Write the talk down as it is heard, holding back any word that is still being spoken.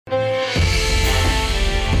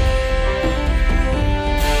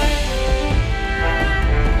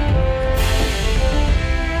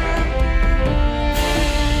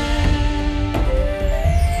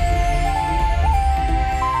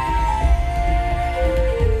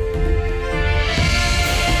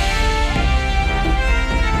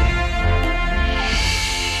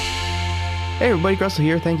Hey everybody, Russell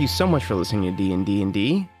here. Thank you so much for listening to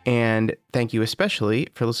D&D, and thank you especially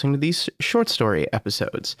for listening to these short story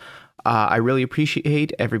episodes. I really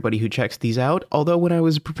appreciate everybody who checks these out, although when I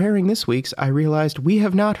was preparing this week's, I realized we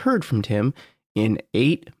have not heard from Tim in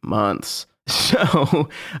 8 months. So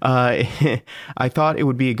I thought it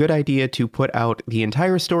would be a good idea to put out the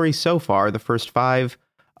entire story so far, the first 5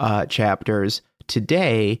 chapters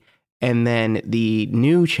today, and then the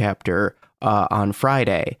new chapter on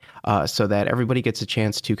Friday, so that everybody gets a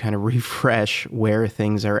chance to kind of refresh where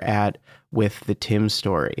things are at with the Tim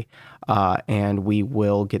story. And we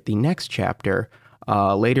will get the next chapter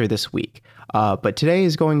later this week. But today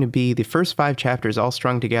is going to be the first 5 chapters all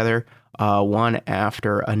strung together, one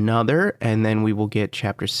after another, and then we will get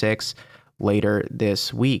chapter 6 later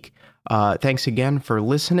this week. Thanks again for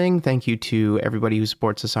listening. Thank you to everybody who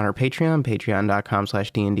supports us on our Patreon,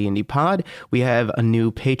 patreon.com/dndndpod. We have a new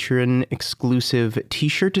patron exclusive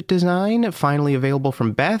t-shirt design finally available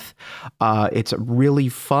from Beth. It's really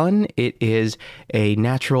fun. It is a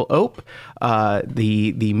natural ope,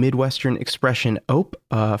 the Midwestern expression ope,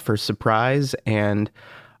 for surprise, and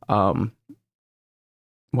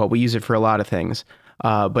we use it for a lot of things.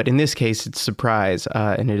 But in this case, it's surprise,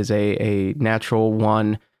 and it is a natural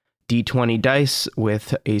 1 D20 dice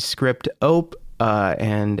with a script ope,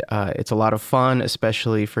 and it's a lot of fun,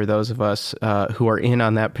 especially for those of us who are in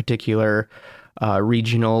on that particular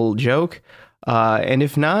regional joke. And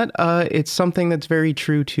if not, it's something that's very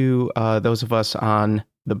true to those of us on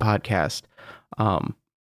the podcast, all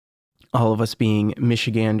of us being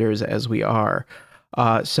Michiganders as we are.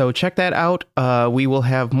 So check that out. We will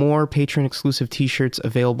have more patron exclusive t-shirts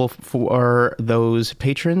available for those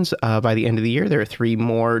patrons by the end of the year. There are 3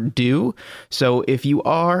 more due. So if you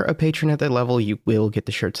are a patron at that level, you will get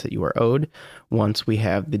the shirts that you are owed once we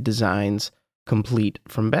have the designs complete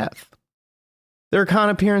from Beth. There are con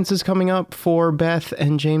appearances coming up for Beth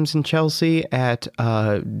and James and Chelsea at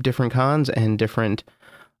different cons and different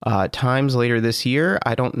times later this year.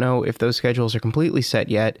 I don't know if those schedules are completely set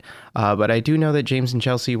yet, but I do know that James and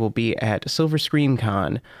Chelsea will be at Silver Scream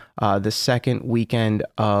Con the second weekend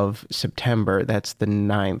of September. That's the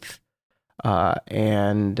 9th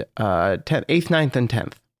and 10th, 8th, 9th, and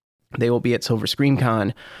 10th. They will be at Silver Scream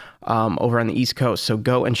Con over on the East Coast. So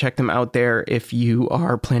go and check them out there if you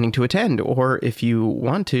are planning to attend, or if you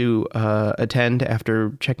want to attend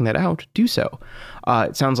after checking that out, do so.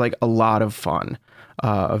 It sounds like a lot of fun.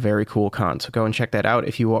 A very cool con. So go and check that out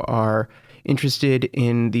if you are interested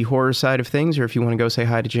in the horror side of things, or if you want to go say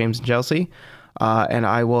hi to James and Chelsea. And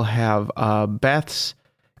I will have Beth's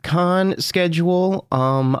con schedule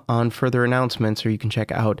on further announcements, or you can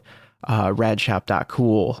check out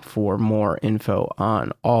radshop.cool for more info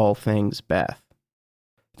on all things Beth.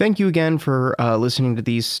 Thank you again for listening to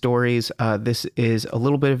these stories. This is a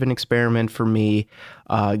little bit of an experiment for me,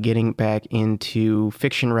 getting back into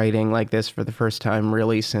fiction writing like this for the first time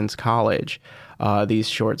really since college. These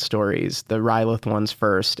short stories, the Rylith ones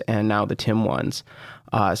first, and now the Tim ones.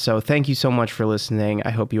 So thank you so much for listening. I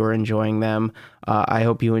hope you are enjoying them. I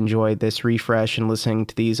hope you enjoyed this refresh and listening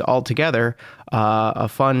to these all together. A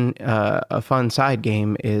fun side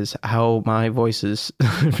game is how my voices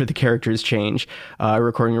for the characters change,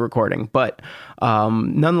 recording to recording. But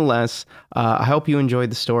nonetheless, I hope you enjoyed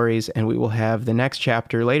the stories, and we will have the next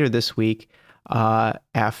chapter later this week,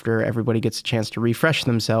 after everybody gets a chance to refresh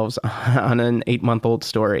themselves on an 8-month-old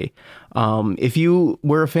story. If you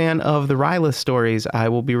were a fan of the Rylith stories, I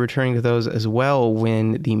will be returning to those as well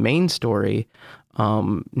when the main story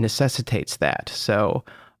necessitates that. So,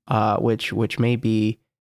 which may be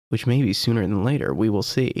sooner than later. We will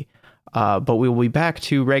see. But we will be back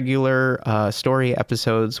to regular story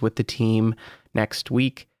episodes with the team next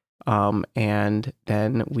week, and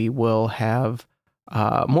then we will have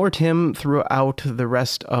more Tim throughout the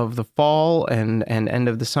rest of the fall and end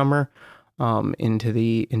of the summer, into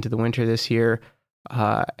the winter this year,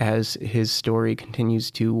 as his story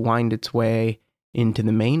continues to wind its way into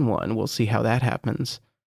the main one. We'll see how that happens,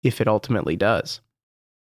 if it ultimately does.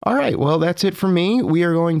 All right, well, that's it for me. We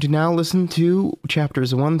are going to now listen to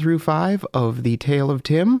chapters 1 through 5 of The Tale of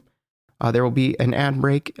Tim. There will be an ad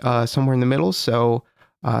break somewhere in the middle, so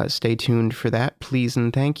stay tuned for that, please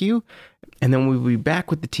and thank you. And then we'll be back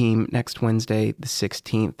with the team next Wednesday, the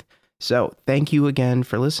 16th. So thank you again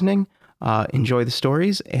for listening. Enjoy the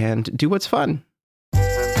stories and do what's fun.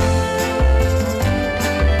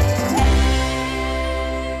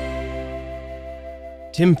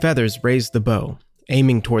 Tim Feathers raised the bow,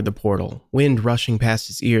 aiming toward the portal, wind rushing past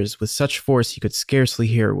his ears with such force he could scarcely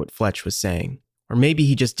hear what Fletch was saying. Or maybe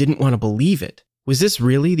he just didn't want to believe it. Was this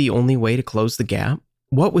really the only way to close the gap?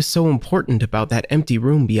 What was so important about that empty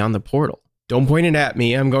room beyond the portal? Don't point it at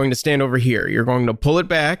me. I'm going to stand over here. You're going to pull it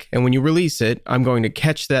back, and when you release it, I'm going to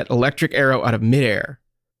catch that electric arrow out of midair.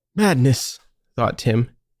 Madness, thought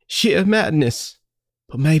Tim. Sheer madness.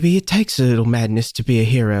 But maybe it takes a little madness to be a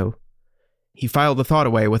hero. He filed the thought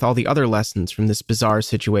away with all the other lessons from this bizarre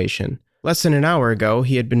situation. Less than an hour ago,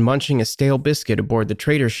 he had been munching a stale biscuit aboard the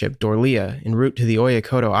trader ship Dorlia en route to the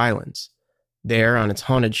Oyakoto Islands. There, on its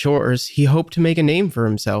haunted shores, he hoped to make a name for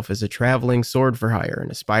himself as a traveling sword for hire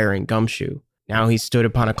and aspiring gumshoe. Now he stood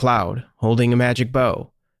upon a cloud, holding a magic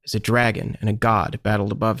bow, as a dragon and a god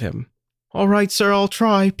battled above him. All right, sir, I'll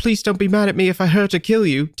try. Please don't be mad at me if I hurt or kill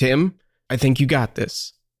you, Tim. I think you got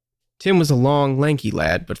this. Tim was a long, lanky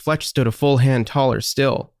lad, but Fletch stood a full hand taller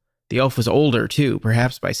still. The elf was older, too,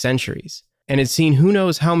 perhaps by centuries, and had seen who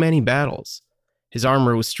knows how many battles. His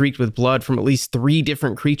armor was streaked with blood from at least 3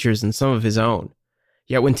 different creatures and some of his own.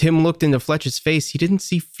 Yet when Tim looked into Fletch's face, he didn't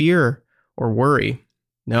see fear or worry.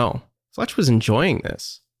 No, Fletch was enjoying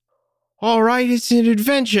this. All right, it's an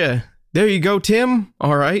adventure. There you go, Tim.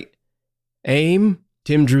 All right. Aim.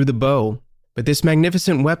 Tim drew the bow, but this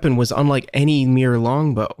magnificent weapon was unlike any mere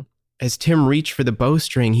longbow. As Tim reached for the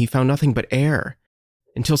bowstring, he found nothing but air,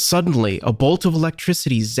 until suddenly a bolt of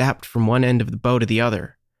electricity zapped from one end of the bow to the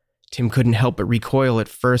other. Tim couldn't help but recoil at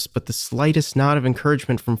first, but the slightest nod of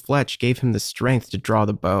encouragement from Fletch gave him the strength to draw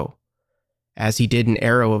the bow. As he did, an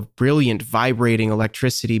arrow of brilliant, vibrating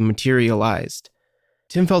electricity materialized.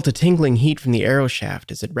 Tim felt a tingling heat from the arrow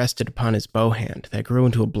shaft as it rested upon his bow hand that grew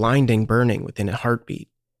into a blinding burning within a heartbeat.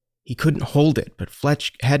 He couldn't hold it, but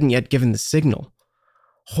Fletch hadn't yet given the signal.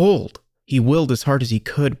 Hold! He willed as hard as he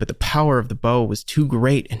could, but the power of the bow was too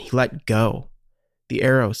great and he let go. The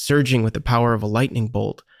arrow, surging with the power of a lightning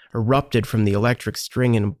bolt, erupted from the electric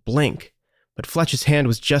string in a blink, but Fletch's hand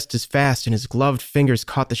was just as fast and his gloved fingers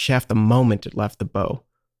caught the shaft the moment it left the bow.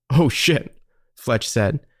 Oh shit, Fletch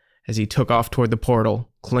said, as he took off toward the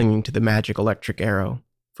portal, clinging to the magic electric arrow.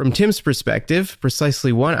 From Tim's perspective,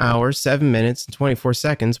 precisely 1 hour, 7 minutes, and 24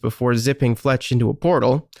 seconds before zipping Fletch into a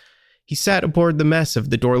portal, he sat aboard the mess of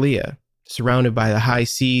the Dorlia, surrounded by the high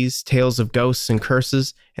seas, tales of ghosts and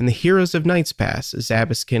curses, and the heroes of Knight's Pass,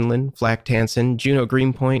 Zabas Kinlan, Flack Tansen, Juno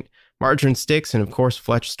Greenpoint, Margarine Styx, and of course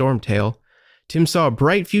Fletch Stormtail. Tim saw a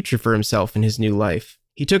bright future for himself in his new life.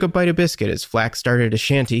 He took a bite of biscuit as Flack started a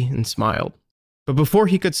shanty and smiled. But before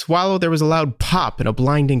he could swallow, there was a loud pop and a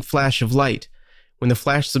blinding flash of light. When the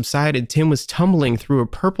flash subsided, Tim was tumbling through a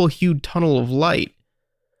purple-hued tunnel of light.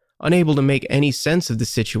 Unable to make any sense of the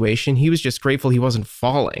situation, he was just grateful he wasn't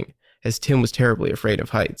falling, as Tim was terribly afraid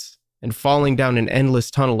of heights, and falling down an endless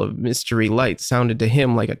tunnel of mystery light sounded to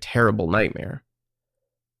him like a terrible nightmare.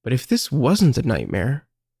 But if this wasn't a nightmare,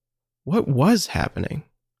 what was happening?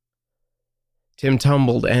 Tim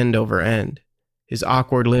tumbled end over end. His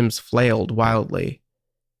awkward limbs flailed wildly.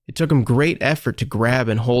 It took him great effort to grab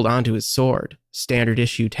and hold onto his sword, standard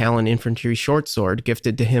issue Talon infantry short sword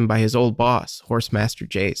gifted to him by his old boss, Horsemaster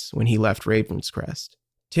Jace, when he left Ravenscrest.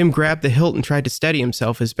 Tim grabbed the hilt and tried to steady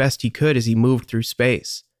himself as best he could as he moved through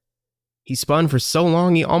space. He spun for so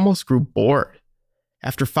long he almost grew bored.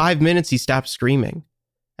 After 5 minutes, he stopped screaming.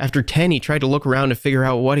 After 10, he tried to look around to figure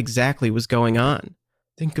out what exactly was going on.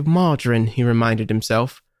 Think of Margarine, he reminded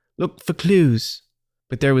himself. Look for clues.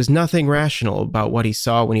 But there was nothing rational about what he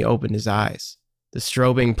saw when he opened his eyes. The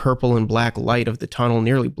strobing purple and black light of the tunnel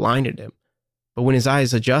nearly blinded him. But when his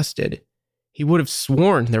eyes adjusted, he would have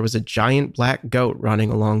sworn there was a giant black goat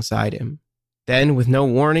running alongside him. Then, with no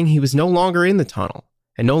warning, he was no longer in the tunnel,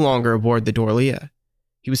 and no longer aboard the Dorlia.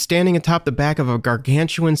 He was standing atop the back of a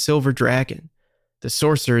gargantuan silver dragon, the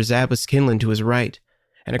sorcerer Zabas Kinlan to his right,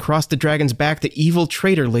 and across the dragon's back the evil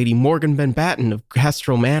traitor Lady Morgan Benbatten of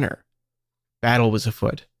Castrel Manor. Battle was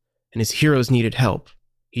afoot, and his heroes needed help.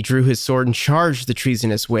 He drew his sword and charged the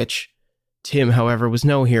treasonous witch. Tim, however, was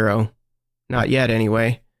no hero. Not yet,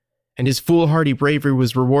 anyway. And his foolhardy bravery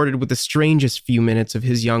was rewarded with the strangest few minutes of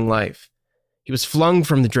his young life. He was flung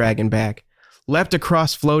from the dragon back, leapt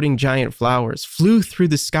across floating giant flowers, flew through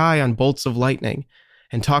the sky on bolts of lightning,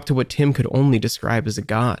 and talked to what Tim could only describe as a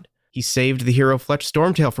god. He saved the hero Fletch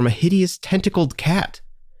Stormtail from a hideous tentacled cat,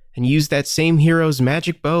 and used that same hero's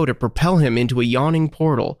magic bow to propel him into a yawning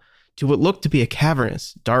portal to what looked to be a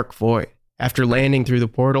cavernous, dark void. After landing through the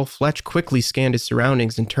portal, Fletch quickly scanned his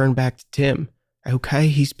surroundings and turned back to Tim. Okay,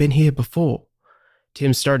 he's been here before.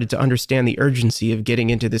 Tim started to understand the urgency of getting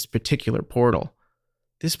into this particular portal.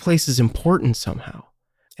 This place is important somehow,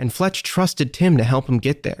 and Fletch trusted Tim to help him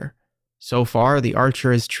get there. So far, the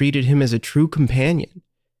archer has treated him as a true companion.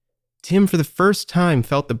 Tim, for the first time,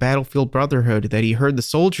 felt the battlefield brotherhood that he heard the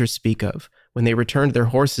soldiers speak of when they returned their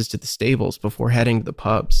horses to the stables before heading to the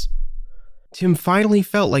pubs. Tim finally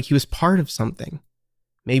felt like he was part of something.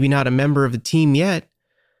 Maybe not a member of the team yet,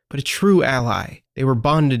 but a true ally. They were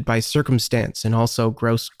bonded by circumstance and also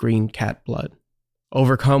gross green cat blood.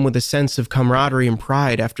 Overcome with a sense of camaraderie and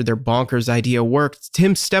pride after their bonkers idea worked,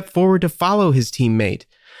 Tim stepped forward to follow his teammate,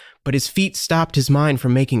 but his feet stopped his mind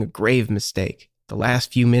from making a grave mistake. The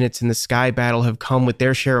last few minutes in the sky battle have come with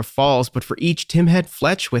their share of falls, but for each, Tim had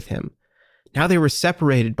Fletch with him. Now they were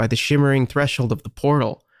separated by the shimmering threshold of the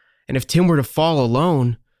portal, and if Tim were to fall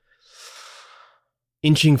alone...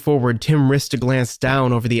 Inching forward, Tim risked a glance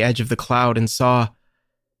down over the edge of the cloud and saw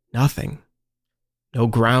nothing. No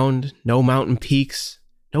ground, no mountain peaks,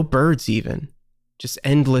 no birds even. Just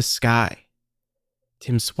endless sky.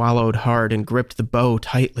 Tim swallowed hard and gripped the bow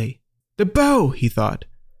tightly. "The bow!" he thought.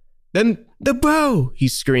 "Then the bow!" he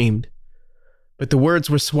screamed. But the words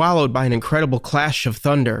were swallowed by an incredible clash of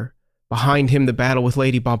thunder. Behind him, the battle with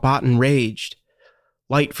Lady Bombottin raged.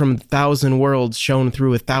 Light from 1,000 worlds shone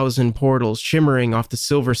through 1,000 portals, shimmering off the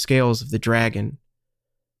silver scales of the dragon.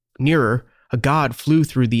 Nearer, a god flew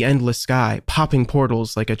through the endless sky, popping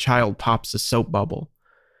portals like a child pops a soap bubble.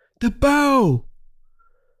 "The bow!"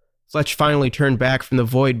 Fletch finally turned back from the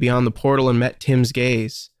void beyond the portal and met Tim's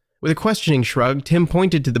gaze. With a questioning shrug, Tim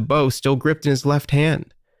pointed to the bow still gripped in his left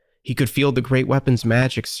hand. He could feel the great weapon's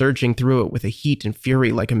magic surging through it with a heat and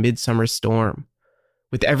fury like a midsummer storm.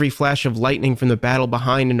 With every flash of lightning from the battle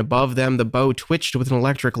behind and above them, the bow twitched with an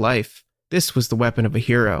electric life. This was the weapon of a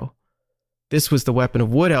hero. This was the weapon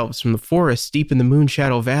of wood elves from the forest deep in the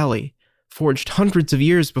Moonshadow Valley, forged hundreds of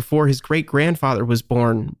years before his great-grandfather was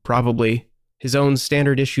born, probably. His own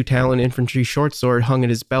standard-issue Talon infantry short sword hung at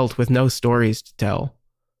his belt with no stories to tell.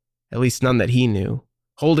 At least none that he knew.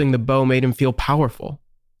 Holding the bow made him feel powerful.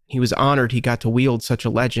 He was honored he got to wield such a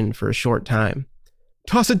legend for a short time.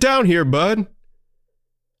 "Toss it down here, bud!"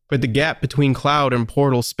 But the gap between cloud and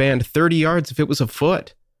portal spanned 30 yards if it was a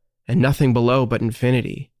foot, and nothing below but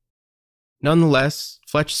infinity. Nonetheless,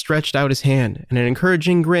 Fletch stretched out his hand, and an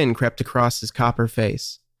encouraging grin crept across his copper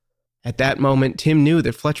face. At that moment, Tim knew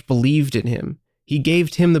that Fletch believed in him. He gave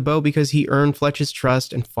Tim the bow because he earned Fletch's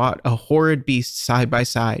trust and fought a horrid beast side by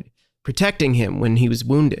side, protecting him when he was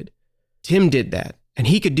wounded. Tim did that, and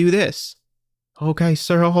he could do this. "Okay,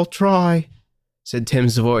 sir, I'll try," said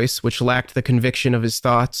Tim's voice, which lacked the conviction of his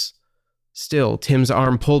thoughts. Still, Tim's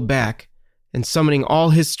arm pulled back, and summoning all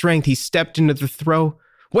his strength, he stepped into the throw.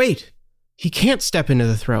 Wait! He can't step into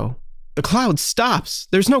the throw. The cloud stops.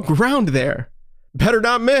 There's no ground there. "Better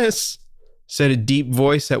not miss," said a deep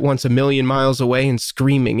voice at once a million miles away and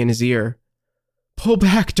screaming in his ear. "Pull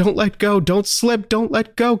back, don't let go, don't slip, don't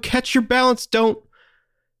let go, catch your balance, don't..."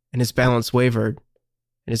 And his balance wavered,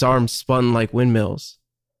 and his arms spun like windmills.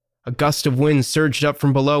 A gust of wind surged up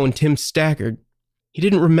from below and Tim staggered. He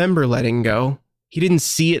didn't remember letting go. He didn't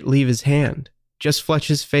see it leave his hand. Just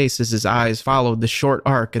Fletch's face as his eyes followed the short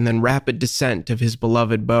arc and then rapid descent of his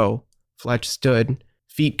beloved bow. Fletch stood,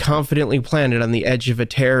 feet confidently planted on the edge of a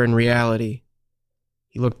tear in reality.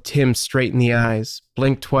 He looked Tim straight in the eyes,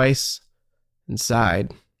 blinked twice, and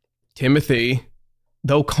sighed. "Timothy."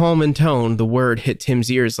 Though calm in tone, the word hit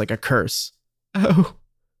Tim's ears like a curse. "Oh."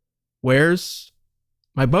 "Where's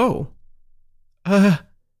my bow?"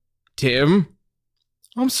 Tim?"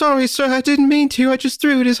 "I'm sorry, sir, I didn't mean to. I just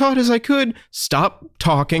threw it as hard as I could." "Stop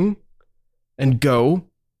talking and go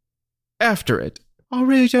after it." "I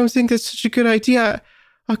really don't think that's such a good idea.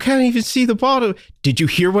 I can't even see the bottom." "Did you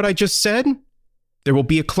hear what I just said? There will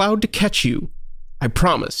be a cloud to catch you. I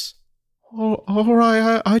promise." "All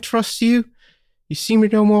right, I trust you. You seem to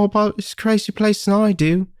know more about this crazy place than I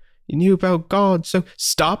do. You knew about God, so..."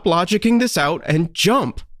 "Stop logicking this out and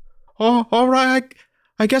jump." "Oh, all right,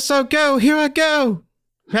 I guess I'll go. Here I go."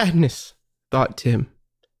 Madness, thought Tim.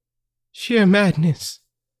 Sheer madness,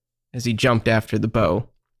 as he jumped after the bow.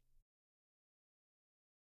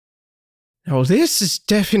 "Now this is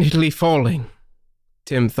definitely falling,"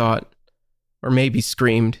 Tim thought. Or maybe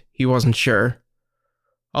screamed, he wasn't sure.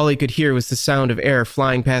 All he could hear was the sound of air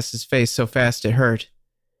flying past his face so fast it hurt.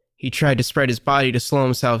 He tried to spread his body to slow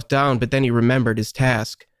himself down, but then he remembered his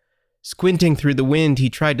task. Squinting through the wind, he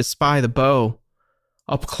tried to spy the bow.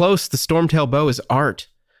 Up close, the Stormtail bow is art.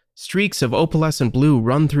 Streaks of opalescent blue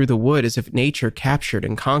run through the wood as if nature captured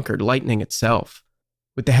and conquered lightning itself.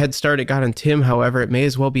 With the head start it got on Tim, however, it may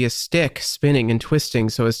as well be a stick, spinning and twisting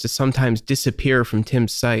so as to sometimes disappear from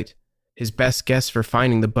Tim's sight. His best guess for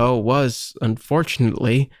finding the bow was,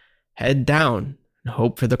 unfortunately, head down and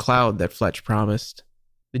hope for the cloud that Fletch promised.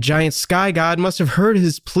 The giant sky god must have heard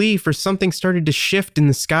his plea, for something started to shift in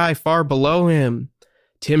the sky far below him.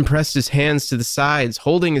 Tim pressed his hands to the sides,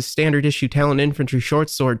 holding his standard issue Talon infantry short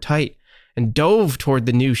sword tight, and dove toward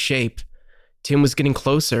the new shape. Tim was getting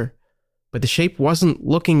closer, but the shape wasn't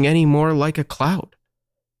looking any more like a cloud.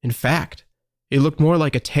 In fact, it looked more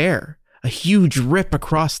like a tear, a huge rip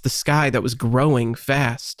across the sky that was growing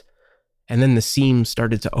fast. And then the seams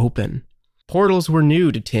started to open. Portals were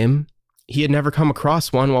new to Tim. He had never come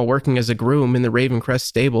across one while working as a groom in the Ravencrest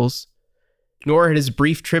stables. Nor had his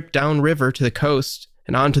brief trip downriver to the coast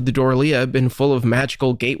and onto the Dorlia been full of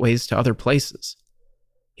magical gateways to other places.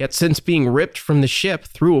 Yet since being ripped from the ship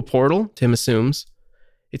through a portal, Tim assumes,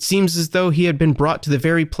 it seems as though he had been brought to the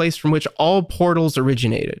very place from which all portals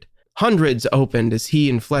originated. Hundreds opened as he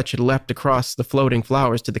and Fletch had leapt across the floating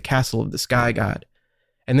flowers to the castle of the Sky God.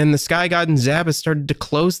 And then the Sky God and Zabas started to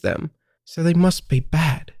close them. So they must be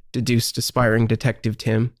bad, deduced aspiring Detective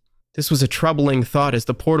Tim. This was a troubling thought as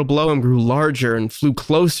the portal below him grew larger and flew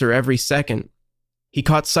closer every second. He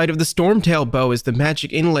caught sight of the Stormtail bow as the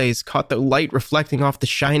magic inlays caught the light reflecting off the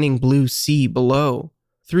shining blue sea below.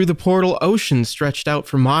 Through the portal, ocean stretched out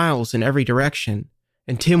for miles in every direction,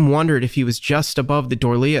 and Tim wondered if he was just above the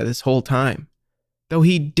Dorlia this whole time, though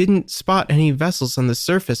he didn't spot any vessels on the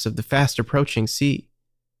surface of the fast-approaching sea.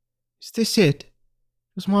 Is this it?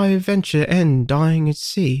 Does my adventure end dying at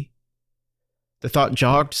sea? The thought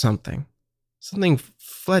jogged something. Something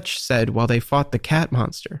Fletch said while they fought the cat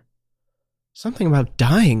monster. Something about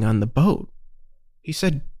dying on the boat. He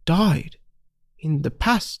said died, in the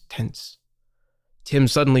past tense. Tim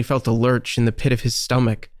suddenly felt a lurch in the pit of his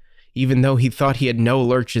stomach, even though he thought he had no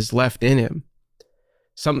lurches left in him.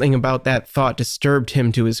 Something about that thought disturbed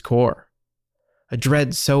him to his core. A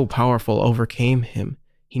dread so powerful overcame him,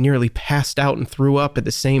 he nearly passed out and threw up at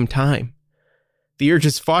the same time. The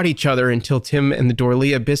urges fought each other until Tim and the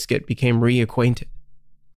Dorlia biscuit became reacquainted.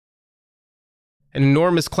 An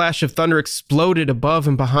enormous clash of thunder exploded above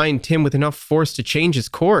and behind Tim with enough force to change his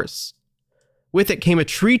course. With it came a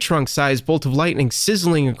tree trunk-sized bolt of lightning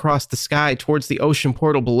sizzling across the sky towards the ocean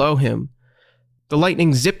portal below him. The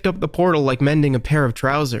lightning zipped up the portal like mending a pair of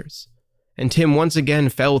trousers, and Tim once again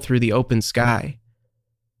fell through the open sky.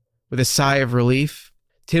 With a sigh of relief,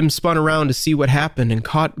 Tim spun around to see what happened and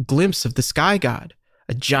caught a glimpse of the Sky God,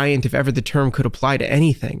 a giant if ever the term could apply to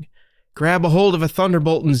anything, grab a hold of a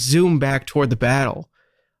thunderbolt and zoom back toward the battle.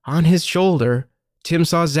 On his shoulder, Tim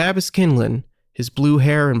saw Zabas Kinlan, his blue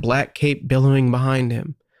hair and black cape billowing behind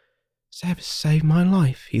him. Zabas saved my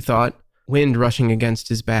life, he thought, wind rushing against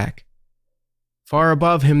his back. Far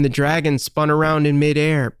above him, the dragon spun around in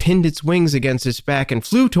midair, pinned its wings against its back, and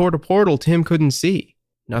flew toward a portal Tim couldn't see.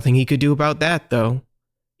 Nothing he could do about that, though.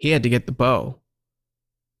 He had to get the bow.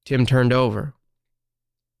 Tim turned over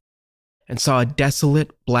and saw a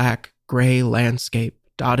desolate, black, gray landscape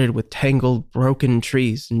dotted with tangled, broken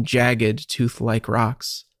trees and jagged, tooth-like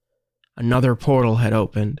rocks. Another portal had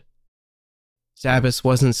opened. Zabas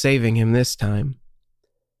wasn't saving him this time,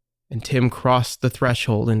 and Tim crossed the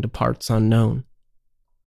threshold into parts unknown.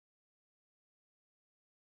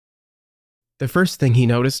 The first thing he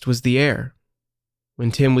noticed was the air. When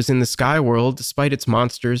Tim was in the sky world, despite its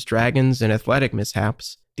monsters, dragons, and athletic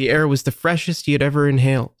mishaps, the air was the freshest he had ever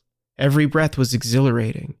inhaled. Every breath was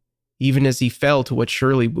exhilarating, even as he fell to what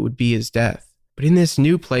surely would be his death. But in this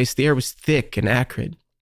new place, the air was thick and acrid.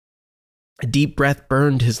 A deep breath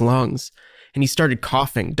burned his lungs, and he started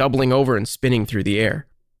coughing, doubling over and spinning through the air.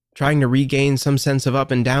 Trying to regain some sense of up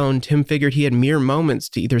and down, Tim figured he had mere moments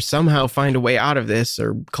to either somehow find a way out of this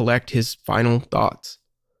or collect his final thoughts.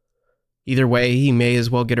 Either way, he may as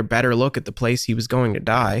well get a better look at the place he was going to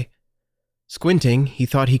die. Squinting, he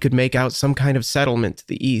thought he could make out some kind of settlement to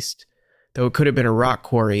the east, though it could have been a rock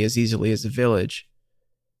quarry as easily as a village.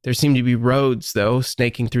 There seemed to be roads, though,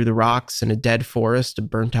 snaking through the rocks and a dead forest of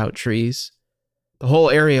burnt-out trees. The whole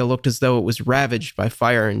area looked as though it was ravaged by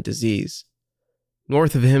fire and disease.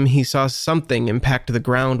 North of him, he saw something impact the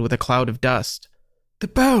ground with a cloud of dust. The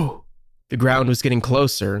bow! The ground was getting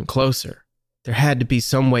closer and closer. There had to be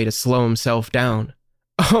some way to slow himself down.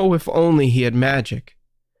 Oh, if only he had magic.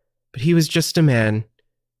 But he was just a man.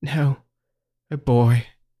 No, a boy.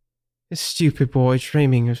 A stupid boy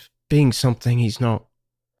dreaming of being something he's not.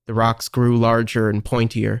 The rocks grew larger and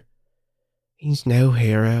pointier. He's no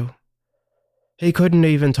hero. He couldn't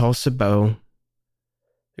even toss a bow.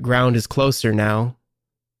 The ground is closer now.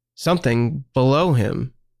 Something below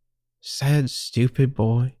him. Sad, stupid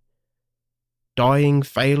boy. Dying,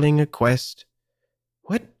 failing a quest.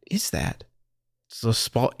 What is that? It's the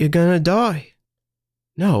spot you're gonna die.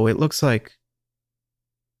 No, it looks like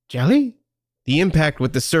jelly? The impact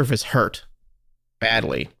with the surface hurt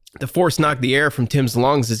badly. The force knocked the air from Tim's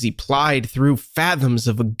lungs as he plied through fathoms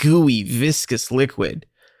of a gooey, viscous liquid.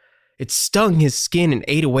 It stung his skin and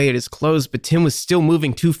ate away at his clothes, but Tim was still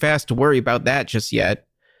moving too fast to worry about that just yet.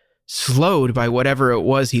 Slowed by whatever it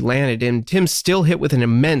was he landed in, Tim still hit with an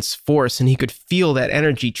immense force, and he could feel that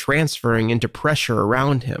energy transferring into pressure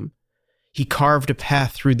around him. He carved a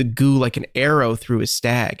path through the goo like an arrow through a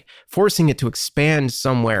stag, forcing it to expand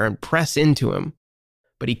somewhere and press into him.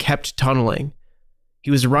 But he kept tunneling. He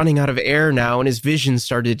was running out of air now, and his vision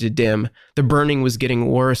started to dim. The burning was getting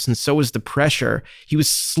worse, and so was the pressure. He was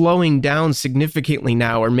slowing down significantly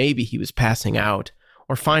now, or maybe he was passing out,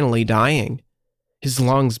 or finally dying. His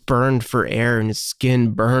lungs burned for air, and his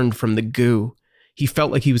skin burned from the goo. He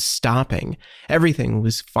felt like he was stopping. Everything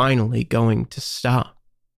was finally going to stop.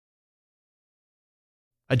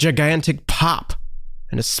 A gigantic pop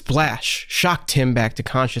and a splash shocked Tim back to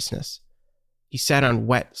consciousness. He sat on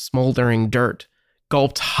wet, smoldering dirt,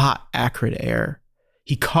 gulped hot, acrid air.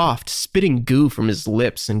 He coughed, spitting goo from his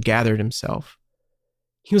lips, and gathered himself.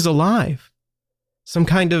 He was alive. Some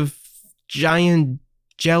kind of giant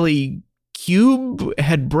jelly cube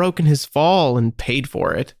had broken his fall and paid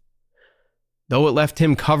for it. Though it left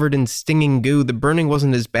him covered in stinging goo, the burning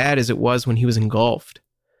wasn't as bad as it was when he was engulfed.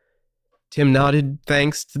 Tim nodded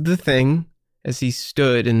thanks to the thing as he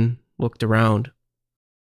stood and looked around.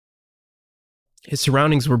 His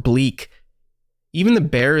surroundings were bleak. Even the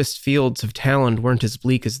barest fields of Talland weren't as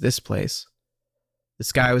bleak as this place. The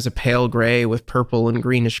sky was a pale gray with purple and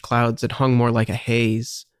greenish clouds that hung more like a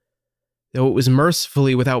haze, though it was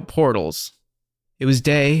mercifully without portals. It was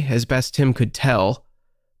day, as best Tim could tell,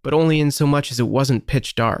 but only in so much as it wasn't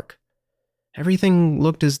pitch dark. Everything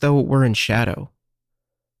looked as though it were in shadow.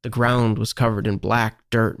 The ground was covered in black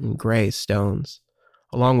dirt and gray stones,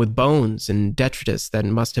 along with bones and detritus that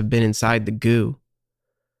must have been inside the goo.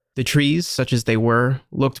 The trees, such as they were,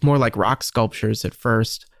 looked more like rock sculptures at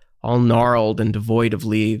first, all gnarled and devoid of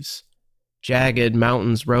leaves. Jagged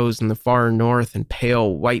mountains rose in the far north, and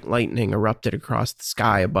pale white lightning erupted across the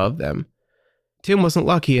sky above them. Tim wasn't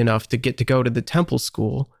lucky enough to get to go to the temple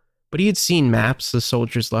school, but he had seen maps the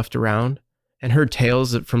soldiers left around, and heard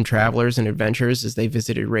tales from travelers and adventurers as they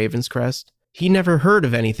visited Ravenscrest. He never heard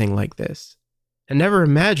of anything like this, and never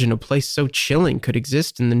imagined a place so chilling could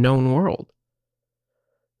exist in the known world.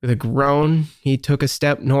 With a groan, he took a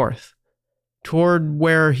step north, toward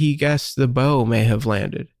where he guessed the bow may have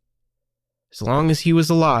landed. As long as he was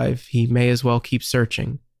alive, he may as well keep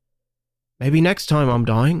searching. Maybe next time I'm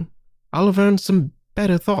dying, I'll have earned some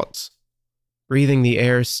better thoughts. Breathing the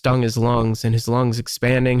air stung his lungs, and his lungs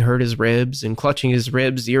expanding hurt his ribs, and clutching his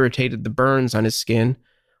ribs irritated the burns on his skin,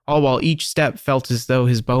 all while each step felt as though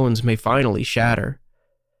his bones may finally shatter.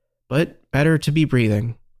 But better to be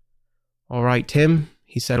breathing. All right, Tim,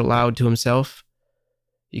 he said aloud to himself.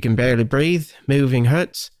 You can barely breathe, moving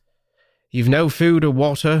hurts. You've no food or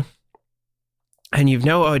water, and you've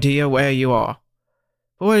no idea where you are.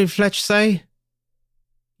 But what did Fletch say?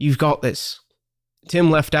 You've got this.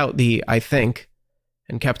 Tim left out the I think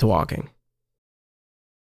and kept walking.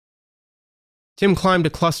 Tim climbed a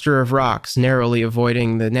cluster of rocks, narrowly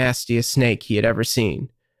avoiding the nastiest snake he had ever seen.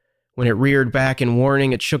 When it reared back in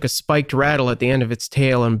warning, it shook a spiked rattle at the end of its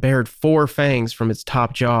tail and bared 4 fangs from its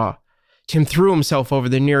top jaw. Tim threw himself over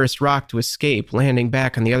the nearest rock to escape, landing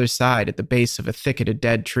back on the other side at the base of a thicket of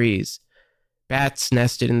dead trees. Bats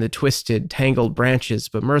nested in the twisted, tangled branches,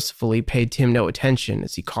 but mercifully paid Tim no attention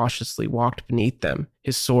as he cautiously walked beneath them,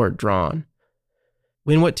 his sword drawn.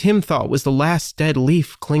 When what Tim thought was the last dead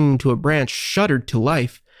leaf clinging to a branch shuddered to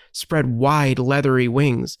life, spread wide, leathery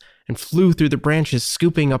wings, and flew through the branches,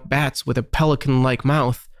 scooping up bats with a pelican-like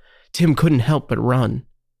mouth, Tim couldn't help but run.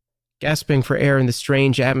 Gasping for air in the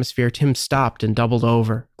strange atmosphere, Tim stopped and doubled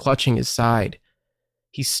over, clutching his side.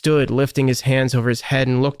 He stood, lifting his hands over his head,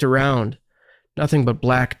 and looked around. Nothing but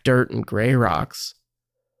black dirt and gray rocks.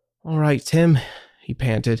 All right, Tim, he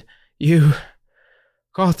panted. You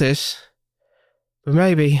got this. But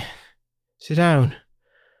maybe sit down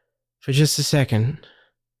for just a second.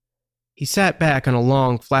 He sat back on a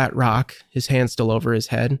long, flat rock, his hand still over his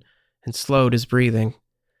head, and slowed his breathing.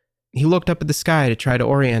 He looked up at the sky to try to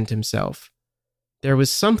orient himself. There was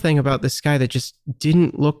something about the sky that just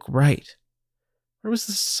didn't look right. Where was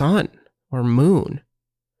the sun, or moon,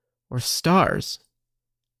 or stars?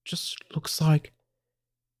 Just looks like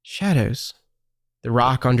shadows. The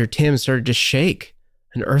rock under Tim started to shake.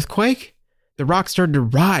 An earthquake? The rock started to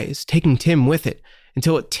rise, taking Tim with it,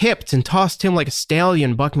 until it tipped and tossed Tim like a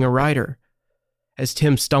stallion bucking a rider. As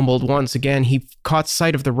Tim stumbled once again, he caught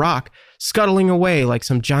sight of the rock, scuttling away like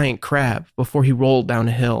some giant crab before he rolled down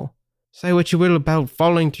a hill. Say what you will about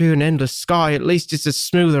falling through an endless sky, at least it's a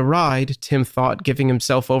smoother ride, Tim thought, giving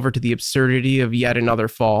himself over to the absurdity of yet another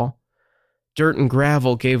fall. Dirt and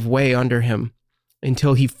gravel gave way under him,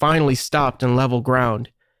 until he finally stopped on level ground,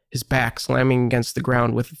 his back slamming against the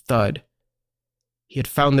ground with a thud. He had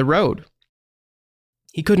found the road.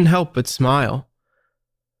 He couldn't help but smile.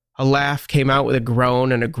 A laugh came out with a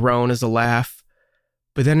groan, and a groan as a laugh,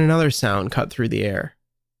 but then another sound cut through the air.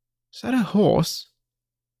 Is that a horse?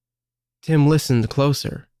 Tim listened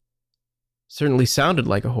closer. Certainly sounded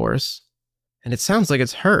like a horse, and it sounds like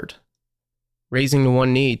it's hurt. Raising to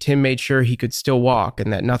one knee, Tim made sure he could still walk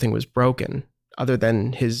and that nothing was broken, other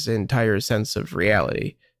than his entire sense of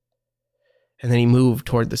reality. And then he moved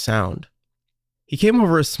toward the sound. He came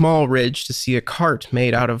over a small ridge to see a cart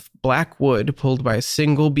made out of black wood pulled by a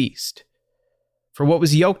single beast. For what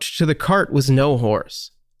was yoked to the cart was no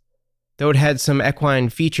horse. Though it had some equine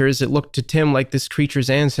features, it looked to Tim like this creature's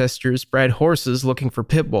ancestors bred horses looking for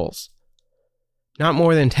pit bulls. Not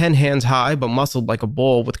more than 10 hands high, but muscled like a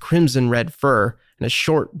bull with crimson red fur and a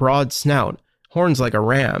short, broad snout, horns like a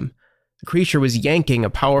ram, the creature was yanking a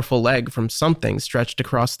powerful leg from something stretched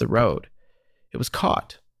across the road. It was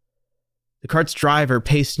caught. The cart's driver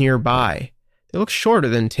paced nearby. They looked shorter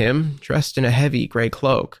than Tim, dressed in a heavy gray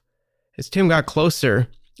cloak. As Tim got closer,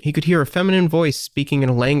 he could hear a feminine voice speaking in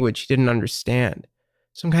a language he didn't understand.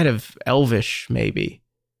 Some kind of elvish, maybe.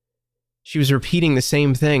 She was repeating the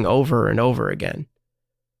same thing over and over again.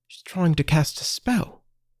 She's trying to cast a spell.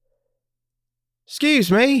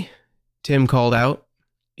 "Excuse me," Tim called out.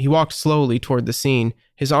 He walked slowly toward the scene,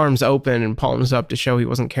 his arms open and palms up to show he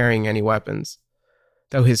wasn't carrying any weapons,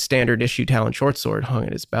 though his standard issue Talon short sword hung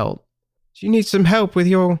at his belt. "Do you need some help with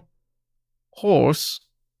your horse?"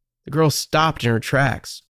 The girl stopped in her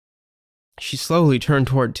tracks. She slowly turned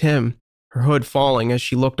toward Tim, her hood falling as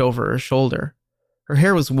she looked over her shoulder. Her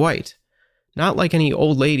hair was white, not like any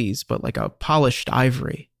old lady's, but like a polished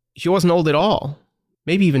ivory. She wasn't old at all,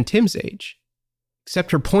 maybe even Tim's age,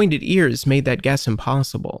 except her pointed ears made that guess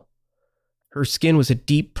impossible. Her skin was a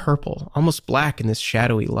deep purple, almost black in this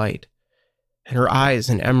shadowy light, and her eyes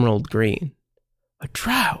an emerald green. A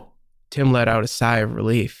drow! Tim let out a sigh of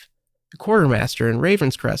relief. The quartermaster in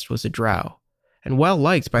Ravenscrest was a drow, and well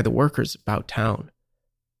liked by the workers about town.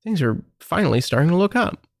 Things were finally starting to look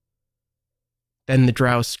up. Then the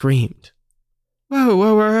drow screamed. Whoa,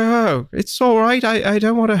 whoa, whoa, whoa. It's all right. I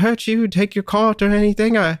don't want to hurt you, take your cart or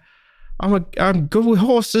anything. I'm good with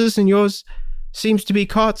horses, and yours seems to be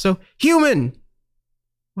cart, so... Human!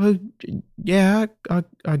 Well, yeah,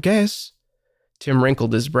 I guess. Tim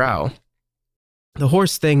wrinkled his brow. The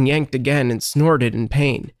horse thing yanked again and snorted in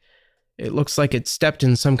pain. It looks like it stepped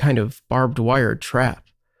in some kind of barbed wire trap.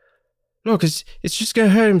 Look, it's just gonna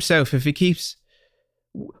hurt himself if he keeps...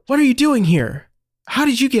 What are you doing here? How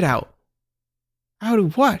did you get out? Out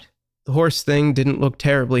of what? The horse thing didn't look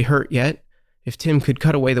terribly hurt yet, if Tim could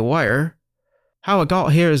cut away the wire. How I got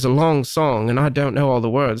here is a long song, and I don't know all the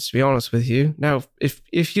words, to be honest with you. Now,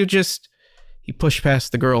 if you just... He pushed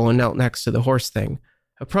past the girl and knelt next to the horse thing,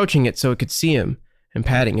 approaching it so it could see him, and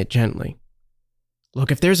patting it gently.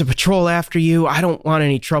 Look, if there's a patrol after you, I don't want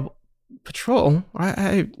any trouble. Patrol? I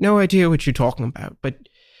have no idea what you're talking about, but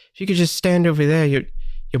if you could just stand over there,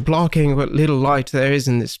 you're blocking what little light there is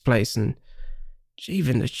in this place, and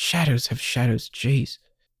even the shadows have shadows, jeez.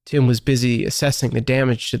 Tim was busy assessing the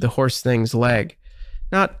damage to the horse thing's leg.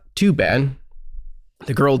 Not too bad.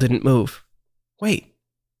 The girl didn't move. Wait,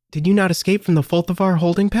 did you not escape from the Fulthavar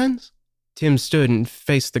holding pens? Tim stood and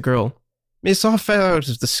faced the girl. Miss, I fell out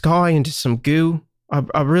of the sky into some goo.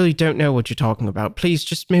 I really don't know what you're talking about. Please,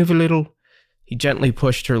 just move a little. He gently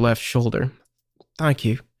pushed her left shoulder. Thank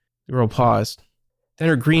you. The girl paused. Then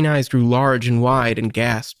her green eyes grew large and wide and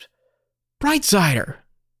gasped. Brightsider!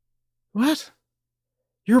 What?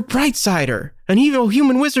 You're a Brightsider, an evil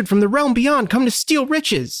human wizard from the realm beyond, come to steal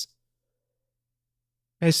riches.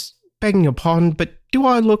 Miss, begging your pardon, but do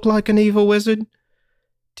I look like an evil wizard?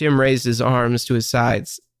 Tim raised his arms to his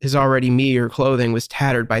sides. His already meager clothing was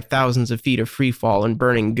tattered by thousands of feet of freefall and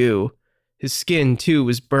burning goo. His skin, too,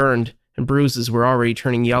 was burned, and bruises were already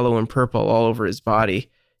turning yellow and purple all over his body.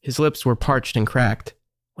 His lips were parched and cracked.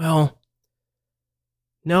 Well,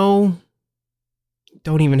 no,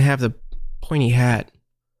 don't even have the pointy hat.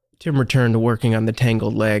 Tim returned to working on the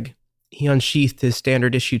tangled leg. He unsheathed his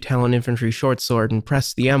standard issue Talon infantry short sword and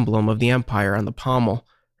pressed the emblem of the Empire on the pommel,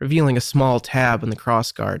 revealing a small tab in the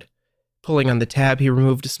crossguard. Pulling on the tab, he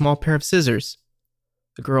removed a small pair of scissors.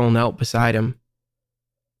 The girl knelt beside him.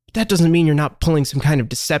 But that doesn't mean you're not pulling some kind of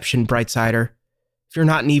deception, Brightsider. If you're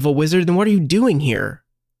not an evil wizard, then what are you doing here?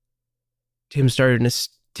 Tim started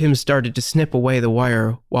to snip away the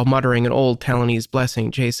wire while muttering an old Talonese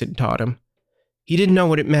blessing Jason taught him. He didn't know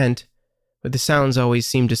what it meant, but the sounds always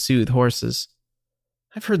seemed to soothe horses.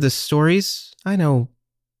 I've heard the stories. I know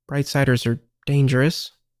Brightsiders are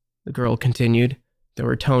dangerous, the girl continued, though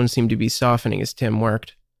her tone seemed to be softening as Tim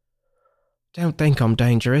worked. Don't think I'm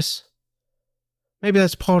dangerous. Maybe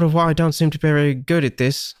that's part of why I don't seem to be very good at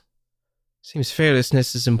this. Seems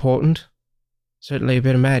fearlessness is important. Certainly a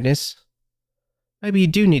bit of madness. Maybe you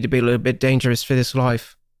do need to be a little bit dangerous for this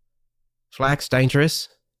life. Flack's dangerous,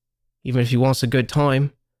 even if he wants a good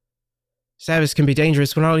time. Savage can be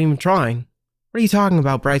dangerous without even trying. What are you talking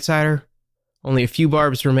about, Brightsider? Only a few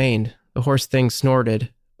barbs remained. The horse thing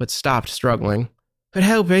snorted, but stopped struggling. But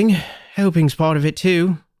helping's part of it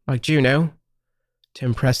too, like Juno.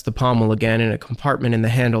 Tim pressed the pommel again, and a compartment in the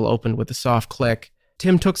handle opened with a soft click.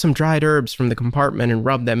 Tim took some dried herbs from the compartment and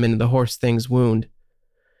rubbed them into the horse thing's wound.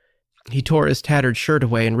 He tore his tattered shirt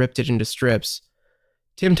away and ripped it into strips.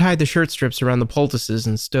 Tim tied the shirt strips around the poultices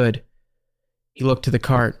and stood. He looked to the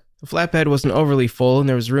cart. The flatbed wasn't overly full, and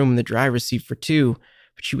there was room in the driver's seat for two,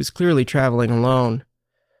 but she was clearly traveling alone.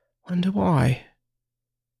 Wonder why?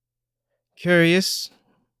 Curious.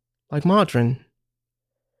 Like Modron.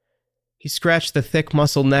 He scratched the thick,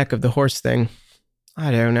 muscled neck of the horse thing.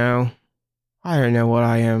 I don't know. I don't know what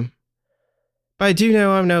I am. But I do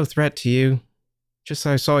know I'm no threat to you. Just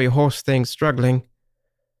I saw your horse thing struggling.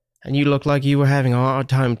 And you looked like you were having a hard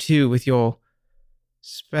time too with your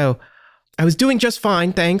spell. I was doing just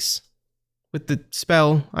fine, thanks. With the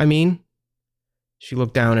spell, I mean. She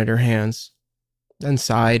looked down at her hands, then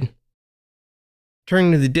sighed.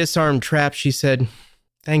 Turning to the disarmed trap, she said,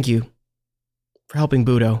 Thank you. For helping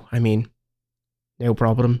Budo, I mean. No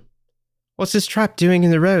problem. What's this trap doing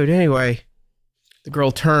in the road, anyway? The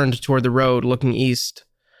girl turned toward the road, looking east.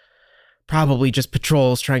 Probably just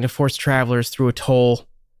patrols trying to force travelers through a toll.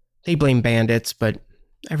 They blame bandits, but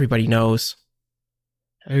everybody knows.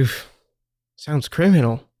 Oof. Sounds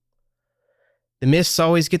criminal. The mists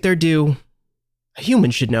always get their due. A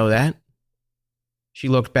human should know that. She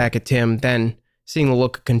looked back at Tim, then, seeing the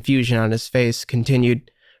look of confusion on his face,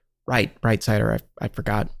 continued, Right, Brightsider, I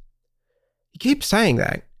forgot. You keep saying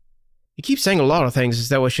that. You keep saying a lot of things as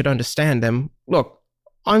though I should understand them. Look,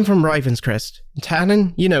 I'm from Ravenscrest.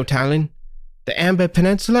 Talon, you know Talon. The Amber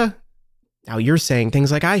Peninsula? Now you're saying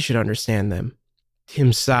things like I should understand them.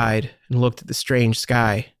 Tim sighed and looked at the strange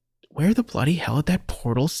sky. Where the bloody hell had that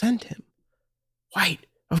portal sent him? Wait,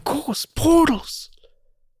 of course, portals!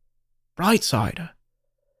 Brightsider.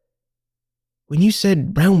 When you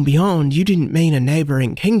said realm beyond, you didn't mean a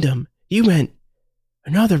neighboring kingdom. You meant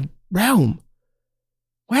another realm.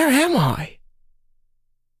 Where am I?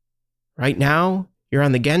 Right now, you're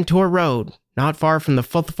on the Gentor Road, not far from the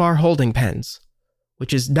Futhafar holding pens,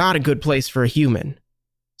 which is not a good place for a human.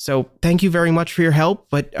 So thank you very much for your help,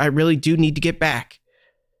 but I really do need to get back.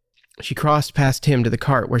 She crossed past him to the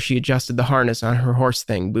cart where she adjusted the harness on her horse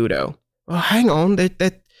thing, Budo. Well, hang on,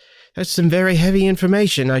 that's some very heavy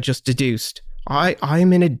information I just deduced.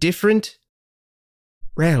 I'm in a different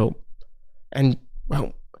realm, and,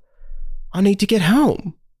 well, I need to get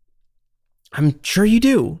home. I'm sure you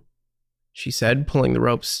do, she said, pulling the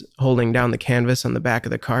ropes holding down the canvas on the back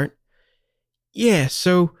of the cart. Yeah,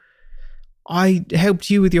 so I helped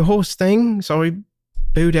you with your horse thing, sorry,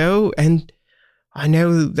 Budo, and I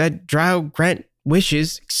know that drow grant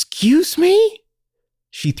wishes. Excuse me?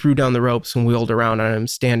 She threw down the ropes and wheeled around on him,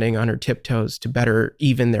 standing on her tiptoes to better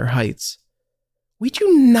even their heights. We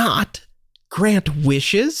do not grant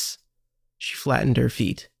wishes. She flattened her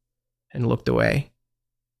feet and looked away.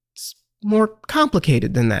 It's more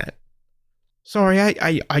complicated than that. Sorry,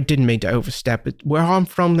 I didn't mean to overstep it. Where I'm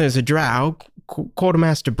from, there's a drow,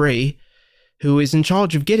 Quartermaster Bree, who is in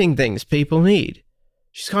charge of getting things people need.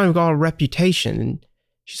 She's kind of got a reputation, and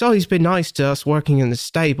she's always been nice to us working in the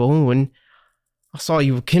stable. When I saw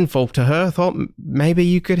you were kinfolk to her, I thought maybe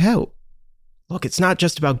you could help. Look, it's not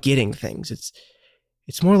just about getting things.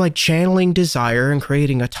 It's more like channeling desire and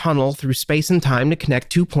creating a tunnel through space and time to connect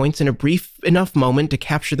 2 points in a brief enough moment to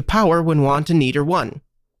capture the power when want and need are one.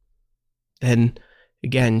 Then,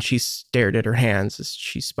 again, she stared at her hands as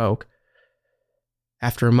she spoke.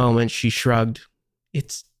 After a moment, she shrugged.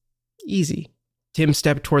 It's easy. Tim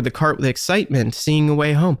stepped toward the cart with excitement, seeing a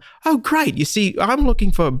way home. Oh, great. You see, I'm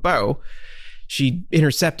looking for a bow. She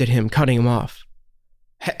intercepted him, cutting him off.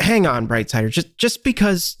 Hang on, Brightsider. Just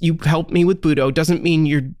because you helped me with Budo doesn't mean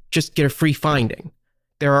you just get a free finding.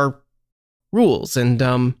 There are rules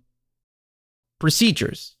and,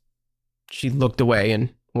 procedures. She looked away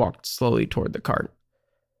and walked slowly toward the cart.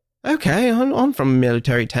 Okay, I'm from a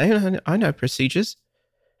military town. I know procedures.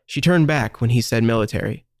 She turned back when he said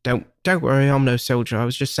military. Don't worry, I'm no soldier. I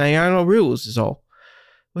was just saying I know rules is all.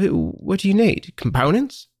 What do you need?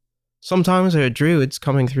 Components? Sometimes there are druids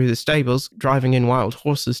coming through the stables, driving in wild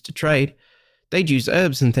horses to trade. They'd use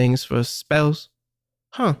herbs and things for spells.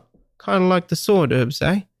 Huh, Kind of like the sword herbs,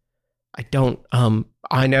 eh?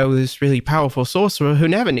 I know this really powerful sorcerer who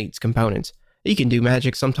never needs components. He can do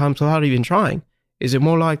magic sometimes without even trying. Is it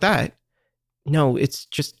more like that? No, it's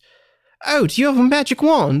just... Oh, do you have a magic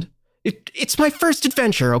wand? It's my first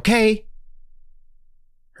adventure, okay?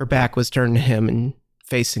 Her back was turned to him and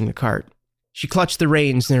facing the cart. She clutched the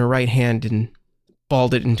reins in her right hand and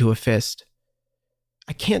balled it into a fist.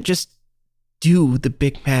 I can't just do the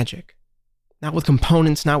big magic. Not with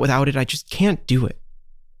components, not without it. I just can't do it.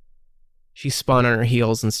 She spun on her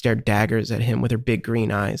heels and stared daggers at him with her big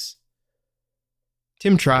green eyes.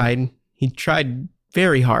 Tim tried. He tried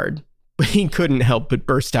very hard, but he couldn't help but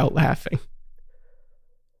burst out laughing.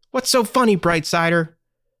 What's so funny, Brightsider?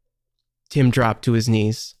 Tim dropped to his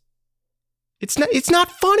knees. It's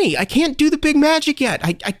not funny. I can't do the big magic yet.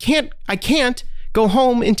 I can't go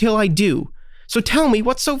home until I do. So tell me,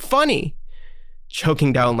 what's so funny?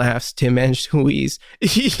 Choking down laughs, Tim managed to wheeze.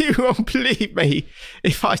 You won't believe me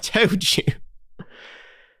if I told you.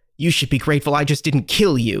 You should be grateful I just didn't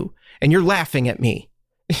kill you, and you're laughing at me.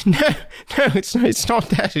 No, it's not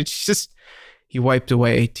that. It's just... He wiped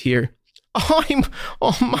away a tear. I'm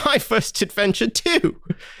on my first adventure too.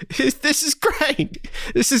 This is great.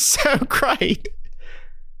 This is so great.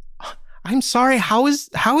 I'm sorry, how is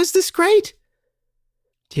this great?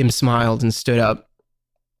 Tim smiled and stood up.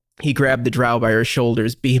 He grabbed the drow by her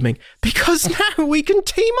shoulders, beaming. Because now we can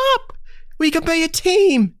team up. We can be a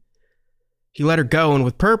team. He let her go and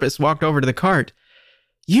with purpose walked over to the cart.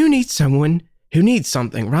 You need someone who needs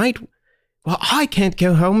something, right? Well, I can't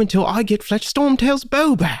go home until I get Fletch Stormtail's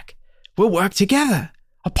bow back. We'll work together.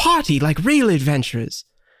 A party like real adventurers.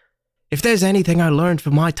 If there's anything I learned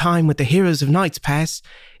from my time with the heroes of Night's Pass,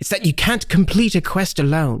 it's that you can't complete a quest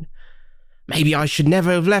alone. Maybe I should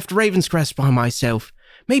never have left Ravenscrest by myself.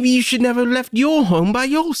 Maybe you should never have left your home by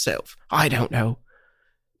yourself. I don't know.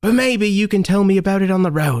 But maybe you can tell me about it on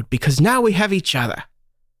the road, because now we have each other.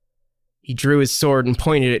 He drew his sword and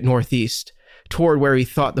pointed it northeast, toward where he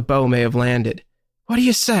thought the bow may have landed. What do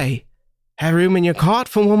you say? Have room in your cart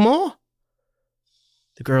for one more?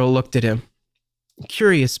 The girl looked at him. A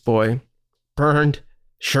curious boy, burned,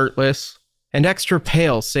 shirtless, and extra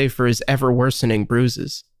pale save for his ever-worsening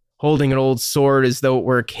bruises, holding an old sword as though it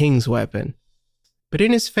were a king's weapon. But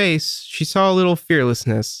in his face, she saw a little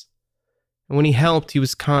fearlessness, and when he helped, he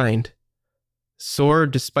was kind. The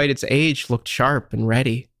sword, despite its age, looked sharp and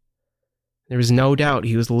ready. There was no doubt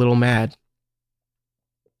he was a little mad.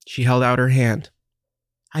 She held out her hand.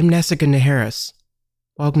 I'm Nessica Naharis.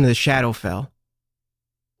 Welcome to the Shadowfell.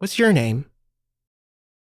 What's your name?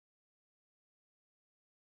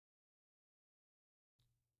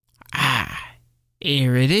 Ah,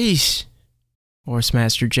 here it is.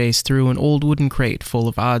 Horsemaster Jace threw an old wooden crate full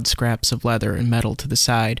of odd scraps of leather and metal to the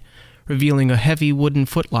side, revealing a heavy wooden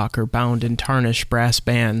footlocker bound in tarnished brass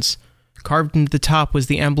bands. Carved into the top was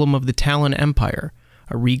the emblem of the Talon Empire,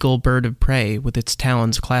 a regal bird of prey with its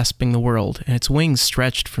talons clasping the world and its wings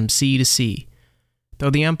stretched from sea to sea. Though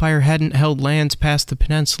the Empire hadn't held lands past the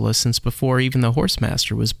peninsula since before even the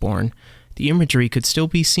Horsemaster was born, the imagery could still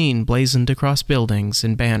be seen blazoned across buildings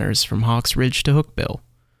and banners from Hawk's Ridge to Hookbill.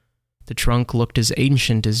 The trunk looked as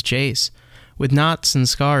ancient as Jace, with knots and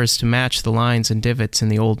scars to match the lines and divots in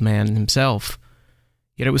the old man himself.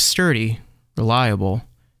 Yet it was sturdy, reliable,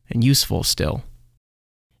 and useful still.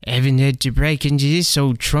 Haven't had to break into this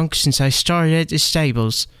old trunk since I started at the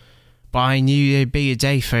stables, but I knew there'd be a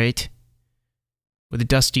day for it. With a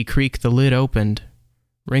dusty creak, the lid opened.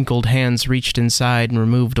 Wrinkled hands reached inside and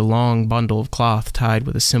removed a long bundle of cloth tied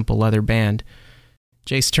with a simple leather band.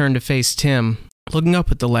 Jace turned to face Tim, looking up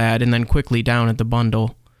at the lad and then quickly down at the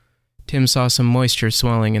bundle. Tim saw some moisture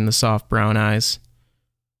swelling in the soft brown eyes.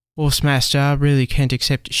 Horsemaster, I really can't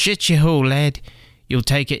accept it. Shut your hole, lad. You'll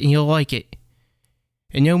take it and you'll like it.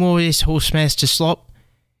 And no more of this Horsemaster slop.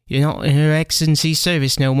 You're not in Her Excellency's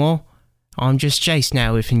service no more. I'm just Jace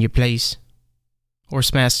now, if you please.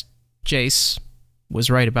 Horsemaster Jace was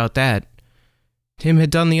right about that. Tim had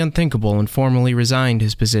done the unthinkable and formally resigned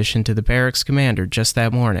his position to the barracks commander just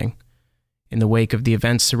that morning. In the wake of the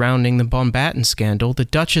events surrounding the Bombatin scandal, the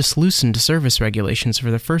Duchess loosened service regulations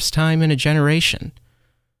for the first time in a generation.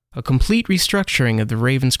 A complete restructuring of the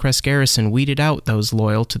Ravenscrest garrison weeded out those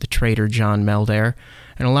loyal to the traitor John Meldair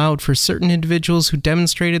and allowed for certain individuals who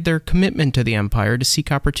demonstrated their commitment to the Empire to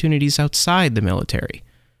seek opportunities outside the military.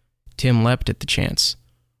 Tim leapt at the chance.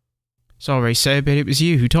 Sorry, sir, but it was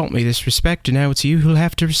you who taught me this respect, and now it's you who'll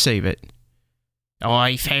have to receive it.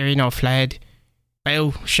 Aye, fair enough, lad.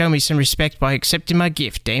 Well, show me some respect by accepting my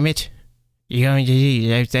gift, damn it. You going to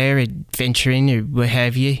do out there, adventuring, or what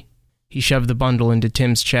have you? He shoved the bundle into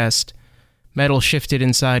Tim's chest. Metal shifted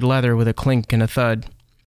inside leather with a clink and a thud.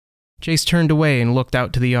 Jace turned away and looked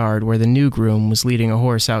out to the yard where the new groom was leading a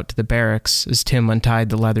horse out to the barracks as Tim untied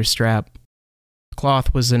the leather strap. The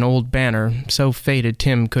cloth was an old banner, so faded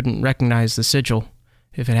Tim couldn't recognize the sigil,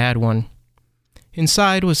 if it had one.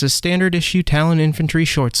 Inside was a standard-issue Talon infantry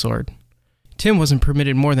short sword. Tim wasn't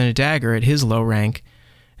permitted more than a dagger at his low rank,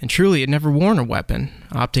 and truly had never worn a weapon,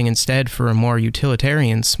 opting instead for a more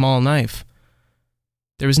utilitarian small knife.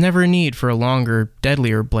 There was never a need for a longer,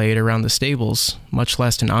 deadlier blade around the stables, much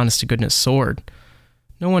less an honest-to-goodness sword.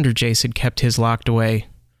 No wonder Jace had kept his locked away.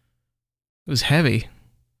 It was heavy.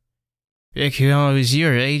 Back when I was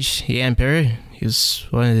your age, the Emperor, he was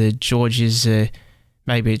one of the Georges,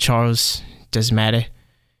 maybe Charles, doesn't matter,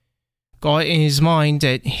 got it in his mind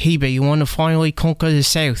that he'd be one to finally conquer the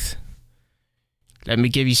South. Let me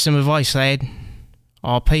give you some advice, lad.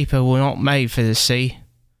 Our people were not made for the sea.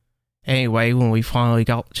 Anyway, when we finally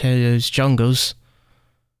got to those jungles,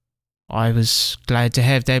 I was glad to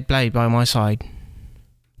have that blade by my side.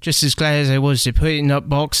 Just as glad as I was to put it in that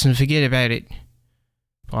box and forget about it.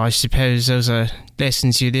 But I suppose those are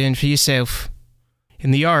lessons you learn for yourself. In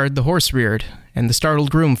the yard, the horse reared, and the startled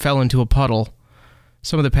groom fell into a puddle.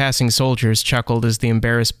 Some of the passing soldiers chuckled as the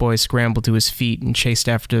embarrassed boy scrambled to his feet and chased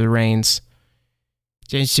after the reins.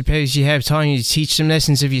 Don't suppose you have time to teach some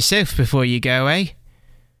lessons of yourself before you go, eh?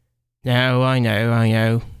 No, I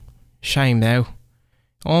know. Shame, though.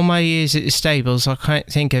 All my years at the stables, I can't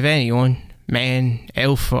think of anyone, man,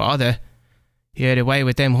 elf, or other, who had away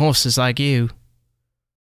with them horses like you.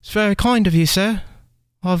 It's very kind of you, sir.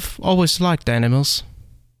 I've always liked animals.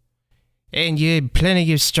 And you had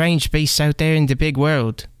plenty of strange beasts out there in the big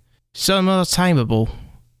world. Some are tameable,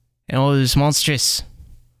 and others monstrous.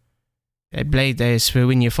 That blade there's for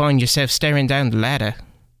when you find yourself staring down the ladder.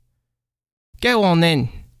 Go on then.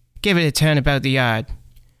 Give it a turn about the yard.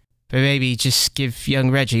 But maybe just give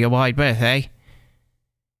young Reggie a wide berth, eh?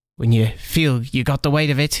 When you feel you got the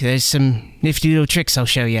weight of it, there's some nifty little tricks I'll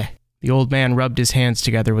show you. The old man rubbed his hands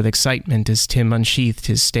together with excitement as Tim unsheathed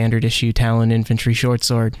his standard-issue Talon infantry short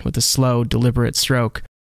sword with a slow, deliberate stroke.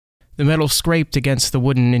 The metal scraped against the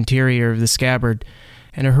wooden interior of the scabbard,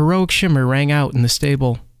 and a heroic shimmer rang out in the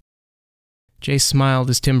stable. Jace smiled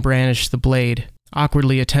as Tim brandished the blade,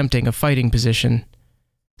 awkwardly attempting a fighting position.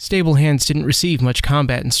 Stable hands didn't receive much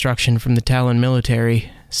combat instruction from the Talon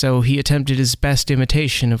military, so he attempted his best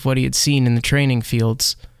imitation of what he had seen in the training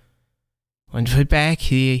fields. One foot back,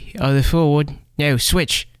 the other forward. No,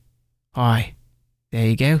 switch. Aye. There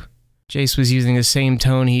you go. Jace was using the same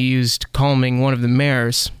tone he used calming one of the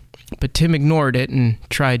mares, but Tim ignored it and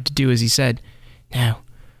tried to do as he said. Now,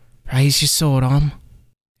 raise your sword arm.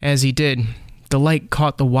 As he did, the light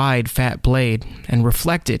caught the wide, fat blade and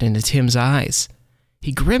reflected into Tim's eyes.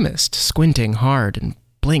 He grimaced, squinting hard, and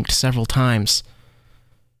blinked several times.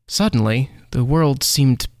 Suddenly, the world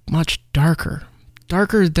seemed much darker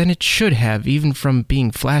than it should have, even from being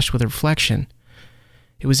flashed with reflection.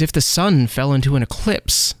 It was as if the sun fell into an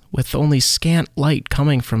eclipse, with only scant light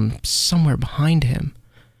coming from somewhere behind him.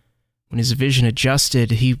 When his vision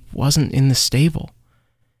adjusted, he wasn't in the stable.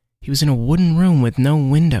 He was in a wooden room with no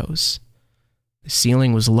windows. The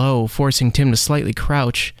ceiling was low, forcing Tim to slightly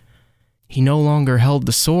crouch. He no longer held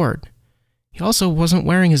the sword. He also wasn't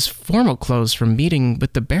wearing his formal clothes from meeting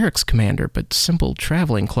with the barracks commander, but simple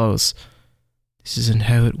traveling clothes. This isn't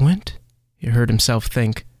how it went, he heard himself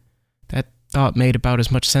think. That thought made about as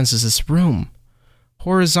much sense as this room.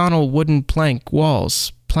 Horizontal wooden plank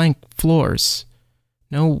walls, plank floors,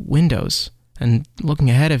 no windows, and looking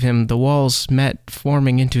ahead of him, the walls met,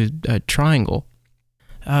 forming into a triangle.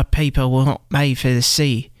 Our people were not made for the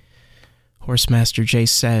sea, Horsemaster Jace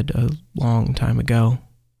said a long time ago.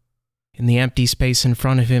 In the empty space in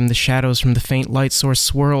front of him, the shadows from the faint light source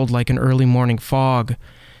swirled like an early morning fog.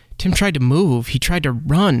 Tim tried to move, he tried to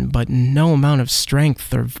run, but no amount of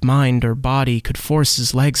strength of mind or body could force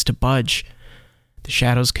his legs to budge. The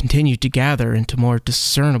shadows continued to gather into more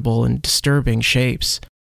discernible and disturbing shapes.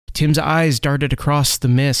 Tim's eyes darted across the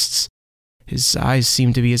mists. His eyes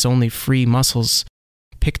seemed to be his only free muscles.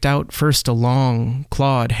 Picked out first a long,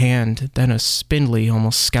 clawed hand, then a spindly,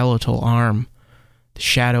 almost skeletal arm. The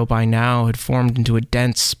shadow by now had formed into a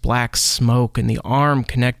dense black smoke, and the arm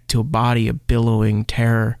connected to a body of billowing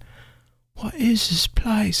terror. What is this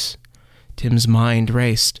place? Tim's mind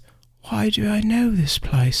raced. Why do I know this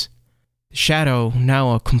place? The shadow,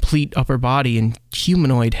 now a complete upper body and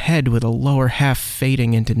humanoid head with a lower half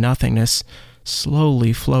fading into nothingness,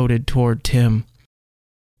 slowly floated toward Tim.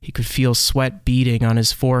 He could feel sweat beading on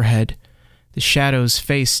his forehead. The shadow's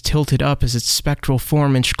face tilted up as its spectral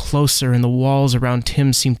form inched closer, and the walls around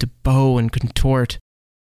Tim seemed to bow and contort.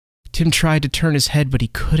 Tim tried to turn his head, but he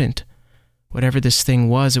couldn't. Whatever this thing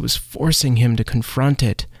was, it was forcing him to confront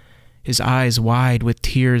it. His eyes wide with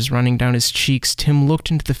tears running down his cheeks, Tim looked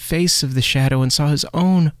into the face of the shadow and saw his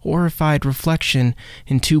own horrified reflection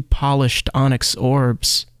in 2 polished onyx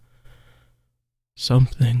orbs.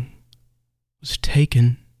 Something was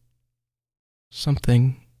taken.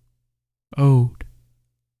 Something owed.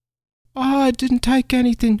 I didn't take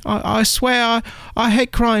anything. I swear I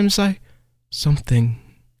hate crimes. Something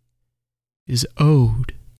is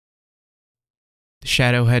owed. The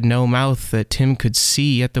shadow had no mouth that Tim could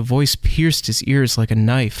see, yet the voice pierced his ears like a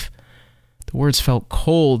knife. The words felt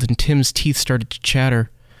cold, and Tim's teeth started to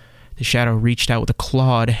chatter. The shadow reached out with a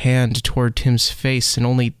clawed hand toward Tim's face, and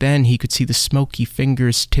only then he could see the smoky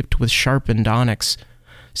fingers tipped with sharpened onyx.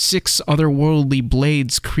 6 otherworldly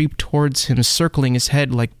blades creeped towards him, circling his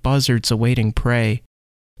head like buzzards awaiting prey.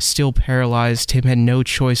 Still paralyzed, Tim had no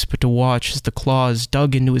choice but to watch as the claws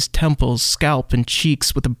dug into his temples, scalp, and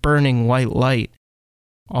cheeks with a burning white light.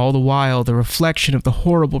 All the while, the reflection of the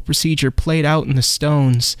horrible procedure played out in the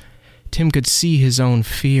stones. Tim could see his own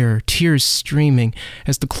fear, tears streaming,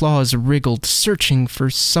 as the claws wriggled, searching for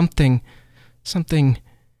something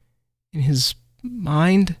in his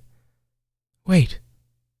mind. Wait,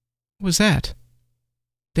 what was that?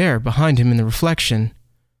 There, behind him in the reflection,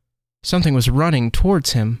 something was running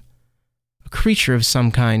towards him. A creature of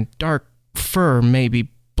some kind, dark fur, maybe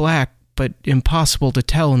black, but impossible to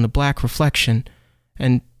tell in the black reflection.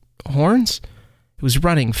 And horns? It was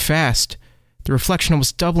running fast, the reflection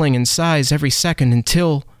was doubling in size every second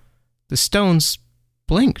until the stones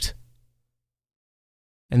blinked.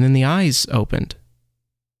 And then the eyes opened,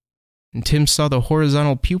 and Tim saw the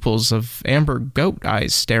horizontal pupils of amber goat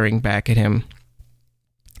eyes staring back at him.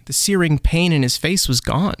 The searing pain in his face was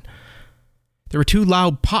gone. There were 2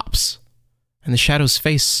 loud pops, and the shadow's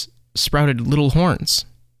face sprouted little horns.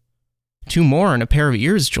 2 more and a pair of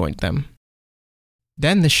ears joined them.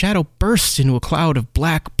 Then the shadow burst into a cloud of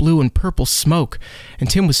black, blue, and purple smoke, and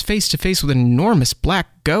Tim was face to face with an enormous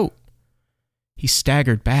black goat. He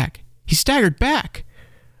staggered back.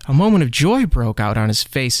 A moment of joy broke out on his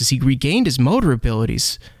face as he regained his motor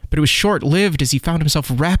abilities, but it was short-lived as he found himself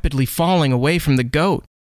rapidly falling away from the goat.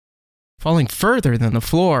 Falling further than the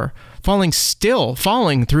floor, falling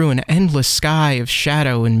through an endless sky of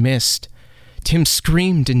shadow and mist. Tim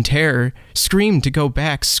screamed in terror, screamed to go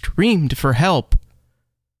back, screamed for help.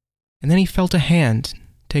 And then he felt a hand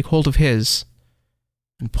take hold of his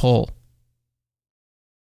and pull.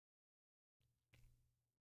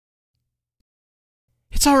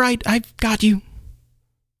 It's all right, I've got you.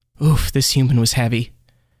 Oof, this human was heavy.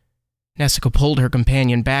 Nessica pulled her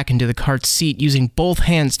companion back into the cart's seat, using both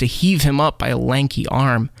hands to heave him up by a lanky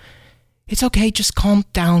arm. It's okay, just calm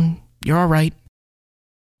down. You're all right.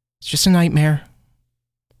 It's just a nightmare.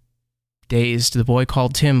 Dazed, the boy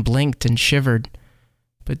called Tim blinked and shivered,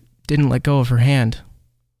 but didn't let go of her hand.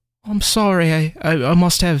 I'm sorry, I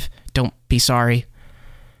must have... Don't be sorry.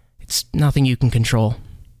 It's nothing you can control.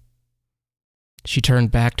 She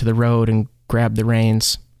turned back to the road and grabbed the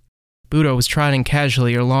reins. Budo was trotting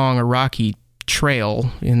casually along a rocky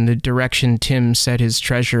trail in the direction Tim said his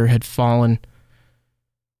treasure had fallen.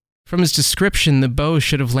 From his description, the bow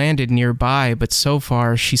should have landed nearby, but so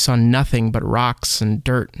far she saw nothing but rocks and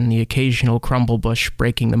dirt and the occasional crumble bush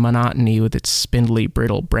breaking the monotony with its spindly,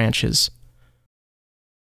 brittle branches.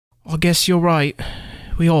 I guess you're right.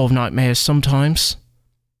 We all have nightmares sometimes.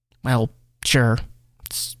 Well, sure.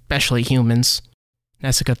 Especially humans.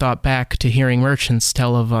 Nessica thought back to hearing merchants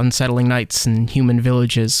tell of unsettling nights in human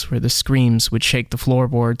villages where the screams would shake the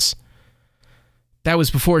floorboards. That was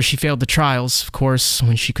before she failed the trials, of course,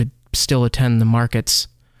 when she could still attend the markets.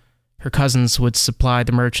 Her cousins would supply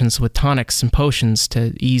the merchants with tonics and potions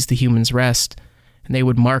to ease the humans' rest, and they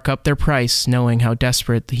would mark up their price, knowing how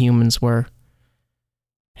desperate the humans were.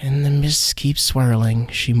 And the mist keeps swirling,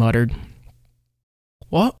 she muttered.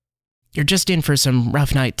 What? You're just in for some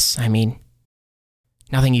rough nights, I mean.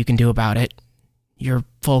 Nothing you can do about it. Your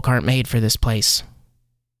folk aren't made for this place.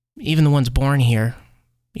 Even the ones born here.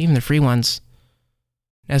 Even the free ones.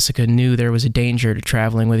 Nessica knew there was a danger to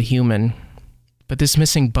traveling with a human, but this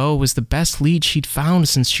missing bow was the best lead she'd found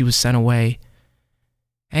since she was sent away.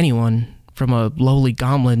 Anyone, from a lowly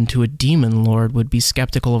goblin to a demon lord, would be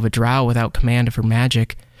skeptical of a drow without command of her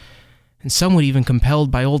magic, and some would even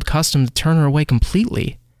compelled by old custom to turn her away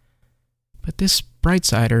completely. But this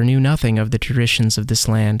Brightsider knew nothing of the traditions of this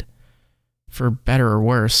land, for better or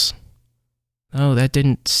worse. Oh, that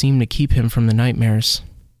didn't seem to keep him from the nightmares.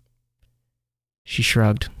 She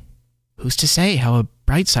shrugged. Who's to say how a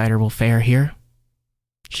Brightsider will fare here?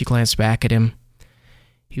 She glanced back at him.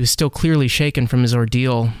 He was still clearly shaken from his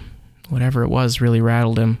ordeal. Whatever it was really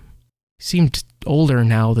rattled him. He seemed older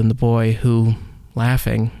now than the boy who,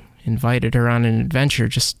 laughing, invited her on an adventure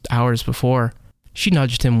just hours before. She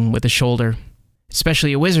nudged him with a shoulder.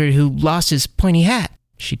 "Especially a wizard who lost his pointy hat,"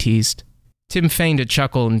 she teased. Tim feigned a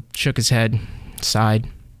chuckle and shook his head, sighed.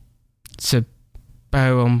 "So,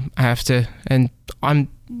 I'm after, and I'm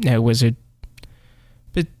no wizard.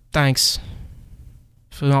 But thanks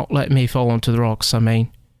for not letting me fall onto the rocks, I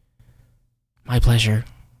mean." "My pleasure.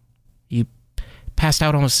 You passed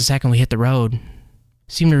out almost the second we hit the road.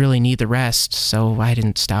 Seemed to really need the rest, so I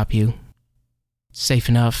didn't stop you. Safe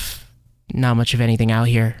enough. Not much of anything out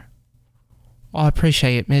here." "I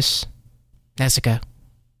appreciate it, Miss Nessica."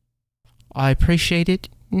 "I appreciate it,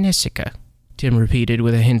 Nessica," Tim repeated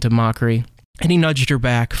with a hint of mockery, and he nudged her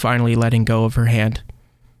back, finally letting go of her hand.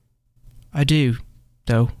 "I do,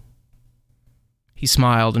 though." He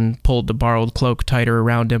smiled and pulled the borrowed cloak tighter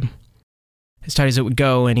around him. As tight as it would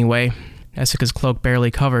go, anyway. Nessica's cloak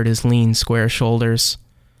barely covered his lean, square shoulders.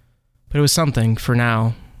 But it was something, for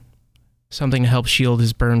now. Something to help shield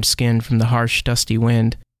his burned skin from the harsh, dusty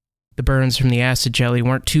wind. The burns from the acid jelly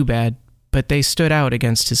weren't too bad, but they stood out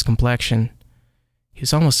against his complexion. He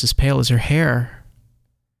was almost as pale as her hair.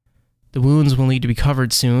 The wounds will need to be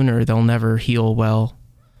covered soon, or they'll never heal well.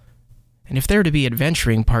 And if they're to be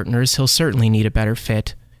adventuring partners, he'll certainly need a better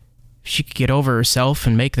fit. If she could get over herself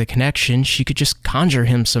and make the connection, she could just conjure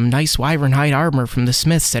him some nice wyvern hide armor from the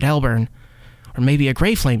smiths at Elburn, or maybe a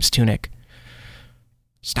Grey Flame's tunic.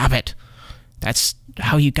 "Stop it! That's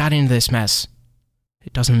how you got into this mess."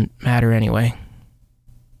 "It doesn't matter anyway.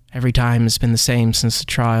 Every time has been the same since the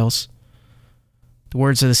trials. The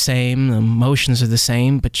words are the same, the motions are the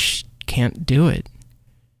same, but she can't do it.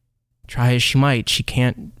 Try as she might, she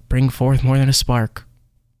can't bring forth more than a spark.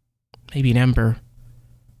 Maybe an ember,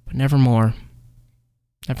 but never more.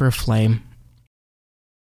 Never a flame."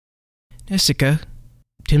 "Nessica,"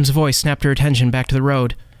 Tim's voice snapped her attention back to the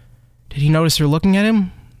road. Did he notice her looking at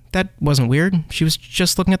him? That wasn't weird. She was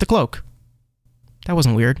just looking at the cloak. That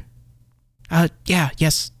wasn't weird.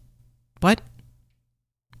 Yes. What?"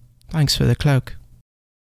 "Thanks for the cloak."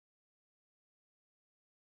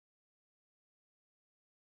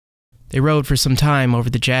 They rode for some time over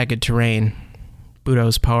the jagged terrain.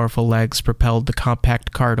 Budo's powerful legs propelled the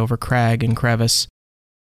compact cart over crag and crevice.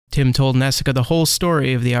 Tim told Nessica the whole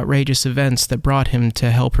story of the outrageous events that brought him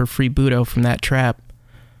to help her free Budo from that trap,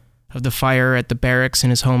 of the fire at the barracks in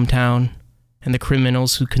his hometown, and the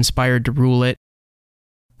criminals who conspired to rule it,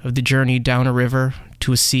 of the journey down a river,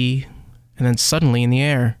 to a sea, and then suddenly in the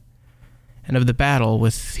air, and of the battle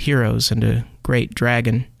with heroes and a great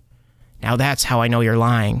dragon. "Now that's how I know you're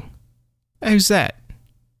lying." "How's that?"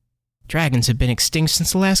 "Dragons have been extinct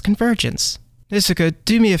since the last convergence." "Nessica,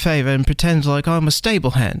 do me a favor and pretend like I'm a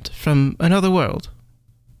stable hand from another world."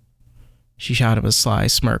 She shot him a sly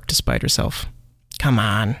smirk despite herself. "Come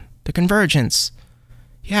on, the convergence.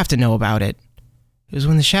 You have to know about it. It was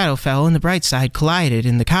when the shadow fell and the bright side collided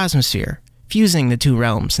in the cosmosphere, fusing the two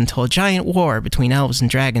realms until a giant war between elves and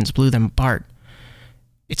dragons blew them apart.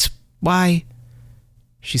 It's why..."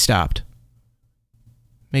 She stopped.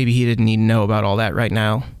 Maybe he didn't need to know about all that right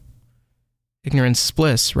now. Ignorance is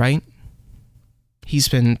bliss, right? He's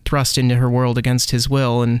been thrust into her world against his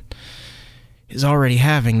will and is already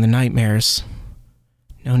having the nightmares.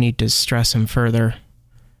 No need to stress him further.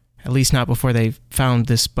 At least not before they've found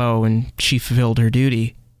this bow and she fulfilled her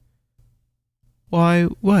duty. "Why,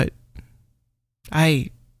 what?"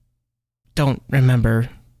 "I don't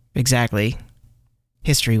remember exactly.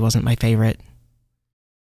 History wasn't my favorite."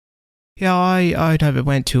 "Yeah, I never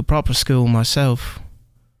went to a proper school myself."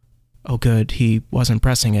 Oh good, he wasn't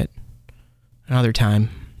pressing it. Another time.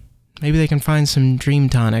 Maybe they can find some dream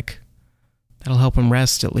tonic. That'll help him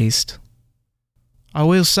rest, at least. "I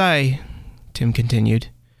will say," Tim continued,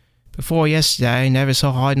 "before yesterday I never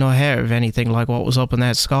saw hide nor hair of anything like what was up in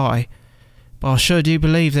that sky. But I sure do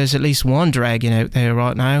believe there's at least one dragon out there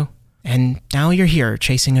right now. And now you're here,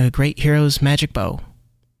 chasing a great hero's magic bow."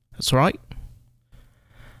 "That's right."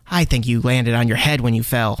 "I think you landed on your head when you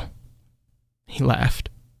fell." He laughed.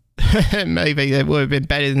 "Maybe that would have been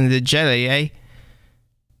better than the jelly, eh?"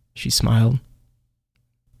 She smiled.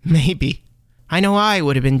 "Maybe. I know I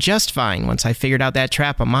would have been just fine once I figured out that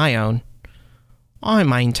trap on my own. I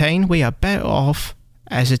maintain we are better off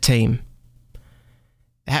as a team."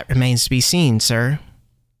 "That remains to be seen, sir."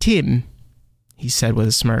 "Tim," he said with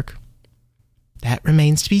a smirk. "That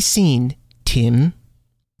remains to be seen, Tim.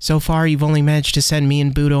 So far you've only managed to send me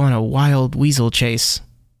and Budo on a wild weasel chase.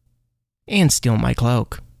 And steal my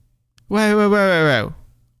cloak." Whoa.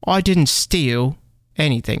 I didn't steal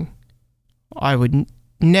anything. I would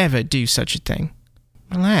never do such a thing."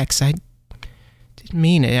 Relax, I didn't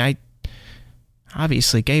mean it. I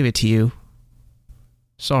obviously gave it to you.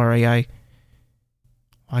 Sorry, I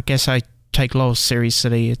guess I take law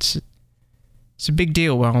seriously. It's a big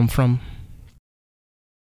deal where I'm from.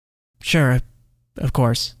 Sure, of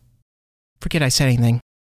course. Forget I said anything.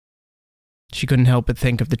 She couldn't help but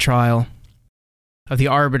think of the trial, of the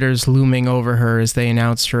arbiters looming over her as they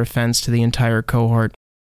announced her offense to the entire cohort,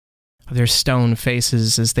 of their stone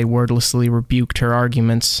faces as they wordlessly rebuked her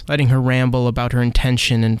arguments, letting her ramble about her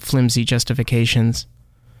intention and flimsy justifications.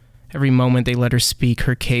 Every moment they let her speak,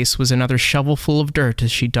 her case was another shovelful of dirt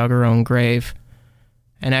as she dug her own grave.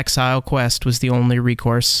 An exile quest was the only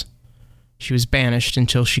recourse. She was banished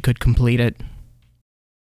until she could complete it.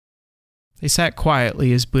 They sat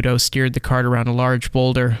quietly as Budo steered the cart around a large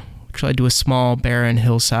boulder, which led to a small, barren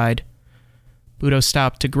hillside. Budo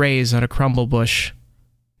stopped to graze on a crumble bush.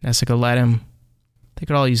 Nessica let him. They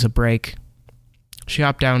could all use a break. She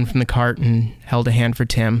hopped down from the cart and held a hand for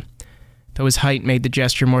Tim, though his height made the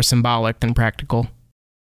gesture more symbolic than practical.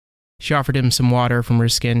 She offered him some water from her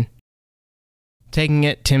skin. Taking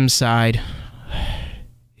it, Tim sighed.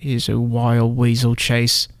 Here's a wild weasel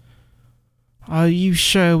chase. Are you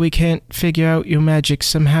sure we can't figure out your magic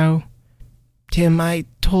somehow? Tim, I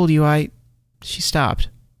told you She stopped.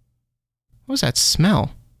 What was that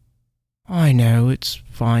smell? I know, it's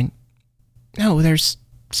fine. No, there's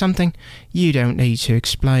something you don't need to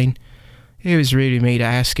explain. It was rude of me to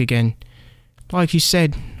ask again. Like you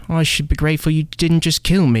said, I should be grateful you didn't just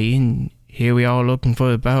kill me, and here we are looking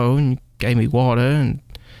for a bow, and you gave me water and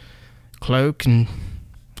cloak, and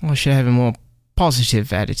I should have a more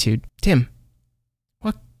positive attitude. Tim,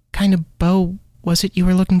 what kind of bow was it you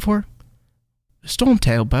were looking for? A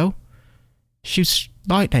stormtail bow. Shoots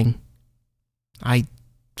lightning. I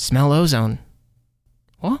smell ozone.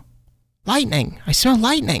 What? Lightning. I smell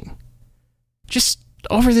lightning. Just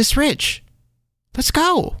over this ridge. Let's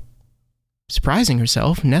go. Surprising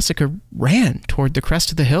herself, Nessica ran toward the crest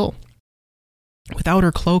of the hill. Without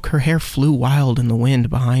her cloak, her hair flew wild in the wind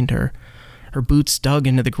behind her. Her boots dug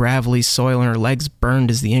into the gravelly soil and her legs burned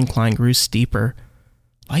as the incline grew steeper.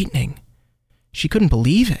 Lightning. She couldn't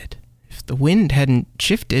believe it. If the wind hadn't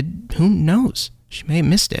shifted, who knows? She may have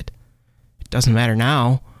missed it. It doesn't matter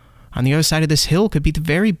now. On the other side of this hill could be the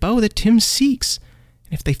very bow that Tim seeks.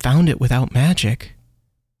 And if they found it without magic,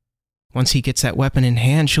 once he gets that weapon in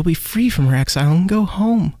hand, she'll be free from her exile and go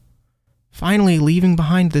home, finally leaving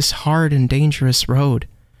behind this hard and dangerous road.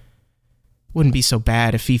 Wouldn't be so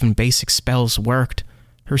bad if even basic spells worked.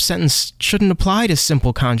 Her sentence shouldn't apply to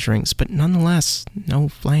simple conjurings, but nonetheless, no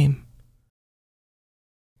flame.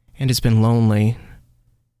 And it's been lonely.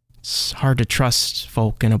 It's hard to trust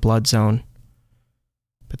folk in a blood zone.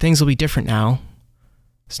 But things will be different now.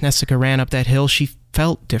 As Nessica ran up that hill, she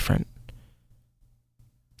felt different.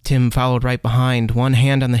 Tim followed right behind, one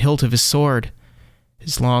hand on the hilt of his sword.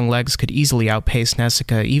 His long legs could easily outpace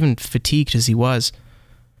Nessica, even fatigued as he was.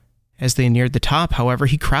 As they neared the top, however,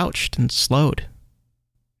 he crouched and slowed.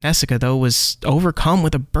 Nessica, though, was overcome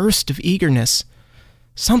with a burst of eagerness.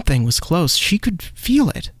 Something was close. She could feel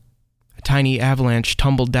it. A tiny avalanche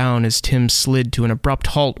tumbled down as Tim slid to an abrupt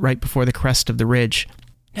halt right before the crest of the ridge.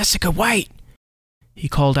 "Nessica, wait!" he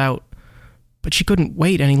called out. But she couldn't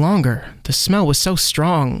wait any longer. The smell was so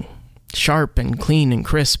strong, sharp and clean and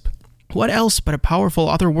crisp. What else but a powerful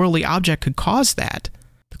otherworldly object could cause that?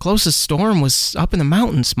 The closest storm was up in the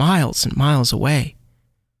mountains, miles and miles away.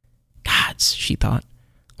 Gods, she thought,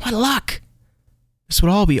 what luck! This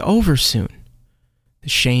would all be over soon. The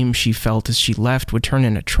shame she felt as she left would turn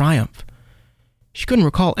into triumph. She couldn't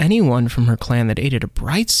recall anyone from her clan that aided a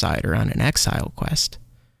bright sider on an exile quest.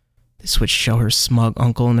 This would show her smug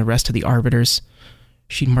uncle and the rest of the arbiters.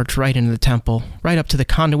 She'd march right into the temple, right up to the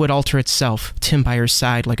conduit altar itself, Tim by her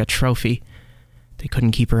side like a trophy. They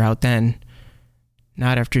couldn't keep her out then.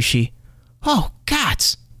 Not after she... Oh,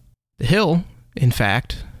 gods! The hill, in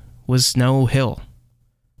fact, was no hill,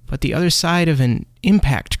 but the other side of an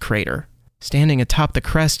impact crater. Standing atop the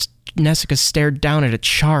crest, Nessica stared down at a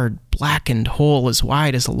charred, blackened hole as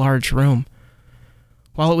wide as a large room.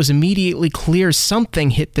 While it was immediately clear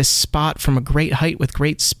something hit this spot from a great height with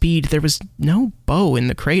great speed, there was no bow in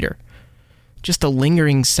the crater. Just a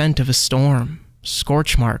lingering scent of a storm,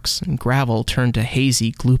 scorch marks, and gravel turned to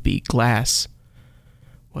hazy, gloopy glass.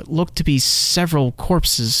 What looked to be several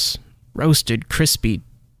corpses, roasted, crispy,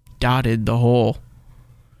 dotted the hole.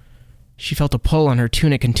 She felt a pull on her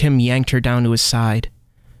tunic and Tim yanked her down to his side.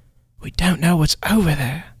 "We don't know what's over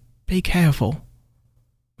there. Be careful.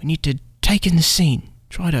 We need to take in the scene.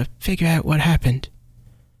 Try to figure out what happened,"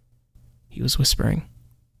 he was whispering.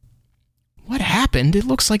 "What happened? It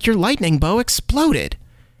looks like your lightning bow exploded."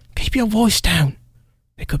 Keep your voice down.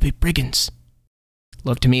 They could be brigands.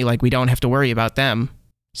 Looked to me like we don't have to worry about them.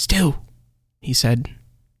 Still, he said,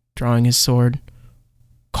 drawing his sword.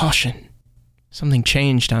 Caution. Something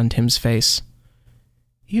changed on Tim's face.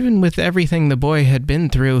 Even with everything the boy had been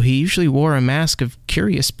through, he usually wore a mask of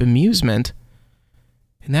curious bemusement.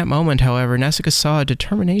 In that moment, however, Nessica saw a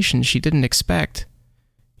determination she didn't expect.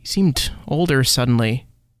 He seemed older suddenly.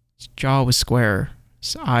 His jaw was square,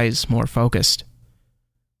 his eyes more focused.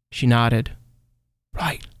 She nodded.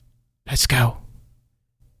 Right, let's go.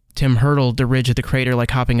 Tim hurtled the ridge of the crater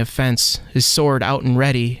like hopping a fence, his sword out and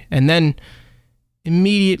ready, and then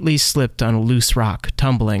immediately slipped on a loose rock,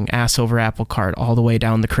 tumbling ass over apple cart all the way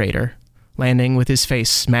down the crater, landing with his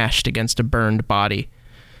face smashed against a burned body.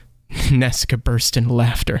 Nessica burst into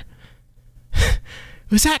laughter.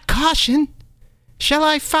 Was that caution? Shall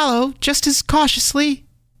I follow just as cautiously?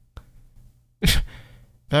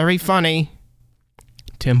 Very funny.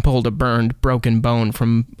 Tim pulled a burned, broken bone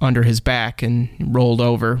from under his back and rolled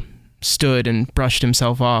over, stood and brushed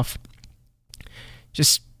himself off.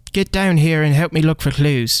 Just get down here and help me look for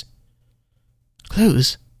clues.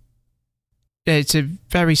 Clues? It's a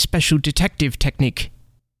very special detective technique.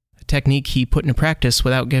 A technique he put into practice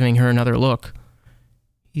without giving her another look.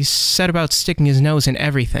 He set about sticking his nose in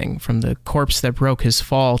everything, from the corpse that broke his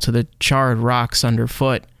fall to the charred rocks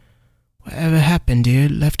underfoot. Whatever happened here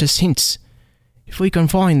left us hints. If we can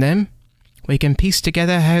find them, we can piece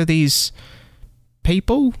together how these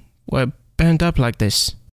people were burned up like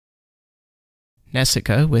this.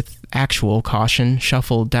 Nessica, with actual caution,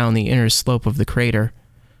 shuffled down the inner slope of the crater.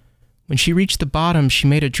 When she reached the bottom, she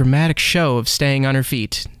made a dramatic show of staying on her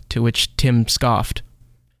feet, to which Tim scoffed.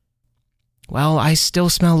 Well, I still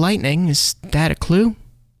smell lightning. Is that a clue?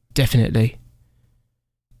 Definitely.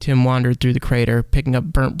 Tim wandered through the crater, picking up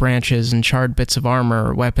burnt branches and charred bits of armor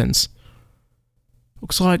or weapons.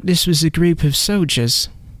 Looks like this was a group of soldiers.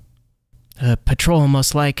 A patrol,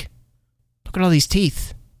 most like. Look at all these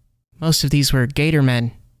teeth. Most of these were gator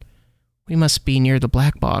men. We must be near the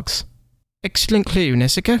black bogs. Excellent clue,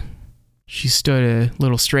 Nessica. She stood a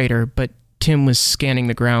little straighter, but Tim was scanning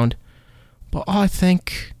the ground. But I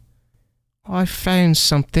think I found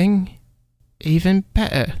something even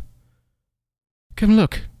better. Come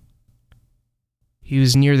look. He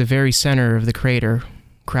was near the very center of the crater,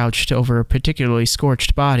 crouched over a particularly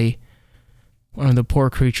scorched body. One of the poor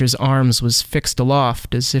creature's arms was fixed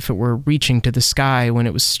aloft, as if it were reaching to the sky when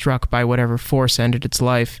it was struck by whatever force ended its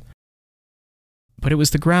life. But it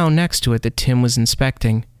was the ground next to it that Tim was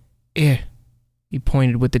inspecting. Here, he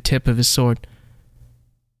pointed with the tip of his sword.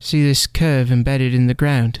 See this curve embedded in the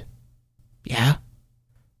ground? Yeah.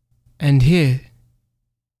 And here,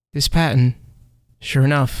 this pattern. Sure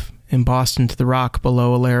enough, embossed into the rock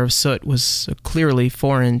below a layer of soot was a clearly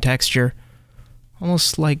foreign texture,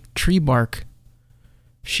 almost like tree bark.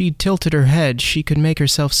 If she tilted her head, she could make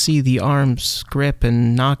herself see the arm's grip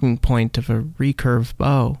and knocking point of a recurved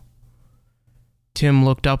bow. Tim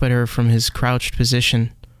looked up at her from his crouched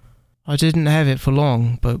position. I didn't have it for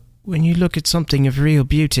long, but when you look at something of real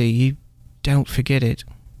beauty, you don't forget it.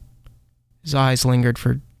 His eyes lingered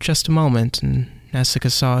for just a moment, and Nessica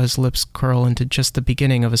saw his lips curl into just the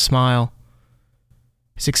beginning of a smile.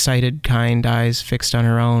 His excited, kind eyes fixed on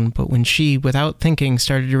her own, but when she, without thinking,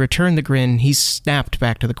 started to return the grin, he snapped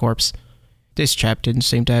back to the corpse. This chap didn't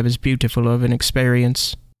seem to have as beautiful of an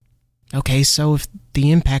experience. Okay, so if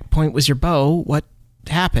the impact point was your bow, what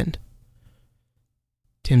happened?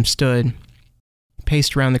 Tim stood,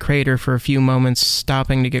 paced around the crater for a few moments,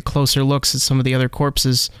 stopping to get closer looks at some of the other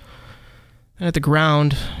corpses, then at the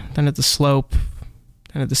ground, then at the slope,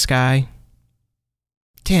 then at the sky.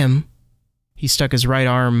 Tim. He stuck his right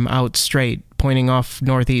arm out straight, pointing off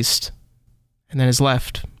northeast, and then his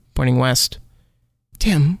left, pointing west.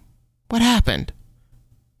 Tim, what happened?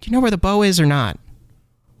 Do you know where the bow is or not?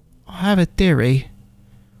 I have a theory.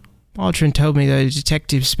 Aldrin told me that a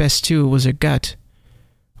detective's best tool was her gut.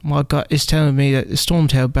 My gut is telling me that the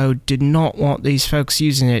Stormtail bow did not want these folks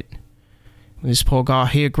using it. When this poor guy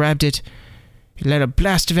here grabbed it, he let a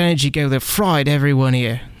blast of energy go that fried everyone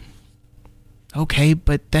here. Okay,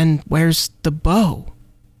 but then where's the bow?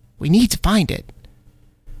 We need to find it.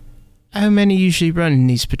 How many usually run in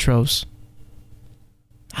these patrols?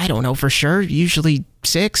 I don't know for sure. Usually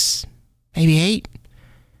 6, maybe 8.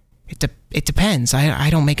 It depends. I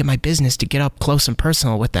don't make it my business to get up close and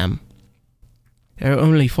personal with them. There are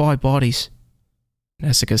only 5 bodies.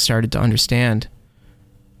 Nessica started to understand.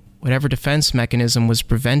 Whatever defense mechanism was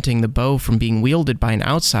preventing the bow from being wielded by an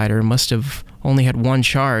outsider must have only had one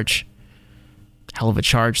charge. Hell of a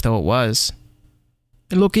charge though it was.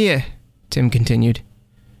 And look here, Tim continued.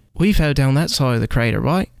 We fell down that side of the crater,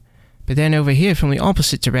 right? But then over here from the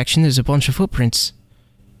opposite direction, there's a bunch of footprints.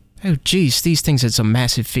 Oh, geez, these things had some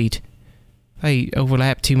massive feet. They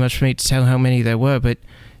overlapped too much for me to tell how many there were, but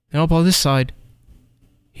they're up on this side.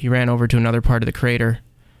 He ran over to another part of the crater.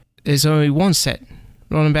 There's only one set.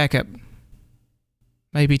 Rolling back up.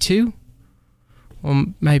 Maybe two? Or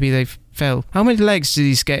maybe they fell. How many legs do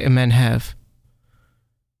these gator men have?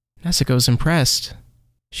 Nezuko's impressed.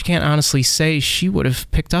 She can't honestly say she would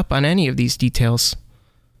have picked up on any of these details.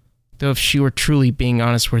 Though if she were truly being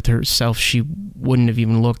honest with herself, she wouldn't have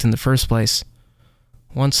even looked in the first place.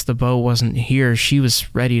 Once the bow wasn't here, she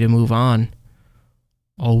was ready to move on.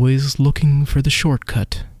 Always looking for the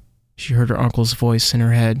shortcut. She heard her uncle's voice in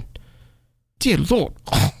her head. Dear Lord,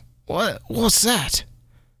 what's that?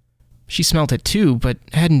 She smelt it too, but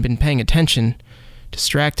hadn't been paying attention,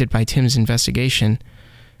 distracted by Tim's investigation.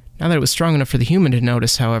 Now that it was strong enough for the human to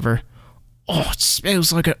notice, however. Oh, it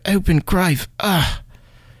smells like an open grave. Ugh.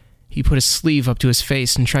 He put his sleeve up to his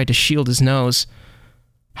face and tried to shield his nose.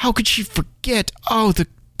 How could she forget? Oh,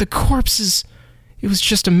 the corpses. It was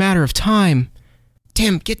just a matter of time.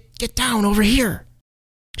 Tim, get down over here.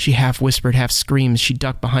 She half whispered, half screamed as she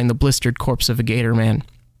ducked behind the blistered corpse of a gator man.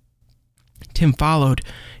 Tim followed,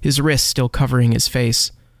 his wrist still covering his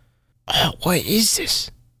face. Oh, what is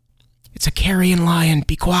this? It's a carrion lion.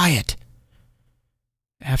 Be quiet.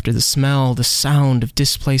 After the smell, the sound of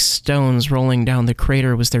displaced stones rolling down the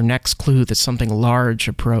crater was their next clue that something large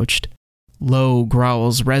approached. Low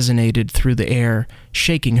growls resonated through the air,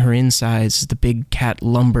 shaking her insides as the big cat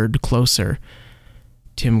lumbered closer.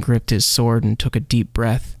 Tim gripped his sword and took a deep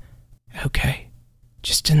breath. Okay,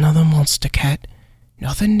 just another monster cat.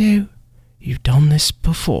 Nothing new. You've done this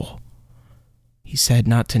before. He said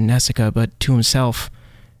not to Nezuko, but to himself,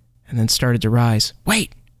 and then started to rise.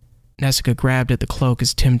 Wait! Nezuko grabbed at the cloak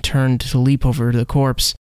as Tim turned to leap over to the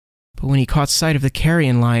corpse, but when he caught sight of the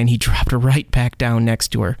carrion lion, he dropped right back down next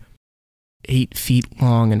to her. 8 feet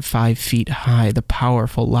long and 5 feet high, the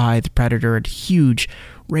powerful lithe predator had huge,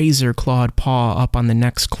 razor-clawed paw up on the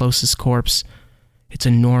next closest corpse. Its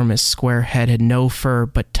enormous square head had no fur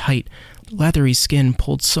but tight, leathery skin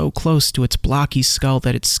pulled so close to its blocky skull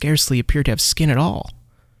that it scarcely appeared to have skin at all.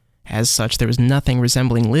 As such, there was nothing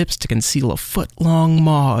resembling lips to conceal a foot-long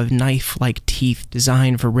maw of knife-like teeth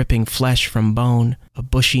designed for ripping flesh from bone. A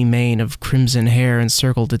bushy mane of crimson hair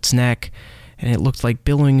encircled its neck, and it looked like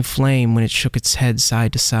billowing flame when it shook its head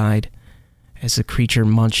side to side, as the creature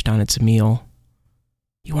munched on its meal.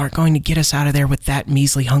 You aren't going to get us out of there with that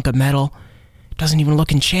measly hunk of metal. It doesn't even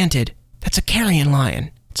look enchanted. That's a carrion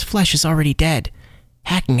lion. Its flesh is already dead.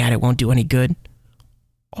 Hacking at it won't do any good.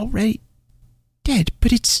 Already dead,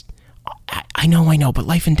 but it's... I know, but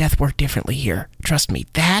life and death work differently here. Trust me,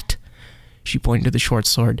 that, she pointed to the short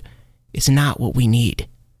sword, is not what we need.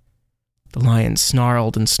 The lion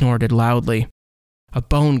snarled and snorted loudly. A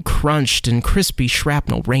bone crunched and crispy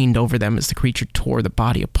shrapnel rained over them as the creature tore the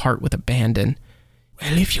body apart with abandon.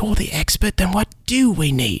 Well, if you're the expert, then what do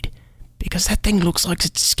we need? Because that thing looks like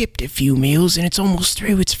it's skipped a few meals and it's almost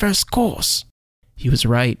through its first course. He was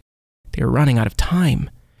right. They were running out of time.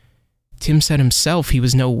 Tim said himself he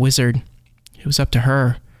was no wizard. It was up to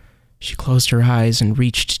her. She closed her eyes and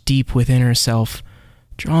reached deep within herself,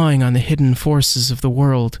 drawing on the hidden forces of the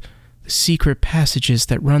world, the secret passages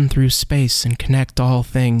that run through space and connect all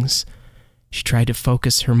things. She tried to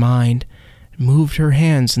focus her mind, and moved her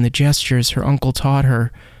hands in the gestures her uncle taught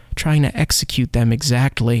her, trying to execute them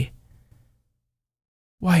exactly.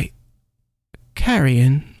 Why,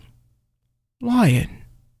 carrion, lion,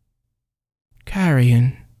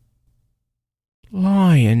 carrion,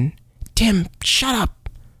 lion. Tim, shut up!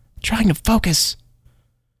 I'm trying to focus.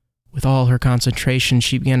 With all her concentration,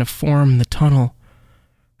 she began to form the tunnel.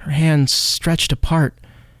 Her hands stretched apart,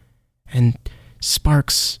 and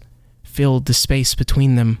sparks filled the space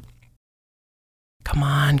between them. Come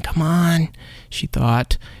on, she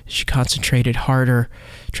thought, as she concentrated harder,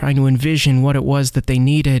 trying to envision what it was that they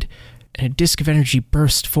needed, and a disk of energy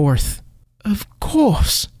burst forth. Of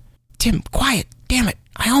course! Tim, quiet! Damn it!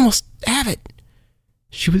 I almost have it!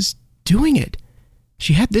 She was doing it.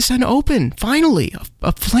 She had this unopened, finally,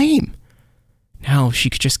 a flame. Now she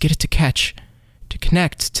could just get it to catch, to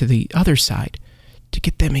connect to the other side, to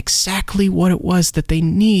get them exactly what it was that they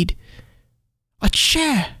need. A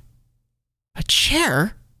chair! A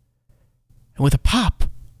chair? And with a pop,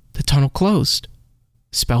 the tunnel closed.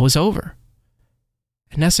 The spell was over.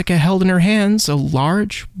 And Nezuko held in her hands a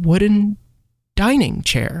large wooden dining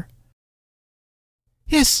chair.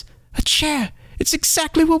 Yes, a chair! It's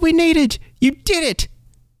exactly what we needed! You did it!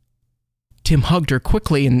 Tim hugged her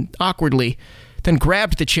quickly and awkwardly, then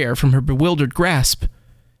grabbed the chair from her bewildered grasp.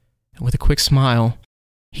 And with a quick smile,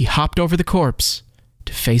 He hopped over the corpse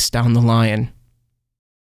to face down the lion.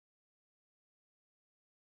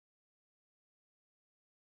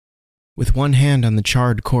 With one hand on the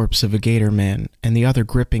charred corpse of a gator man and the other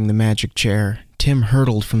gripping the magic chair, Tim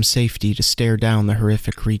hurtled from safety to stare down the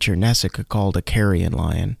horrific creature Nessica called a carrion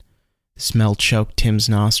lion. The smell choked Tim's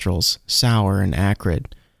nostrils, sour and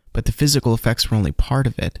acrid, but the physical effects were only part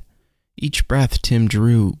of it. Each breath Tim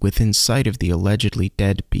drew within sight of the allegedly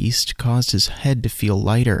dead beast caused his head to feel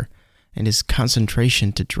lighter and his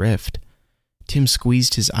concentration to drift. Tim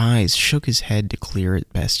squeezed his eyes, shook his head to clear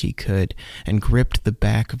it best he could, and gripped the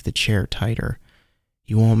back of the chair tighter.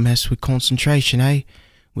 "You won't mess with concentration, eh?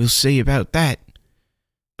 We'll see about that."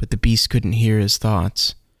 But the beast couldn't hear his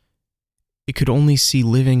thoughts. It could only see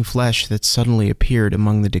living flesh that suddenly appeared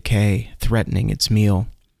among the decay, threatening its meal.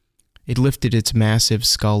 It lifted its massive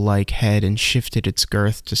skull-like head and shifted its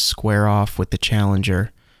girth to square off with the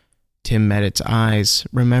challenger. Tim met its eyes,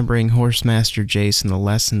 remembering Horsemaster Jace and the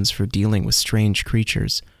lessons for dealing with strange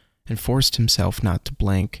creatures, and forced himself not to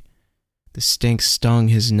blink. The stink stung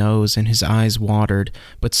his nose and his eyes watered,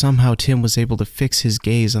 but somehow Tim was able to fix his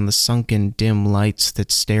gaze on the sunken, dim lights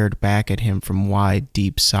that stared back at him from wide,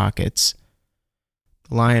 deep sockets.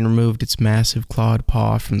 The lion removed its massive clawed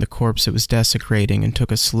paw from the corpse it was desecrating and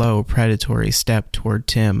took a slow, predatory step toward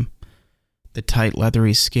Tim. The tight,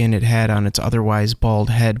 leathery skin it had on its otherwise bald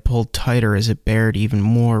head pulled tighter as it bared even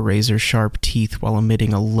more razor-sharp teeth while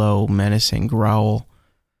emitting a low, menacing growl.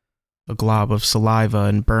 A glob of saliva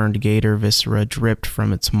and burned gator viscera dripped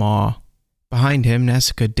from its maw. Behind him,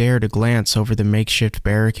 Nessica dared a glance over the makeshift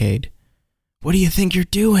barricade. "What do you think you're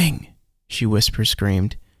doing?" she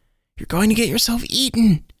whisper-screamed. "You're going to get yourself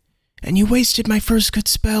eaten! And you wasted my first good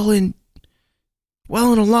spell in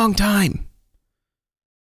a long time."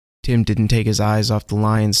 Tim didn't take his eyes off the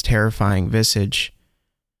lion's terrifying visage.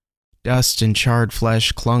 Dust and charred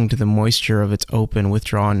flesh clung to the moisture of its open,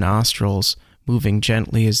 withdrawn nostrils, moving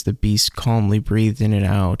gently as the beast calmly breathed in and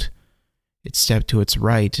out. It stepped to its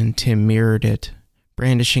right, and Tim mirrored it,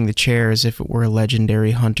 brandishing the chair as if it were a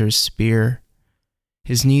legendary hunter's spear.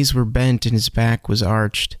 His knees were bent and his back was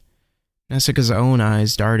arched. Nessica's own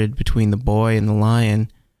eyes darted between the boy and the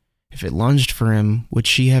lion. If it lunged for him, would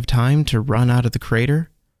she have time to run out of the crater?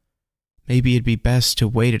 Maybe it'd be best to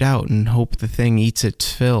wait it out and hope the thing eats its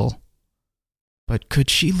fill. But could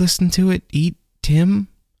she listen to it eat Tim?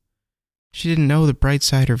 She didn't know the bright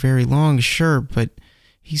side or very long, sure, but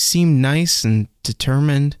he seemed nice and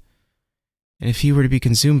determined. And if he were to be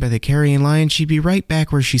consumed by the carrion lion, she'd be right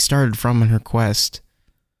back where she started from on her quest.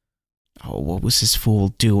 Oh, what was this fool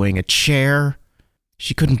doing? A chair?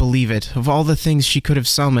 She couldn't believe it. Of all the things she could have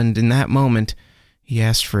summoned in that moment, he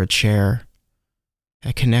asked for a chair.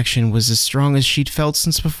 That connection was as strong as she'd felt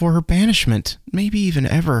since before her banishment, maybe even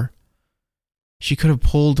ever. She could have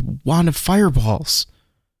pulled a wand of fireballs,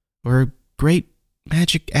 or a great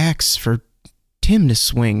magic axe for Tim to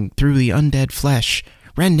swing through the undead flesh,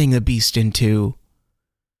 rending the beast in two.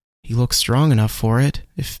 He looked strong enough for it,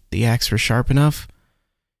 if the axe were sharp enough.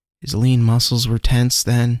 His lean muscles were tense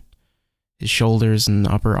then. His shoulders and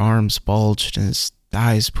upper arms bulged, and his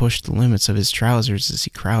thighs pushed the limits of his trousers as he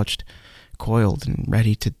crouched, coiled and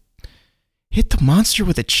ready to hit the monster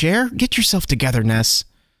with a chair? Get yourself together, Ness.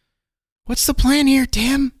 What's the plan here,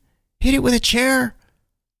 Tim? Hit it with a chair?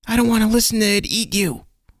 I don't want to listen to it eat you.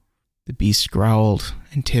 The beast growled,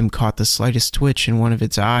 and Tim caught the slightest twitch in one of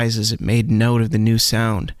its eyes as it made note of the new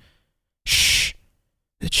sound. "Shh!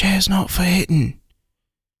 The chair's not for hitting,"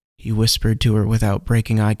 he whispered to her without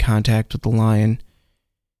breaking eye contact with the lion.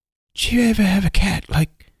 "Did you ever have a cat,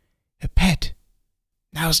 like a pet?"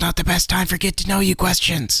 "Now's not the best time for get-to-know-you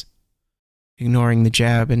questions." Ignoring the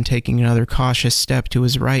jab and taking another cautious step to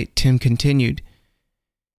his right, Tim continued.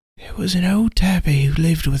 "There was an old tabby who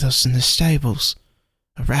lived with us in the stables.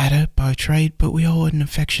 A ratter by trade, but we all had an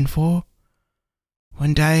affection for.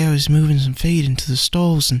 One day I was moving some feed into the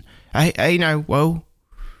stalls and... Hey, no, whoa."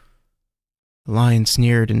 The lion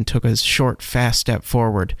sneered and took a short, fast step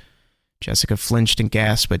forward. Jessica flinched and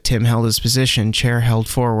gasped, but Tim held his position, chair held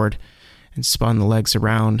forward, and spun the legs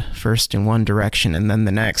around, first in one direction and then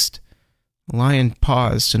the next. The lion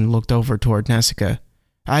paused and looked over toward Nessica.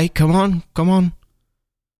 "Hey, come on.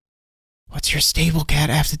 What's your stable cat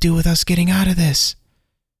have to do with us getting out of this?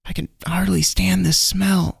 I can hardly stand this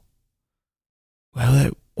smell." "Well,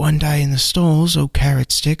 that one day in the stalls, old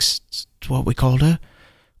Carrot Sticks, that's what we called her,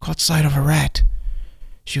 caught sight of a rat.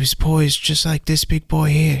 She was poised just like this big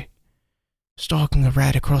boy here, stalking the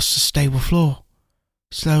rat across the stable floor,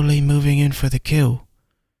 slowly moving in for the kill,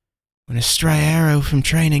 when a stray arrow from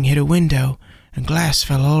training hit a window and glass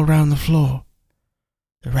fell all around the floor.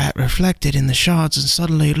 The rat reflected in the shards, and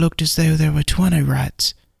suddenly it looked as though there were 20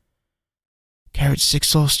 rats. Carrot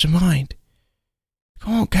 6 lost her mind.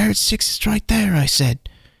 Come on, Carrot 6 is right there, I said,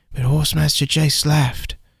 but Horsemaster Jace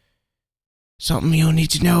laughed. Something you'll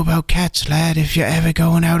need to know about cats, lad, if you're ever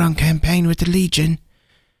going out on campaign with the Legion.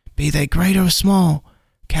 Be they great or small,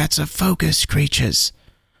 cats are focused creatures.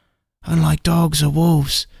 Unlike dogs or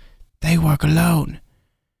wolves, they work alone,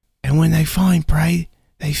 and when they find prey,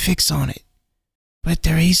 they fix on it. But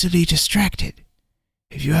they're easily distracted.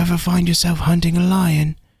 If you ever find yourself hunting a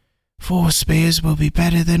lion, 4 spears will be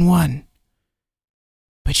better than 1.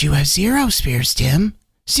 But you have 0 spears, Tim.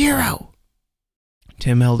 0!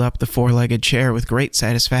 Tim held up the 4-legged chair with great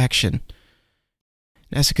satisfaction.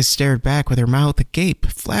 Nessica stared back with her mouth agape,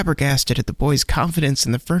 flabbergasted at the boy's confidence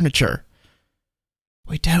in the furniture.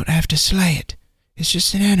 We don't have to slay it. It's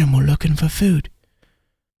just an animal looking for food.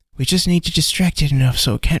 We just need to distract it enough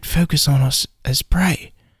so it can't focus on us as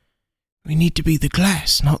prey. We need to be the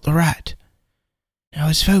glass, not the rat. Now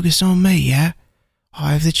it's focused on me, yeah?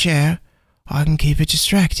 I have the chair. I can keep it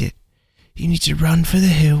distracted. You need to run for the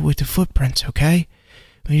hill with the footprints, okay?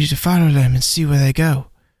 We need to follow them and see where they go.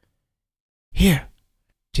 Here.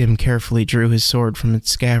 Tim carefully drew his sword from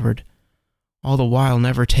its scabbard, all the while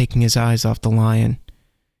never taking his eyes off the lion.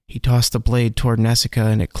 He tossed the blade toward Nessica,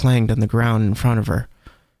 and it clanged on the ground in front of her.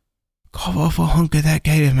 Carve off a hunk of that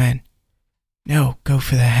gator, man. No, go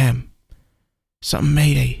for the ham. Something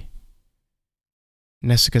matey.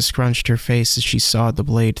 Nessica scrunched her face as she sawed the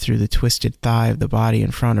blade through the twisted thigh of the body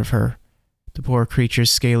in front of her. The poor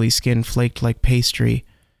creature's scaly skin flaked like pastry,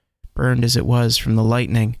 burned as it was from the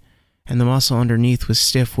lightning, and the muscle underneath was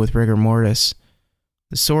stiff with rigor mortis.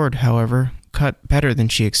 The sword, however, cut better than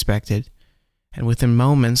she expected, and within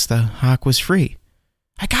moments the hawk was free.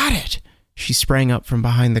 I got it! She sprang up from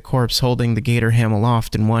behind the corpse, holding the gator ham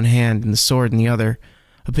aloft in one hand and the sword in the other,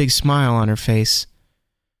 a big smile on her face.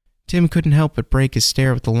 Tim couldn't help but break his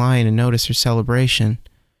stare with the lion and notice her celebration,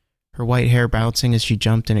 her white hair bouncing as she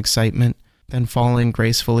jumped in excitement, then falling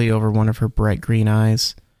gracefully over one of her bright green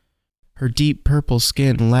eyes. Her deep purple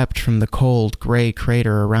skin leapt from the cold, gray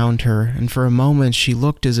crater around her, and for a moment she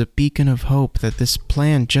looked as a beacon of hope that this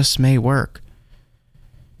plan just may work.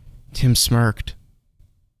 Tim smirked,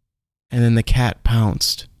 and then the cat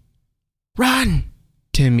pounced. Run!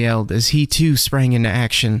 Tim yelled as he too sprang into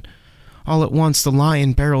action. All at once the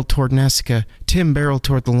lion barreled toward Nessica, Tim barreled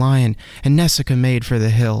toward the lion, and Nessica made for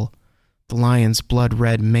the hill. The lion's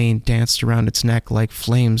blood-red mane danced around its neck like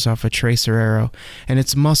flames off a tracer arrow, and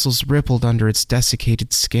its muscles rippled under its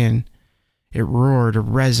desiccated skin. It roared a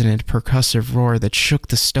resonant, percussive roar that shook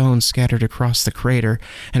the stones scattered across the crater,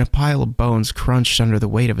 and a pile of bones crunched under the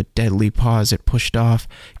weight of a deadly paw as it pushed off,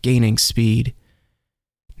 gaining speed.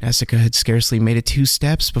 Nessica had scarcely made it 2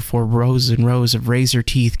 steps before rows and rows of razor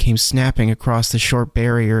teeth came snapping across the short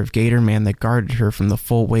barrier of gator man that guarded her from the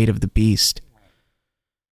full weight of the beast.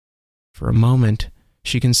 For a moment,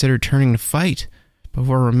 she considered turning to fight,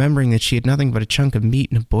 before remembering that she had nothing but a chunk of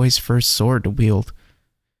meat and a boy's first sword to wield.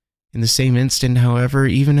 In the same instant, however,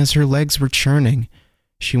 even as her legs were churning,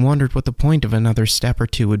 she wondered what the point of another step or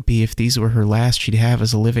 2 would be if these were her last she'd have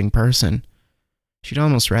as a living person. She'd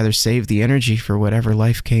almost rather save the energy for whatever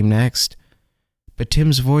life came next. But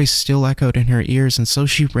Tim's voice still echoed in her ears, and so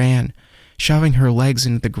she ran, shoving her legs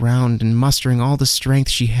into the ground and mustering all the strength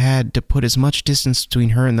she had to put as much distance between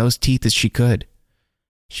her and those teeth as she could.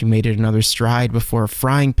 She made it another stride before a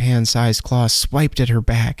frying-pan-sized claw swiped at her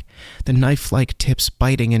back, the knife-like tips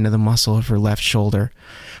biting into the muscle of her left shoulder.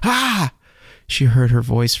 Ah! She heard her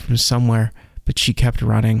voice from somewhere, but she kept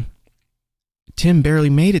running. Tim barely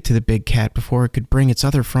made it to the big cat before it could bring its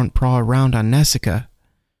other front paw around on Nessica.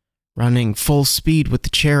 Running full speed with the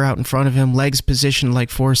chair out in front of him, legs positioned like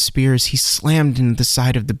 4 spears, he slammed into the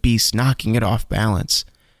side of the beast, knocking it off balance.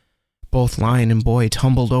 Both lion and boy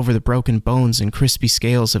tumbled over the broken bones and crispy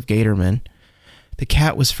scales of Gatorman. The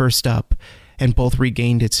cat was first up, and both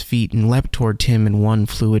regained its feet and leapt toward Tim in one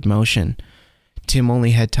fluid motion. Tim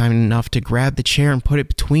only had time enough to grab the chair and put it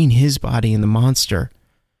between his body and the monster.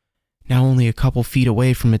 Now only a couple feet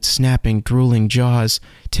away from its snapping, drooling jaws,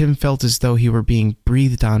 Tim felt as though he were being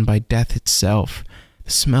breathed on by death itself.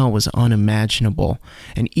 The smell was unimaginable,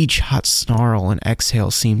 and each hot snarl and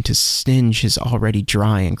exhale seemed to singe his already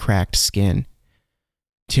dry and cracked skin.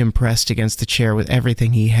 Tim pressed against the chair with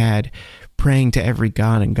everything he had, praying to every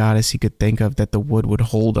god and goddess he could think of that the wood would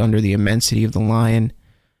hold under the immensity of the lion.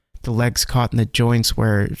 The legs caught in the joints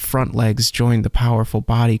where front legs joined the powerful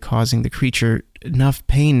body, causing the creature enough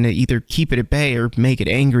pain to either keep it at bay or make it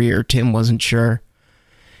angrier. Tim wasn't sure.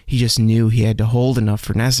 He just knew he had to hold enough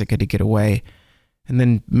for Nessica to get away, and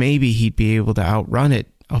then maybe he'd be able to outrun it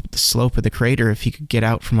up the slope of the crater if he could get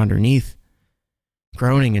out from underneath.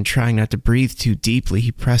 Groaning and trying not to breathe too deeply,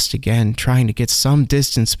 he pressed again, trying to get some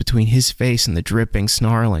distance between his face and the dripping,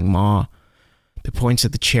 snarling maw. The points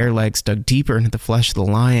of the chair legs dug deeper into the flesh of the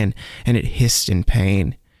lion, and it hissed in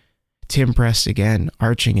pain. Tim pressed again,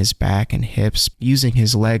 arching his back and hips, using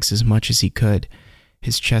his legs as much as he could.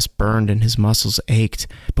 His chest burned and his muscles ached,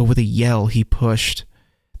 but with a yell he pushed.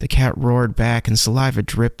 The cat roared back and saliva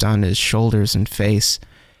dripped onto his shoulders and face.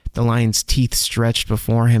 The lion's teeth stretched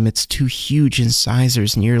before him, its two huge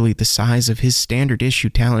incisors nearly the size of his standard-issue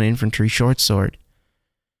Talon infantry shortsword.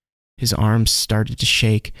 His arms started to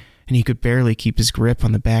shake, and he could barely keep his grip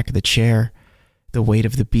on the back of the chair. The weight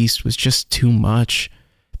of the beast was just too much.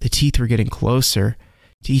 The teeth were getting closer.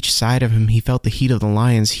 To each side of him, he felt the heat of the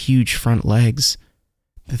lion's huge front legs.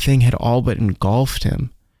 The thing had all but engulfed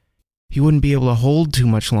him. He wouldn't be able to hold too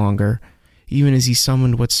much longer, even as he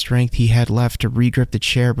summoned what strength he had left to re-grip the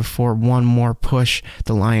chair before one more push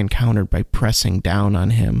the lion countered by pressing down on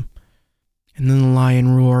him. And then the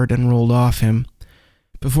lion roared and rolled off him.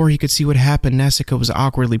 Before he could see what happened, Nessica was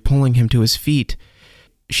awkwardly pulling him to his feet.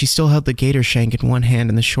 She still held the gator shank in one hand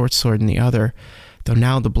and the short sword in the other, though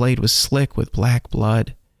now the blade was slick with black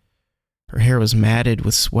blood. Her hair was matted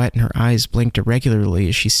with sweat and her eyes blinked irregularly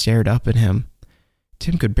as she stared up at him.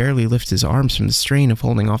 Tim could barely lift his arms from the strain of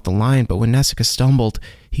holding off the lion, but when Nessica stumbled,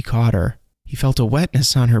 he caught her. He felt a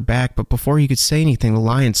wetness on her back, but before he could say anything, the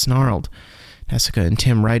lion snarled. Nessica and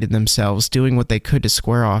Tim righted themselves, doing what they could to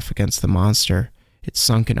square off against the monster. Its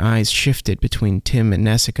sunken eyes shifted between Tim and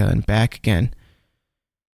Nessica and back again.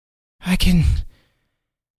 I can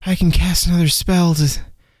cast another spell to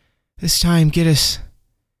this time get us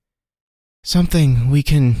something we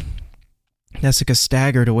can... Nessica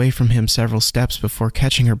staggered away from him several steps before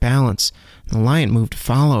catching her balance. The lion moved to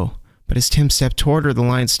follow, but as Tim stepped toward her, the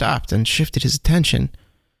lion stopped and shifted his attention.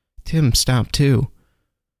 Tim stopped too.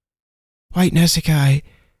 Wait, Nessica,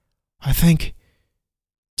 I think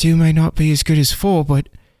 2 may not be as good as 4, but...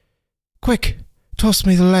 Quick, toss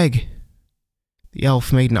me the leg. The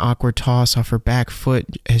elf made an awkward toss off her back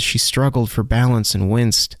foot as she struggled for balance and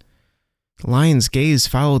winced. The lion's gaze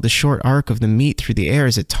followed the short arc of the meat through the air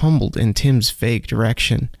as it tumbled in Tim's vague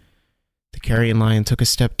direction. The carrion lion took a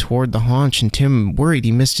step toward the haunch, and Tim worried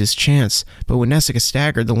he missed his chance, but when Nessica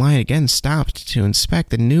staggered, the lion again stopped to inspect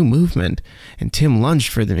the new movement, and Tim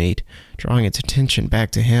lunged for the meat, drawing its attention back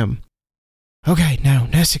to him. Okay, now,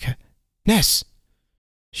 Nessica. Ness!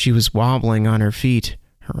 She was wobbling on her feet,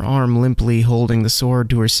 her arm limply holding the sword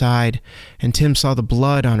to her side, and Tim saw the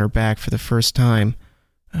blood on her back for the first time.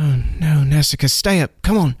 Oh, no, Nessica, stay up.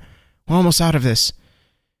 Come on. We're almost out of this.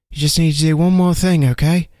 You just need to do one more thing,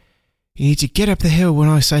 okay? You need to get up the hill when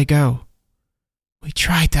I say go. We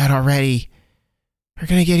tried that already. We're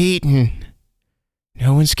gonna get eaten.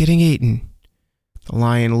 No one's getting eaten. The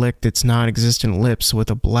lion licked its non-existent lips with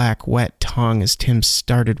a black, wet tongue as Tim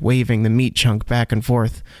started waving the meat chunk back and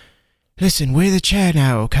forth. Listen, we're the chair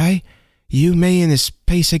now, okay? You, me, and this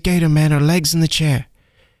piece of gator man are legs in the chair.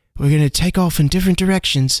 We're going to take off in different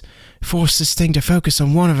directions, force this thing to focus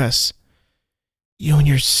on one of us. You and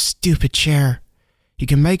your stupid chair. You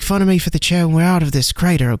can make fun of me for the chair when we're out of this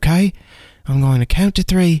crater, okay? I'm going to count to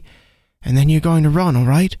 3, and then you're going to run, all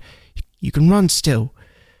right? You can run still.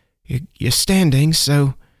 You're standing,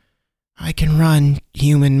 so I can run,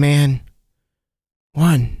 human man.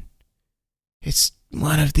 1. It's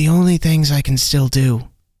one of the only things I can still do.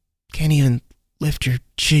 Can't even lift your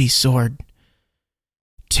shitty sword.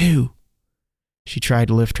 2. She tried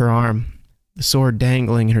to lift her arm, the sword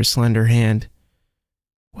dangling in her slender hand.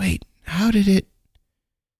 Wait, how did it...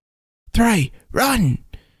 3, run!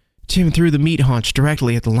 Tim threw the meat haunch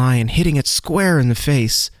directly at the lion, hitting it square in the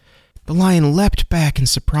face. The lion leapt back in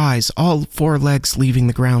surprise, all 4 legs leaving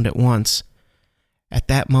the ground at once. At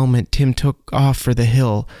that moment, Tim took off for the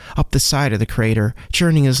hill, up the side of the crater,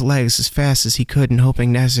 churning his legs as fast as he could and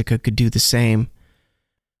hoping Nessica could do the same.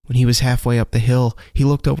 When he was halfway up the hill, he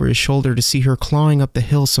looked over his shoulder to see her clawing up the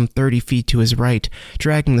hill some 30 feet to his right,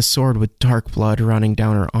 dragging the sword with dark blood running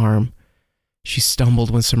down her arm. She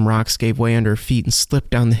stumbled when some rocks gave way under her feet and slipped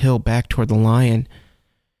down the hill back toward the lion.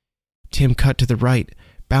 Tim cut to the right,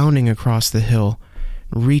 bounding across the hill,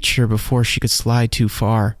 and reached her before she could slide too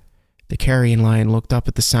far. The carrion lion looked up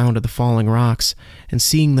at the sound of the falling rocks, and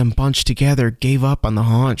seeing them bunched together, gave up on the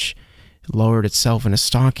haunch. It lowered itself in a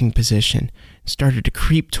stalking position and started to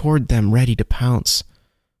creep toward them, ready to pounce.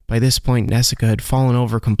 By this point, Nessica had fallen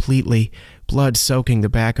over completely, blood soaking the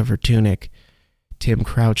back of her tunic. Tim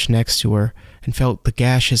crouched next to her and felt the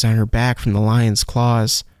gashes on her back from the lion's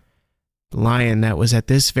claws. The lion that was at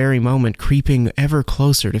this very moment creeping ever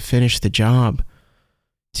closer to finish the job.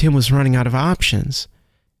 Tim was running out of options.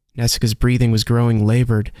 Nessica's breathing was growing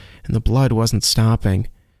labored, and the blood wasn't stopping.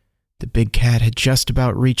 The big cat had just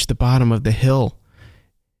about reached the bottom of the hill.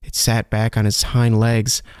 It sat back on its hind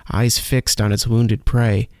legs, eyes fixed on its wounded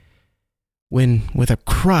prey, when, with a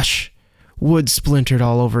crush, wood splintered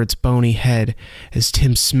all over its bony head as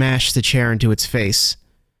Tim smashed the chair into its face.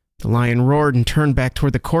 The lion roared and turned back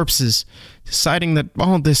toward the corpses, deciding that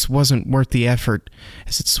all this wasn't worth the effort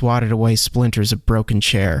as it swatted away splinters of broken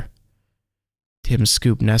chair. Tim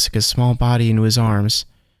scooped Nessica's small body into his arms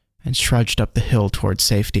and trudged up the hill toward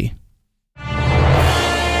safety.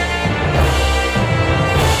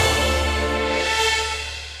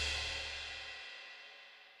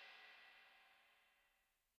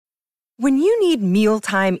 When you need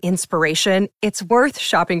mealtime inspiration, it's worth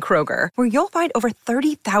shopping Kroger, where you'll find over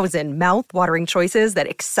 30,000 mouth-watering choices that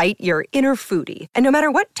excite your inner foodie. And no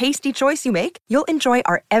matter what tasty choice you make, you'll enjoy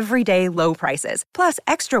our everyday low prices, plus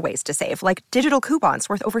extra ways to save, like digital coupons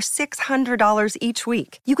worth over $600 each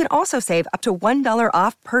week. You can also save up to $1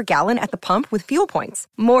 off per gallon at the pump with fuel points.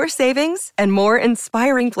 More savings and more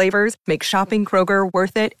inspiring flavors make shopping Kroger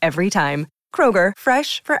worth it every time. Kroger,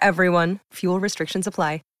 fresh for everyone. Fuel restrictions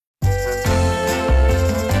apply.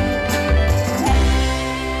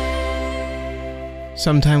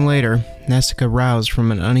 Sometime later, Nessica roused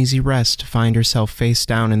from an uneasy rest to find herself face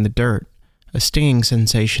down in the dirt, a stinging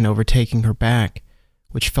sensation overtaking her back,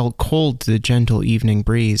 which felt cold to the gentle evening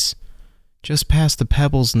breeze. Just past the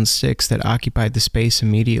pebbles and sticks that occupied the space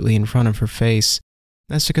immediately in front of her face,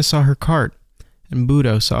 Nessica saw her cart, and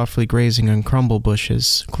Budo softly grazing on crumble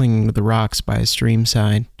bushes, clinging to the rocks by a stream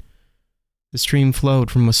side. The stream flowed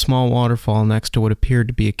from a small waterfall next to what appeared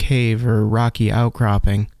to be a cave or rocky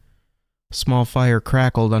outcropping. A small fire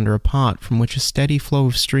crackled under a pot from which a steady flow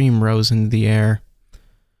of steam rose into the air.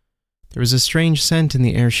 There was a strange scent in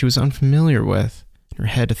the air she was unfamiliar with, and her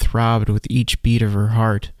head throbbed with each beat of her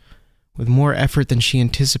heart. With more effort than she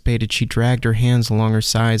anticipated, she dragged her hands along her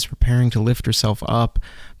sides, preparing to lift herself up,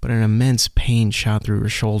 but an immense pain shot through her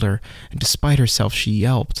shoulder, and despite herself she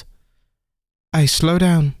yelped. "Hey, slow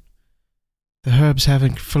down. The herbs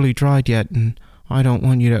haven't fully dried yet, and I don't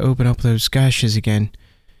want you to open up those gashes again.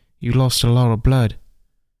 You lost a lot of blood,"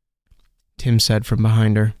 Tim said from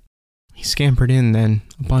behind her. He scampered in then,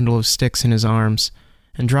 a bundle of sticks in his arms,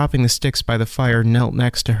 and dropping the sticks by the fire, knelt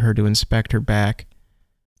next to her to inspect her back.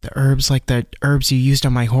 "The herbs like the herbs you used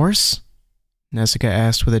on my horse?" Nessica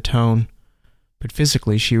asked with a tone, but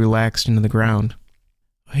physically she relaxed into the ground.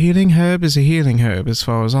 "A healing herb is a healing herb, as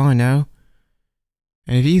far as I know.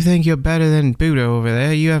 And if you think you're better than Budo over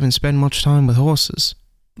there, you haven't spent much time with horses.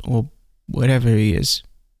 Or whatever he is."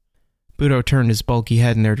 Budo turned his bulky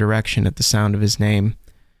head in their direction at the sound of his name,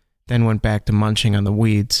 then went back to munching on the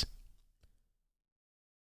weeds.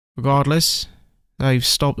 "Regardless, they've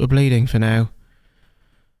stopped the bleeding for now.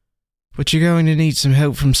 But you're going to need some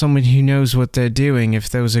help from someone who knows what they're doing if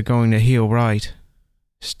those are going to heal right.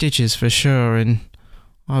 Stitches for sure, and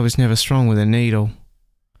I was never strong with a needle.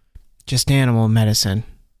 Just animal medicine."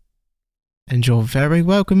 "And you're very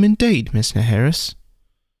welcome indeed, Mr. Harris."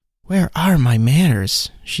 "Where are my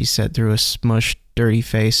manners?" she said through a smushed, dirty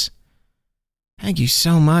face. "Thank you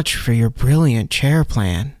so much for your brilliant chair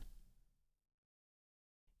plan."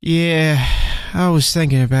 "Yeah, I was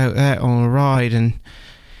thinking about that on the ride, and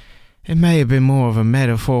it may have been more of a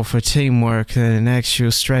metaphor for teamwork than an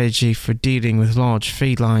actual strategy for dealing with large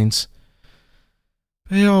felines.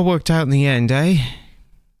 But it all worked out in the end, eh?"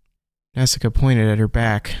 Nessica pointed at her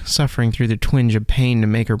back, suffering through the twinge of pain to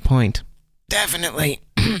make her point. "Definitely.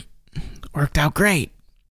 Worked out great."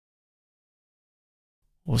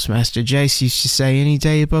 Horse-Master Jace used to say any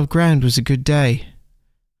day above ground was a good day.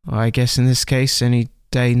 Well, I guess in this case, any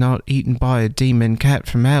day not eaten by a demon cat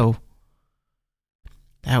from hell.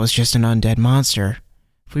 That was just an undead monster.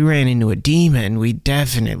 If we ran into a demon, we'd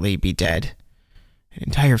definitely be dead. An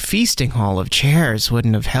entire feasting hall of chairs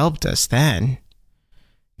wouldn't have helped us then.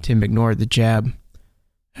 Tim ignored the jab.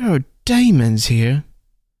 "There are demons here."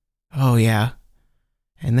 "Oh, yeah.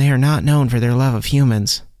 And they are not known for their love of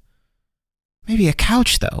humans. Maybe a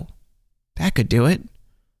couch, though. That could do it.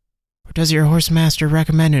 Or does your horse master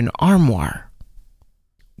recommend an armoire?"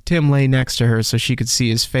 Tim lay next to her so she could see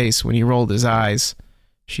his face when he rolled his eyes.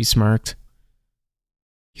 She smirked.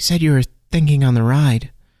 "You said you were thinking on the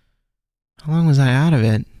ride. How long was I out of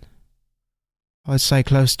it?" "I'd say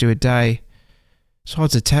close to a day. It's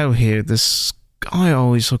hard to tell here. The sky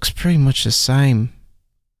always looks pretty much the same."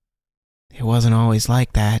 "It wasn't always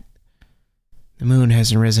like that. The moon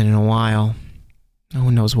hasn't risen in a while. No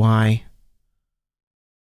one knows why."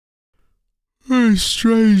 "A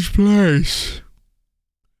strange place,"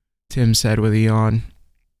 Tim said with a yawn.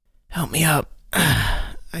 Help me up.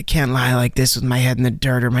 I can't lie like this with my head in the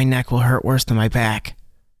dirt or my neck will hurt worse than my back.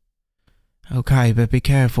 Okay, but be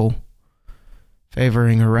careful.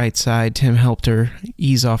 Favoring her right side, Tim helped her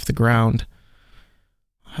ease off the ground.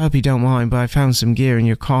 I hope you don't mind, but I found some gear in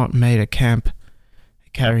your cart and made a camp. The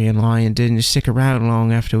carrion lion didn't stick around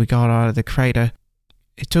long after we got out of the crater.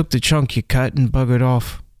 It took the chunk you cut and buggered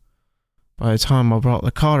off. By the time I brought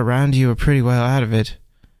the cart around, you were pretty well out of it.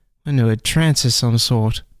 Into a trance of some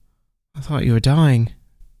sort. I thought you were dying.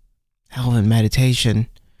 Hell of a meditation.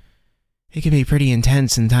 It can be pretty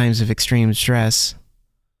intense in times of extreme stress.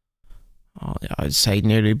 I'd say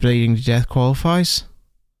nearly bleeding to death qualifies.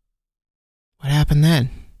 What happened then?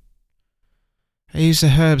 I used the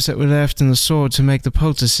herbs that were left in the sword to make the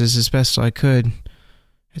poultices as best I could. I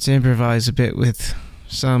had to improvise a bit with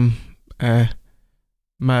some,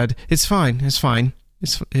 mud. It's fine.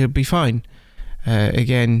 It'll be fine.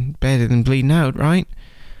 Again, better than bleeding out, right?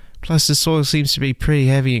 Plus the soil seems to be pretty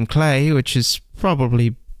heavy in clay, which is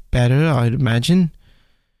probably better, I'd imagine.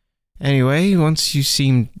 Anyway, once you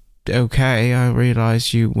seemed okay, I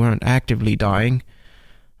realized you weren't actively dying.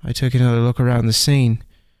 I took another look around the scene.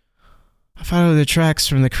 I followed the tracks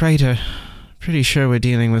from the crater. Pretty sure we're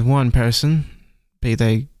dealing with one person, be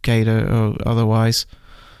they gator or otherwise,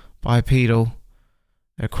 bipedal.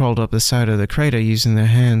 They crawled up the side of the crater using their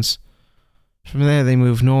hands. From there they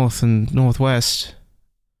moved north and northwest,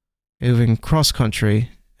 moving cross-country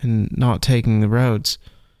and not taking the roads,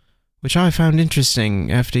 which I found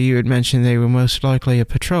interesting after you had mentioned they were most likely a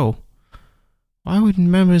patrol. Why would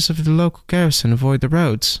members of the local garrison avoid the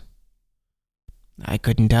roads? I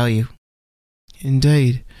couldn't tell you.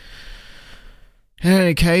 Indeed. In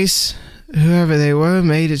any case, whoever they were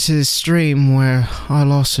made it to the stream where I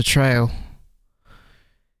lost the trail.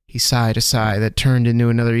 He sighed a sigh that turned into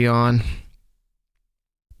another yawn.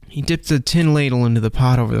 He dipped the tin ladle into the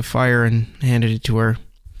pot over the fire and handed it to her.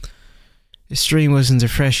 The stream wasn't the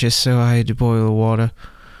freshest, so I had to boil the water.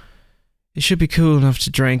 It should be cool enough to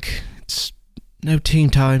drink. It's no team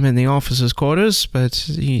time in the officers' quarters, but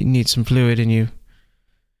you need some fluid in you.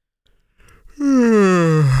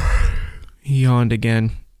 He yawned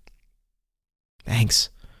again. Thanks.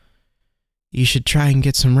 You should try and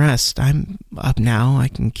get some rest. I'm up now. I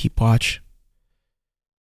can keep watch.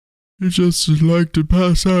 It's just as like to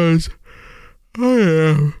pass as I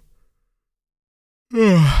am.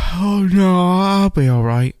 Oh no, I'll be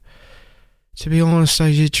alright. To be honest,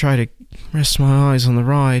 I did try to rest my eyes on the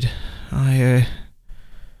ride. I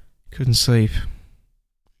couldn't sleep.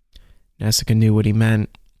 Nessica knew what he meant.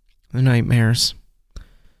 The nightmares.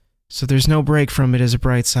 So there's no break from it as a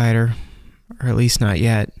bright-sider. Or at least not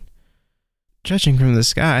yet. Judging from the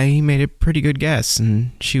sky, he made a pretty good guess,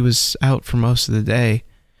 and she was out for most of the day.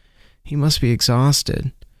 He must be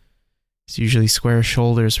exhausted. His usually square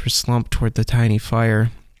shoulders were slumped toward the tiny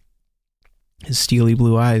fire. His steely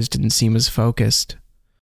blue eyes didn't seem as focused.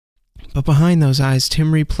 But behind those eyes,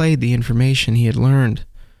 Tim replayed the information he had learned.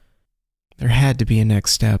 There had to be a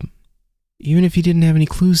next step. Even if he didn't have any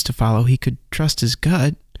clues to follow, he could trust his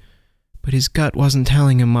gut. But his gut wasn't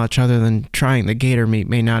telling him much other than trying the gator meat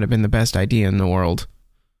may not have been the best idea in the world.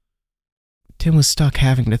 Tim was stuck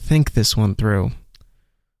having to think this one through.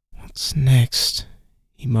 What's next?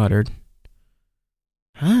 He muttered.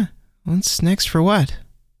 Huh? What's next for what?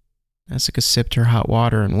 Nessica sipped her hot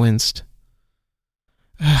water and winced.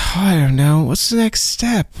 I don't know. What's the next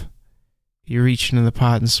step? He reached into the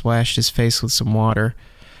pot and splashed his face with some water,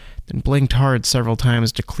 then blinked hard several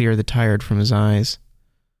times to clear the tired from his eyes.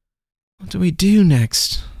 What do we do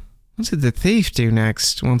next? What did the thief do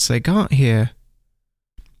next once they got here?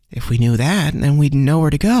 If we knew that, then we'd know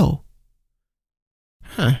where to go.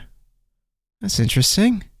 Huh. That's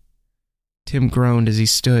interesting. Tim groaned as he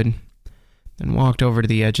stood, then walked over to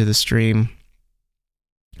the edge of the stream.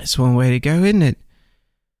 That's one way to go, isn't it?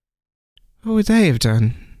 What would they have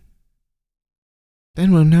done?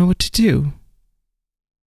 Then we'll know what to do.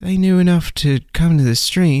 They knew enough to come to the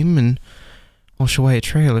stream and wash away a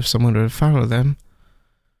trail if someone were to follow them.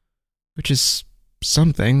 Which is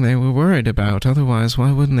something they were worried about, otherwise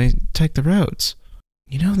why wouldn't they take the roads?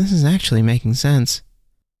 You know, this is actually making sense.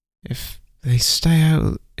 If they stay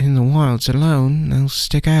out in the wilds alone, they'll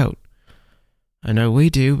stick out. I know we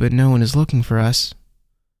do, but no one is looking for us.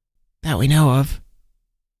 That we know of.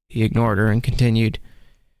 He ignored her and continued.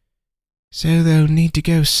 So they'll need to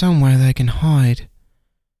go somewhere they can hide.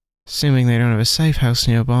 Assuming they don't have a safe house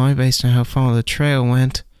nearby based on how far the trail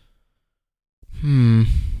went. A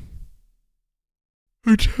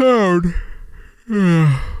town.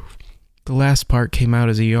 The last part came out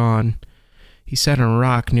as a yawn. He sat on a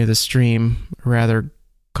rock near the stream, or rather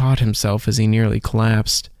caught himself as he nearly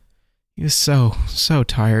collapsed. He was so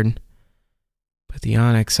tired. But the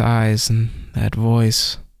onyx eyes and that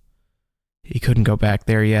voice, he couldn't go back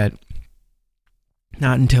there yet.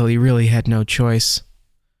 Not until he really had no choice.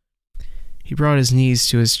 He brought his knees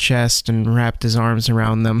to his chest and wrapped his arms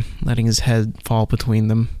around them, letting his head fall between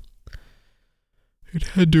them. I'd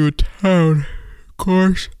head to a town, of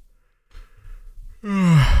course.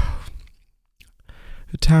 A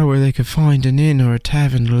town where they could find an inn or a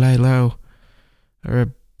tavern to lay low, or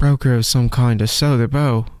a broker of some kind to sew their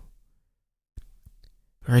bow,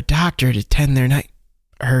 or a doctor to tend their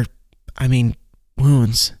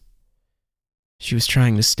wounds. She was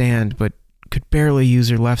trying to stand, but could barely use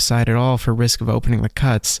her left side at all for risk of opening the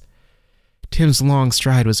cuts. Tim's long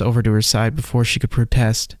stride was over to her side before she could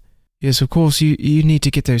protest. Yes, of course, you need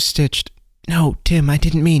to get those stitched. No, Tim, I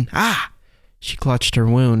didn't mean. Ah! She clutched her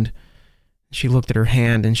wound. She looked at her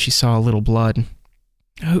hand and she saw a little blood.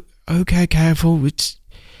 Oh, okay, careful. It's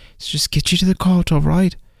just get you to the cart, all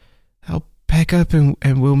right? I'll pack up and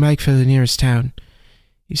we'll make for the nearest town.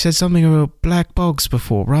 You said something about black bogs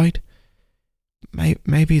before, right?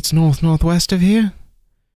 Maybe it's northwest of here?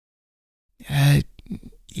 Yeah,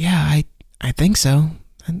 I think so.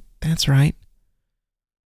 That's right.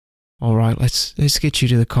 All right, let's get you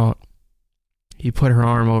to the cart. He put her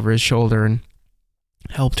arm over his shoulder and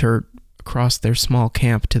helped her across their small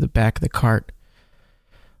camp to the back of the cart.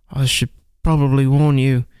 I should probably warn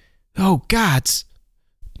you. Oh, gods!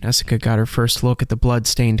 Nessica got her first look at the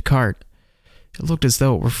blood-stained cart. It looked as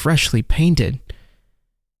though it were freshly painted.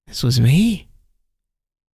 This was me?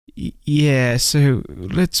 Yeah, so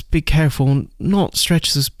let's be careful, not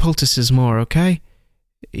stretch those poultices more, okay?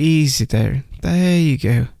 Easy there. There you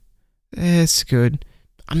go. That's good.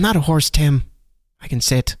 I'm not a horse, Tim. I can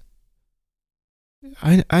sit.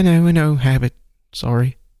 I know, habit.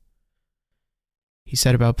 Sorry. He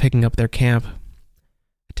set about picking up their camp.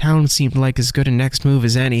 The town seemed like as good a next move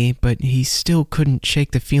as any, but he still couldn't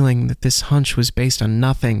shake the feeling that this hunch was based on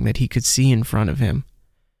nothing that he could see in front of him.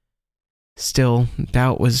 Still,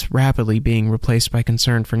 doubt was rapidly being replaced by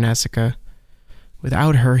concern for Nessica.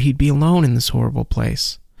 Without her, he'd be alone in this horrible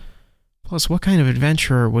place. Plus, what kind of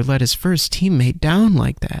adventurer would let his first teammate down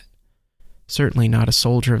like that? Certainly not a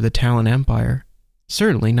soldier of the Talon Empire.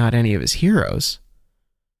 Certainly not any of his heroes.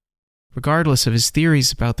 Regardless of his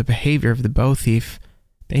theories about the behavior of the bow thief,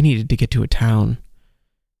 they needed to get to a town.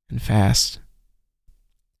 And fast.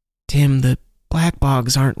 Tim, the Black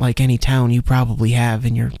Bogs aren't like any town you probably have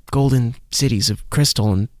in your golden cities of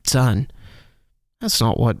crystal and sun. That's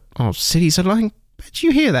not what all cities are like. Bet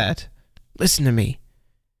you hear that. Listen to me.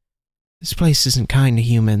 This place isn't kind to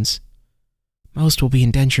humans. Most will be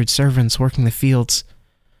indentured servants working the fields.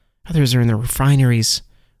 Others are in the refineries,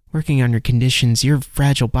 working under conditions your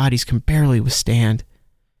fragile bodies can barely withstand.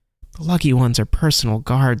 The lucky ones are personal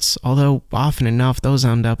guards, although often enough those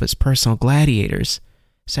end up as personal gladiators,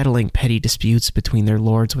 settling petty disputes between their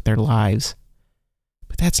lords with their lives.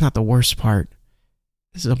 But that's not the worst part.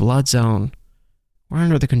 This is a blood zone. We're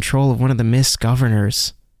under the control of one of the Mist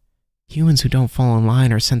governors. Humans who don't fall in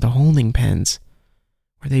line are sent to holding pens,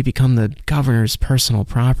 where they become the governor's personal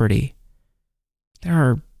property. There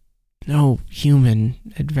are no human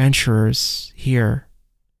adventurers here.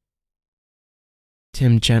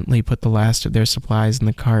 Tim gently put the last of their supplies in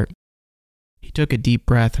the cart. He took a deep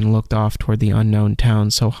breath and looked off toward the unknown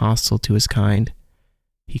town so hostile to his kind.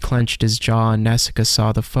 He clenched his jaw and Nessica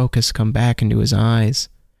saw the focus come back into his eyes.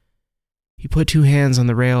 He put 2 hands on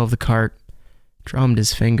the rail of the cart, drummed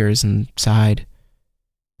his fingers, and sighed.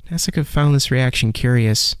 Nessica found this reaction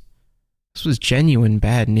curious. This was genuine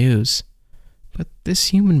bad news. But this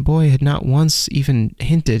human boy had not once even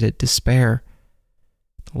hinted at despair.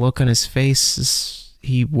 The look on his face as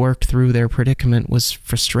he worked through their predicament was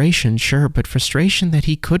frustration, sure, but frustration that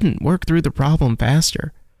he couldn't work through the problem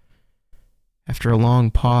faster. After a long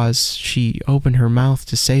pause, she opened her mouth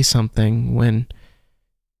to say something when...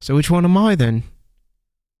 So which one am I, then?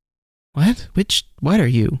 What are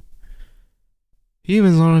you?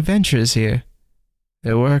 Humans on adventures here.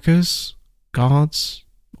 They're workers, guards,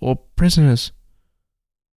 or prisoners.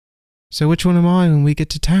 So which one am I when we get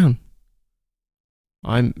to town?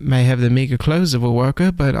 I may have the meager clothes of a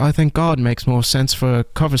worker, but I think God makes more sense for a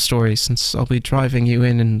cover story since I'll be driving you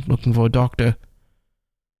in and looking for a doctor.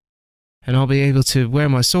 And I'll be able to wear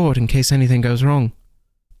my sword in case anything goes wrong.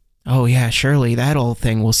 Oh yeah, surely that old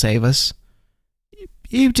thing will save us.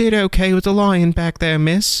 You did okay with the lion back there,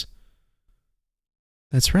 miss.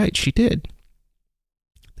 That's right, she did.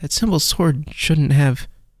 That simple sword shouldn't have...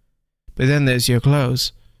 But then there's your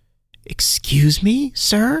clothes. Excuse me,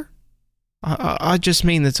 sir? I just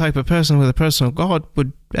mean the type of person with a personal god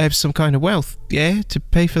would have some kind of wealth, yeah, to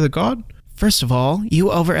pay for the god. First of all,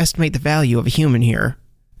 you overestimate the value of a human here.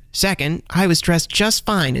 Second, I was dressed just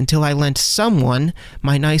fine until I lent someone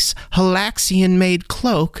my nice Halaxian-made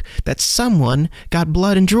cloak that someone got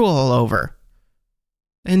blood and drool all over.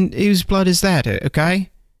 And whose blood is that, okay?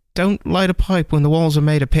 Don't light a pipe when the walls are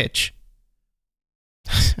made of pitch.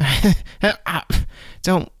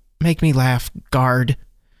 Don't make me laugh, guard.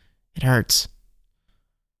 It hurts.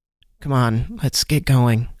 Come on, let's get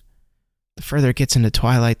going. The further it gets into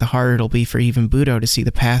twilight, the harder it'll be for even Budo to see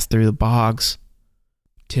the path through the bogs.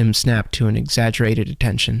 Tim snapped to an exaggerated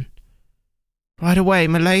attention. Right away,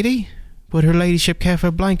 my lady. Would her ladyship care for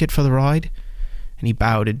a blanket for the ride? And he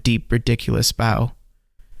bowed a deep, ridiculous bow.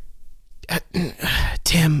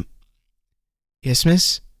 Tim. Yes,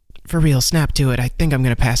 miss? For real, snap to it. I think I'm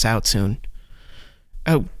going to pass out soon.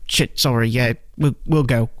 Oh, shit, sorry, yeah, we'll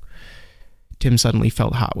go. Tim suddenly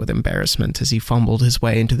felt hot with embarrassment as he fumbled his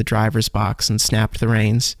way into the driver's box and snapped the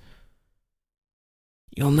reins.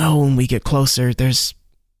 You'll know when we get closer. There's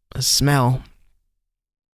a smell.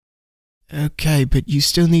 Okay, but you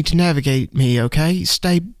still need to navigate me, okay?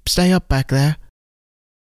 Stay up back there.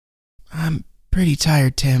 I'm pretty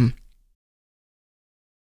tired, Tim.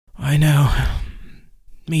 I know.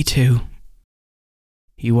 Me too.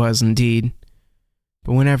 He was indeed.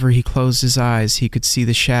 But whenever he closed his eyes, he could see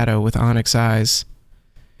the shadow with onyx eyes.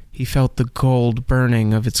 He felt the gold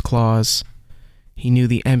burning of its claws. He knew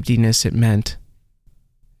the emptiness it meant.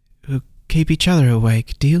 We'll keep each other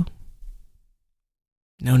awake, deal?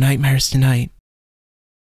 No nightmares tonight.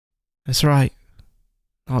 That's right.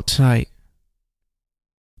 Not tonight.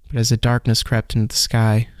 But as the darkness crept into the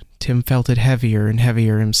sky, Tim felt it heavier and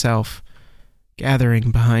heavier himself, gathering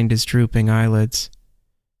behind his drooping eyelids.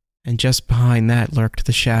 And just behind that lurked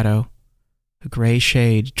the shadow, a gray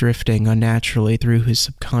shade drifting unnaturally through his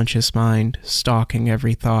subconscious mind, stalking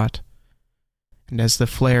every thought. And as the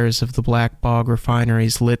flares of the black bog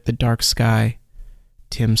refineries lit the dark sky,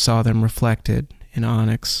 Tim saw them reflected in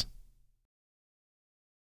onyx.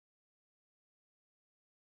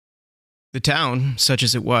 The town, such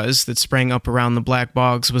as it was, that sprang up around the black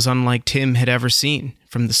bogs was unlike Tim had ever seen,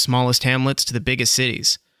 from the smallest hamlets to the biggest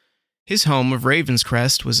cities. His home of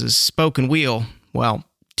Ravenscrest was a spoken wheel, well,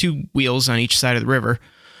 2 wheels on each side of the river,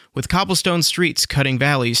 with cobblestone streets cutting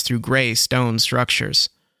valleys through gray stone structures.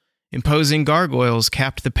 Imposing gargoyles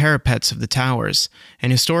capped the parapets of the towers,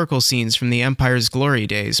 and historical scenes from the Empire's glory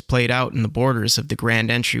days played out in the borders of the grand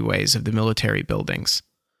entryways of the military buildings.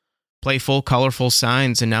 Playful, colorful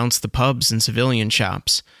signs announced the pubs and civilian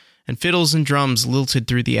shops, and fiddles and drums lilted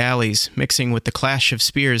through the alleys, mixing with the clash of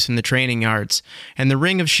spears from the training yards and the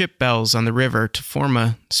ring of ship bells on the river to form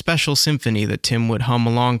a special symphony that Tim would hum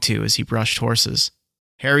along to as he brushed horses.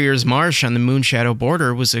 Harrier's Marsh on the Moonshadow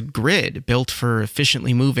border was a grid built for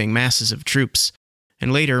efficiently moving masses of troops,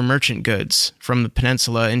 and later merchant goods, from the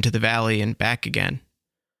peninsula into the valley and back again.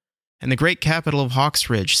 And the great capital of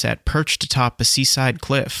Hawksridge sat perched atop a seaside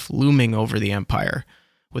cliff, looming over the Empire,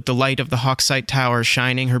 with the light of the Hawksite Tower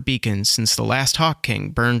shining her beacons since the last Hawk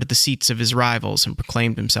King burned the seats of his rivals and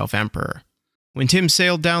proclaimed himself emperor. When Tim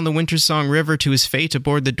sailed down the Wintersong River to his fate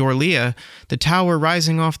aboard the Dorlia, the tower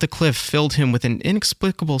rising off the cliff filled him with an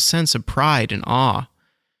inexplicable sense of pride and awe.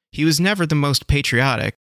 He was never the most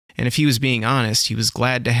patriotic, and if he was being honest, he was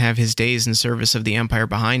glad to have his days in service of the Empire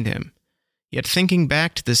behind him. Yet thinking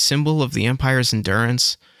back to the symbol of the Empire's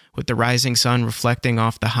endurance, with the rising sun reflecting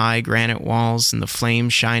off the high granite walls and the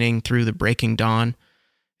flames shining through the breaking dawn,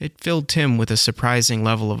 it filled Tim with a surprising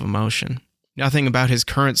level of emotion. Nothing about his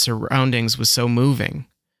current surroundings was so moving.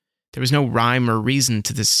 There was no rhyme or reason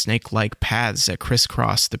to the snake-like paths that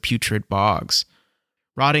crisscrossed the putrid bogs.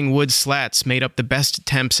 Rotting wood slats made up the best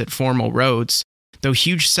attempts at formal roads, though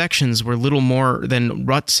huge sections were little more than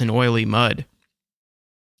ruts in oily mud.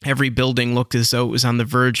 Every building looked as though it was on the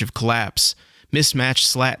verge of collapse. Mismatched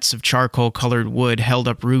slats of charcoal-colored wood held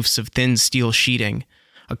up roofs of thin steel sheeting.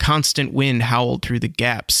 A constant wind howled through the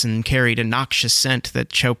gaps and carried a noxious scent that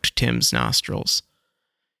choked Tim's nostrils.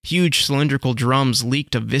 Huge cylindrical drums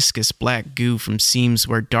leaked a viscous black goo from seams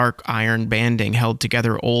where dark iron banding held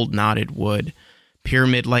together old knotted wood.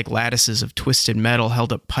 Pyramid-like lattices of twisted metal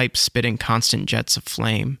held up pipes spitting constant jets of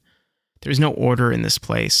flame. There was no order in this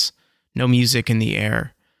place, no music in the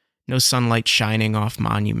air, no sunlight shining off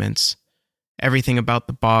monuments. Everything about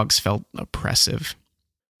the bogs felt oppressive.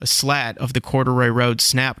 A slat of the corduroy road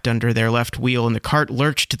snapped under their left wheel, and the cart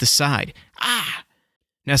lurched to the side. Ah!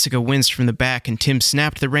 Nessica winced from the back, and Tim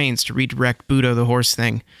snapped the reins to redirect Budo the horse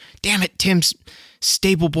thing. Damn it, Tim's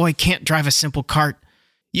stable boy can't drive a simple cart.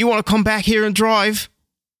 You want to come back here and drive?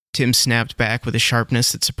 Tim snapped back with a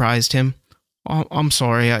sharpness that surprised him. Oh, I'm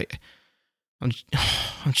sorry, I'm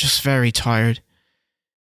just very tired.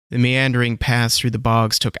 The meandering path through the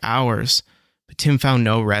bogs took hours, but Tim found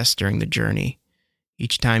no rest during the journey.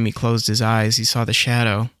 Each time he closed his eyes, he saw the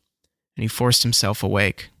shadow, and he forced himself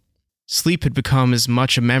awake. Sleep had become as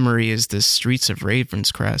much a memory as the streets of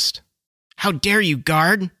Ravenscrest. How dare you,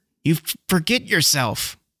 guard! You forget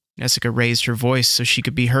yourself! Nessica raised her voice so she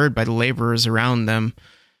could be heard by the laborers around them.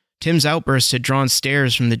 Tim's outburst had drawn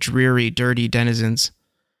stares from the dreary, dirty denizens.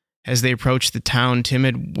 As they approached the town, Tim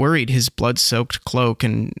had worried his blood-soaked cloak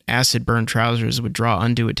and acid-burned trousers would draw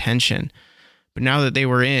undue attention. But now that they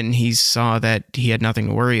were in, he saw that he had nothing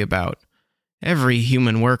to worry about. Every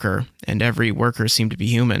human worker, and every worker seemed to be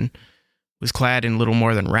human, was clad in little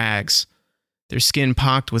more than rags, their skin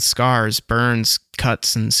pocked with scars, burns,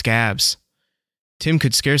 cuts, and scabs. Tim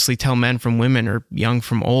could scarcely tell men from women or young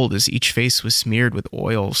from old, as each face was smeared with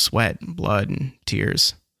oil, sweat, blood, and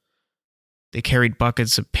tears. They carried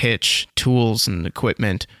buckets of pitch, tools, and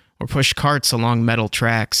equipment, or pushed carts along metal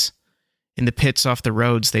tracks. In the pits off the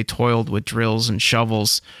roads, they toiled with drills and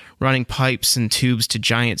shovels, running pipes and tubes to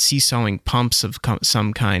giant seesawing pumps of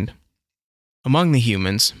some kind. Among the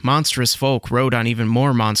humans, monstrous folk rode on even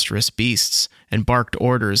more monstrous beasts and barked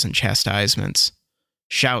orders and chastisements.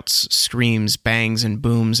 Shouts, screams, bangs, and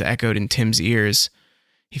booms echoed in Tim's ears.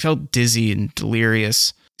 He felt dizzy and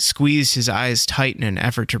delirious, squeezed his eyes tight in an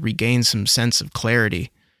effort to regain some sense of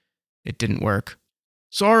clarity. It didn't work.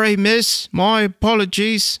 Sorry, miss. My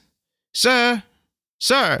apologies. Sir!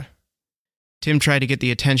 Sir! Tim tried to get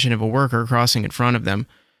the attention of a worker crossing in front of them.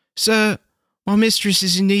 Sir, my mistress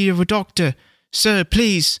is in need of a doctor. Sir,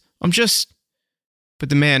 please, I'm just... But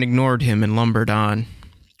the man ignored him and lumbered on,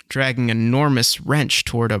 dragging an enormous wrench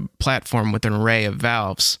toward a platform with an array of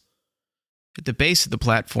valves. At the base of the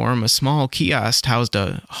platform, a small kiosk housed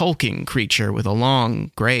a hulking creature with a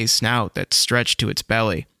long, gray snout that stretched to its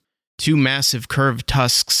belly. Two massive curved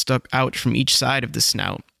tusks stuck out from each side of the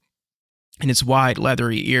snout, and its wide,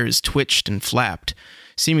 leathery ears twitched and flapped,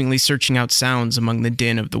 seemingly searching out sounds among the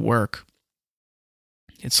din of the work.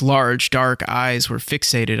 Its large, dark eyes were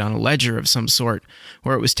fixated on a ledger of some sort,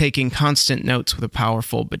 where it was taking constant notes with a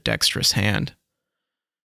powerful but dexterous hand.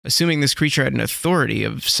 Assuming this creature had an authority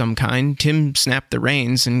of some kind, Tim snapped the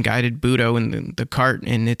reins and guided Budo and the cart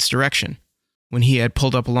in its direction. When he had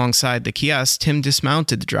pulled up alongside the kiosk, Tim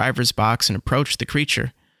dismounted the driver's box and approached the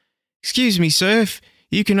creature. Excuse me, sir, if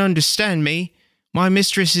you can understand me. My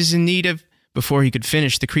mistress is in need of... Before he could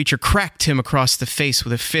finish, the creature cracked Tim across the face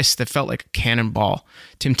with a fist that felt like a cannonball.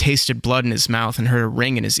 Tim tasted blood in his mouth and heard a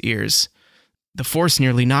ring in his ears. The force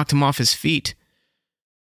nearly knocked him off his feet.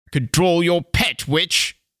 "Control your pet,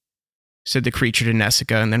 witch," said the creature to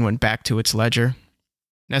Nessica, and then went back to its ledger.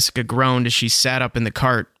 Nessica groaned as she sat up in the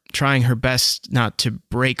cart, trying her best not to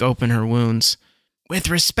break open her wounds. "With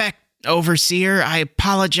respect, Overseer, I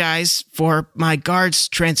apologize for my guard's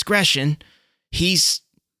transgression. He's...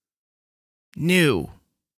 new."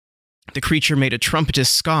 The creature made a trumpetous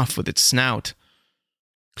scoff with its snout.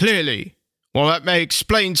 "Clearly, while that may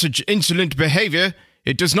explain such insolent behavior,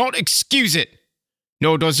 it does not excuse it,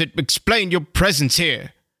 nor does it explain your presence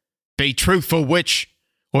here. Be truthful, witch,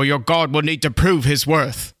 or your guard will need to prove his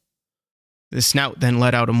worth." The snout then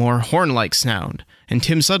let out a more horn-like sound, and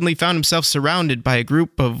Tim suddenly found himself surrounded by a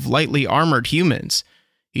group of lightly armored humans,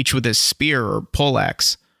 each with a spear or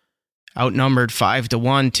poleaxe. Outnumbered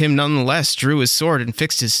 5-1, Tim nonetheless drew his sword and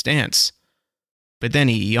fixed his stance. But then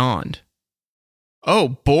he yawned. "Oh,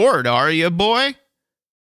 bored, are you, boy?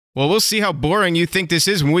 Well, we'll see how boring you think this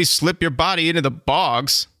is when we slip your body into the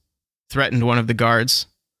bogs," threatened one of the guards.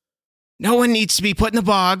 "No one needs to be put in the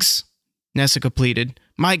bogs," Nessica pleaded.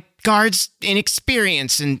 "My guard's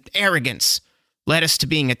inexperience and arrogance led us to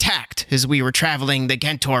being attacked as we were traveling the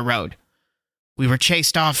Gentor Road. We were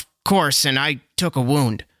chased off course and I took a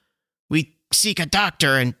wound. We seek a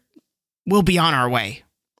doctor and we'll be on our way."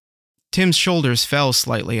 Tim's shoulders fell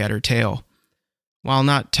slightly at her tale. While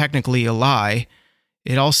not technically a lie,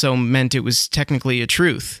 it also meant it was technically a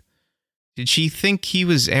truth. Did she think he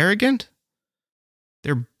was arrogant?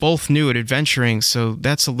 They're both new at adventuring, so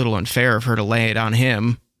that's a little unfair of her to lay it on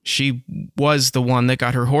him. She was the one that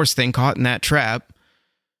got her horse thing caught in that trap.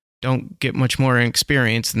 Don't get much more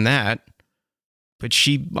experience than that. But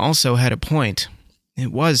she also had a point.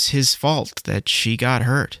 It was his fault that she got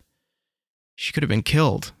hurt. She could have been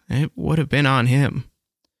killed, and it would have been on him.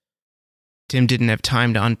 Tim didn't have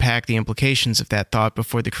time to unpack the implications of that thought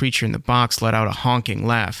before the creature in the box let out a honking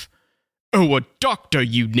laugh. "Oh, a doctor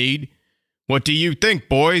you need? What do you think,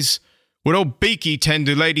 boys? Would old Beaky tend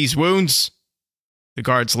to ladies' wounds?" The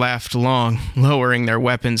guards laughed long, lowering their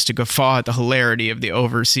weapons to guffaw at the hilarity of the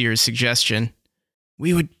overseer's suggestion.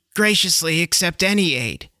 We would graciously accept any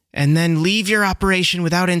aid, and then leave your operation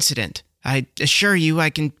without incident. I assure you I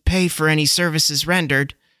can pay for any services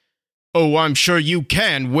rendered. Oh, I'm sure you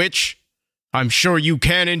can, witch. I'm sure you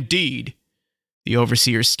can indeed. The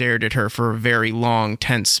overseer stared at her for a very long,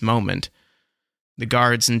 tense moment. The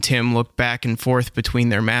guards and Tim looked back and forth between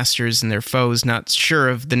their masters and their foes, not sure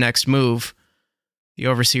of the next move. The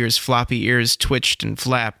overseer's floppy ears twitched and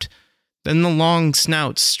flapped. Then the long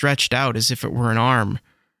snout stretched out as if it were an arm,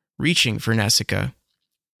 reaching for Nessica.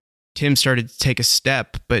 Tim started to take a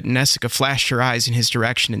step, but Nessica flashed her eyes in his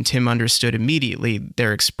direction, and Tim understood immediately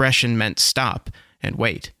their expression meant stop and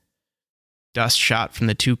wait. Dust shot from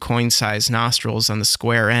the 2 coin-sized nostrils on the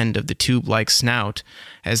square end of the tube-like snout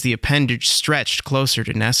as the appendage stretched closer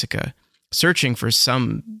to Nessica, searching for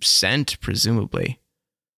some scent, presumably.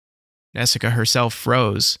 Nessica herself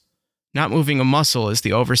froze, not moving a muscle as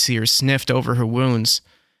the overseer sniffed over her wounds,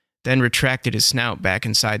 then retracted his snout back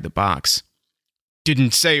inside the box.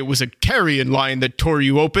 Didn't say it was a carrion lion that tore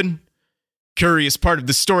you open. Curious part of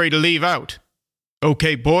the story to leave out.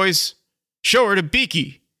 Okay, boys, show her to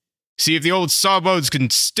Beaky. See if the old sawbones can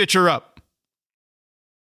stitch her up.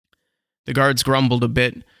 The guards grumbled a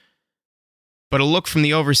bit, but a look from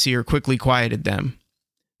the overseer quickly quieted them.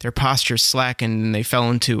 Their posture slackened and they fell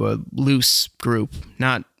into a loose group,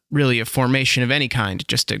 not really a formation of any kind,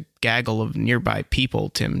 just a gaggle of nearby people,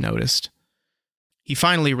 Tim noticed. He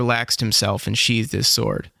finally relaxed himself and sheathed his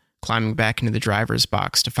sword, climbing back into the driver's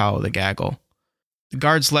box to follow the gaggle. The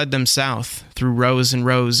guards led them south, through rows and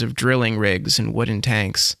rows of drilling rigs and wooden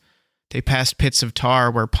tanks. They passed pits of tar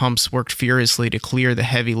where pumps worked furiously to clear the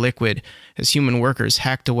heavy liquid as human workers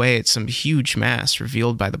hacked away at some huge mass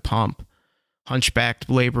revealed by the pump. Hunchbacked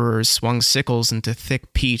laborers swung sickles into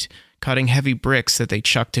thick peat, cutting heavy bricks that they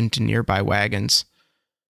chucked into nearby wagons.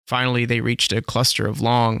 Finally, they reached a cluster of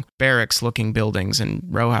long, barracks-looking buildings and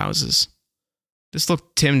row houses. This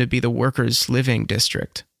looked to Tim to be the workers' living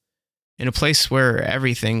district. In a place where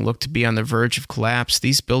everything looked to be on the verge of collapse,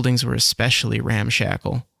 these buildings were especially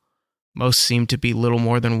ramshackle. Most seemed to be little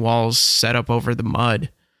more than walls set up over the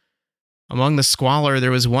mud. Among the squalor,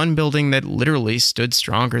 there was one building that literally stood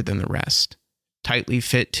stronger than the rest. Tightly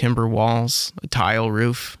fit timber walls, a tile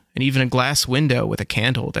roof, and even a glass window with a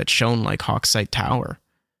candle that shone like Hawksite Tower.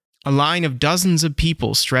 A line of dozens of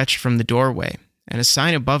people stretched from the doorway, and a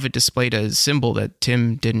sign above it displayed a symbol that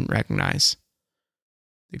Tim didn't recognize.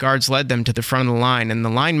 The guards led them to the front of the line, and the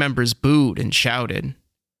line members booed and shouted.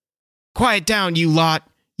 "Quiet down, you lot!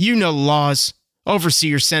 You know the laws.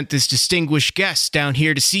 Overseer sent this distinguished guest down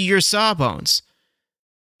here to see your sawbones.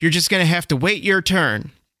 You're just going to have to wait your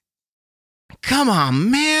turn." "Come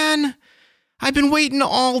on, man! I've been waiting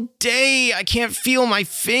all day. I can't feel my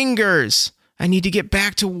fingers. I need to get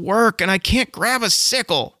back to work, and I can't grab a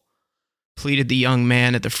sickle," pleaded the young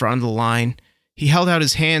man at the front of the line. He held out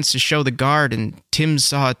his hands to show the guard, and Tim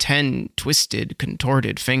saw 10 twisted,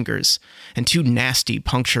 contorted fingers and 2 nasty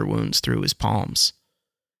puncture wounds through his palms.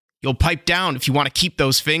 "You'll pipe down if you want to keep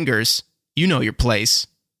those fingers. You know your place."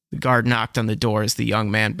 The guard knocked on the door as the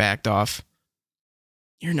young man backed off.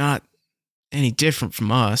 "You're not any different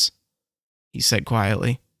from us," he said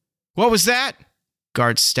quietly. "What was that?"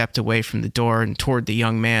 Guards stepped away from the door and toward the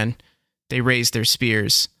young man. They raised their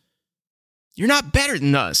spears. "You're not better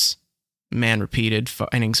than us," the man repeated,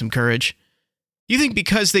 finding some courage. "You think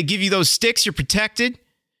because they give you those sticks you're protected?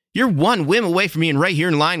 You're one whim away from being right here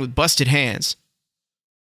in line with busted hands."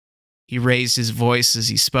 He raised his voice as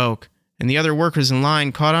he spoke, and the other workers in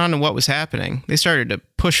line caught on to what was happening. They started to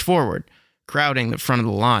push forward, crowding the front of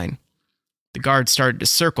the line. The guards started to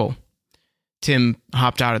circle. Tim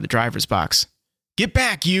hopped out of the driver's box. "Get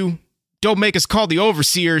back, you! Don't make us call the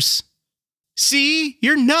overseers!" "See?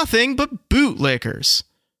 You're nothing but bootlickers!"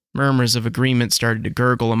 Murmurs of agreement started to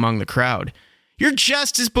gurgle among the crowd. "You're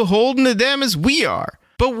just as beholden to them as we are,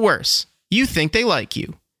 but worse. You think they like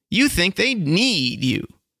you. You think they need you.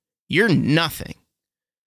 You're nothing."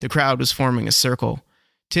 The crowd was forming a circle.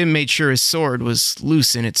 Tim made sure his sword was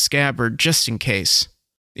loose in its scabbard just in case.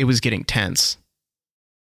 It was getting tense.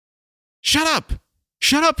 "Shut up!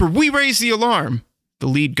 Shut up or we raise the alarm!" The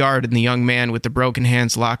lead guard and the young man with the broken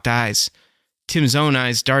hands locked eyes. Tim's own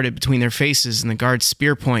eyes darted between their faces and the guard's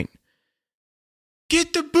spear point.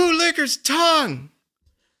 "Get the bootlicker's tongue!"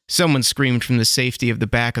 Someone screamed from the safety of the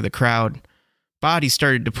back of the crowd. Bodies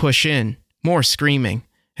started to push in, more screaming,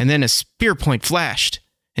 and then a spear point flashed,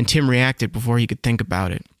 and Tim reacted before he could think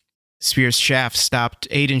about it. The spear's shaft stopped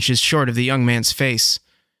 8 inches short of the young man's face.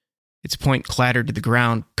 Its point clattered to the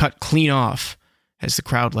ground, cut clean off, as the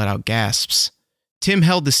crowd let out gasps. Tim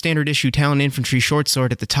held the standard-issue Talon Infantry short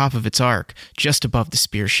sword at the top of its arc, just above the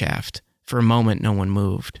spear shaft. For a moment, no one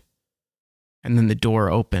moved. And then the door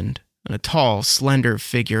opened, and a tall, slender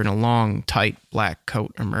figure in a long, tight black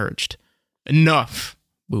coat emerged. "Enough,"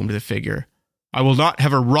 boomed the figure. "I will not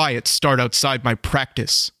have a riot start outside my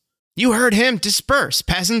practice." "You heard him! Disperse,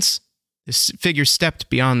 peasants!" The figure stepped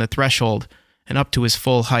beyond the threshold and up to his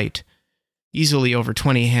full height. Easily over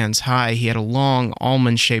 20 hands high, he had a long,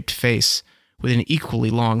 almond-shaped face with an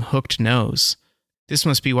equally long, hooked nose. This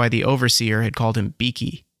must be why the overseer had called him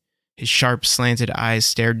Beaky. His sharp, slanted eyes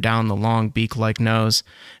stared down the long, beak-like nose,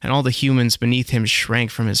 and all the humans beneath him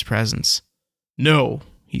shrank from his presence. "No,"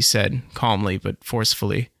 he said, calmly but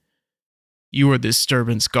forcefully. "You are the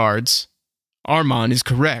disturbance guards. Armand is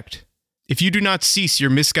correct. If you do not cease your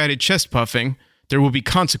misguided chest-puffing, there will be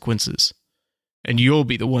consequences. And you'll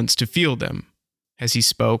be the ones to feel them." As he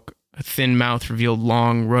spoke, a thin mouth revealed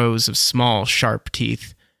long rows of small, sharp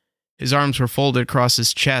teeth. His arms were folded across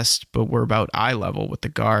his chest, but were about eye level with the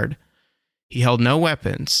guard. He held no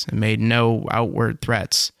weapons and made no outward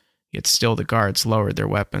threats, yet still the guards lowered their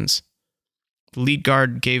weapons. The lead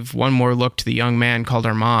guard gave one more look to the young man called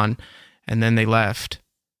Armand, and then they left.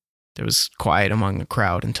 There was quiet among the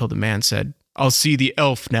crowd until the man said, "I'll see the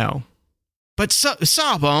elf now." "But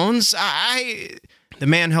Sawbones, The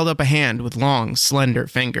man held up a hand with long, slender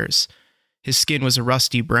fingers. His skin was a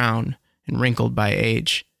rusty brown and wrinkled by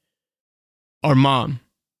age. "Armand,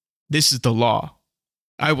 this is the law.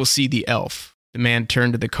 I will see the elf." The man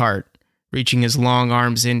turned to the cart, reaching his long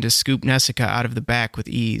arms in to scoop Nessica out of the back with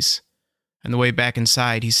ease. On the way back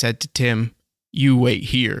inside, he said to Tim, "You wait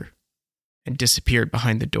here," and disappeared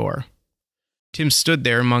behind the door. Tim stood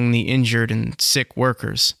there among the injured and sick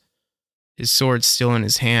workers, his sword still in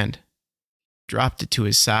his hand. Dropped it to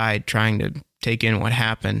his side, trying to take in what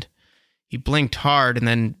happened. He blinked hard and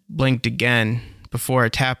then blinked again before a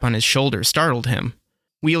tap on his shoulder startled him.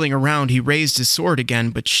 Wheeling around, he raised his sword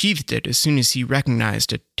again, but sheathed it as soon as he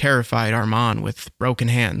recognized a terrified Armand with broken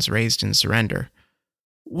hands raised in surrender.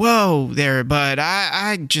 "Whoa there, bud.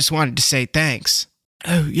 I just wanted to say thanks."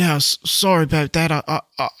 "Oh, yeah, sorry about that.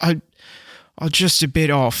 I'm just a bit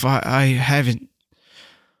off. I haven't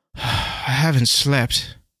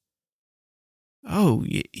slept." "Oh,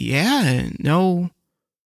 yeah? No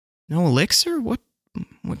elixir? What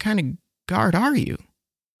kind of guard are you?"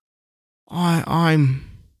 I'm...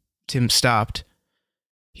 Tim stopped.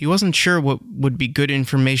 He wasn't sure what would be good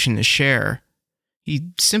information to share.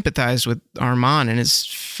 He sympathized with Armand and his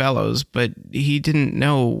fellows, but he didn't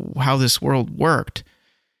know how this world worked.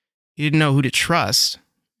 He didn't know who to trust,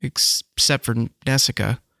 except for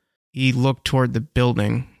Nessica. He looked toward the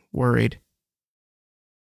building, worried.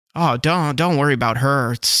 "Oh, don't worry about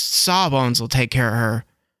her. Sawbones will take care of her."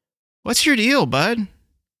 "What's your deal, bud?"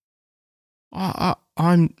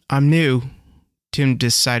 I'm new." Tim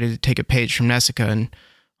decided to take a page from Nessica and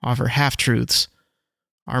offer half-truths.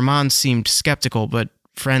 Armand seemed skeptical but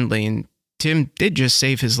friendly, and Tim did just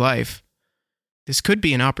save his life. This could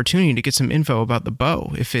be an opportunity to get some info about the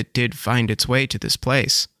bow, if it did find its way to this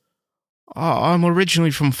place. "I'm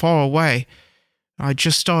originally from far away. I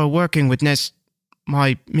just started working with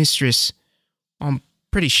my mistress. I'm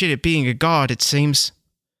pretty shit at being a guard, it seems."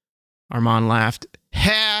 Armand laughed.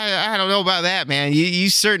 I don't know about that, man. You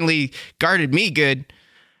certainly guarded me good.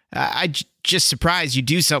 I just surprised you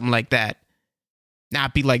do something like that.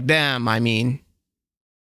 Not be like them, I mean.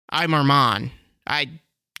 I'm Armand. I'd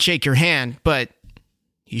shake your hand, but...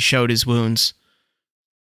 He showed his wounds.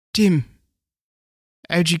 "Tim,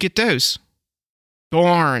 how'd you get those?"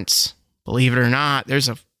 "Thorns. Believe it or not, there's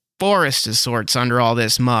a forest of sorts under all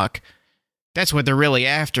this muck. That's what they're really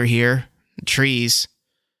after here. Trees.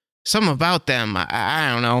 Something about them, I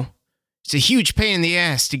don't know. It's a huge pain in the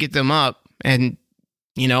ass to get them up, and,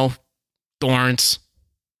 thorns."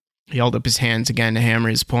 He held up his hands again to hammer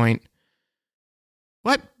his point.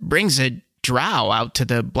 "What brings a drow out to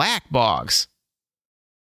the black bogs?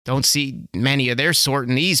 Don't see many of their sort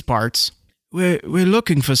in these parts." We're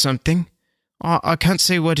looking for something. I can't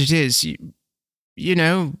say what it is. You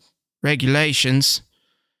know, regulations."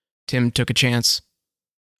 Tim took a chance.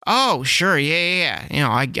 "Oh, sure, yeah.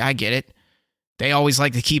 I get it. They always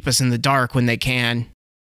like to keep us in the dark when they can."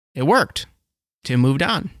 It worked. Tim moved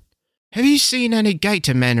on. "Have you seen any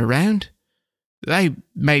gator men around? They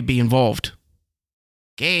may be involved."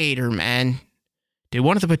 "Gator men? Did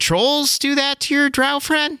one of the patrols do that to your drow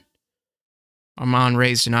friend?" Armand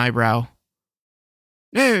raised an eyebrow.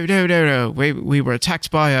 No. We were attacked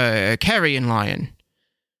by a carrion lion."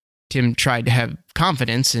 Tim tried to have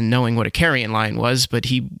confidence in knowing what a carrion lion was, but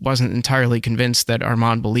he wasn't entirely convinced that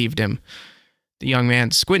Armand believed him. The young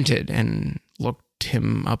man squinted and looked looked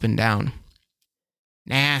him up and down.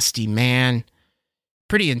 Nasty, man.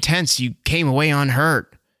 Pretty intense you came away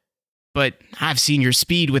unhurt. But I've seen your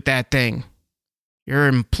speed with that thing. Your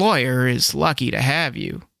employer is lucky to have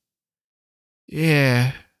you.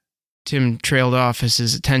 Yeah. Tim trailed off as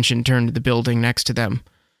his attention turned to the building next to them.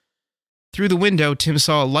 Through the window, Tim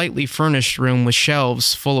saw a lightly furnished room with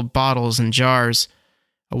shelves full of bottles and jars.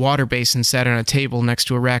 A water basin sat on a table next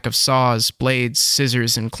to a rack of saws, blades,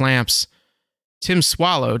 scissors, and clamps. Tim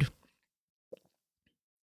swallowed.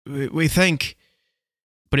 We think...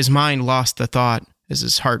 But his mind lost the thought as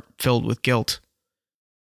his heart filled with guilt.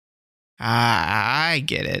 I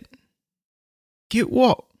get it. Get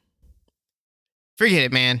what? Forget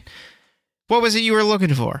it, man. What was it you were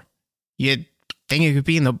looking for? You think it could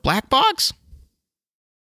be in the black box?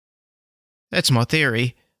 That's my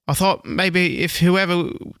theory. I thought maybe if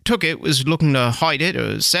whoever took it was looking to hide it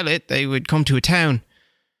or sell it, they would come to a town.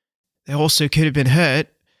 They also could have been hurt,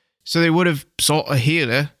 so they would have sought a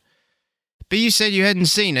healer. But you said you hadn't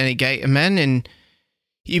seen any gator men, and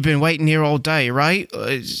you've been waiting here all day, right?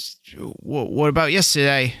 What about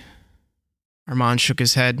yesterday? Armand shook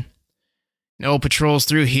his head. No patrols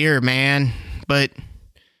through here, man. But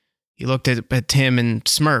he looked at Tim and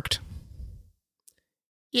smirked.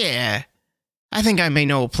 Yeah, I think I may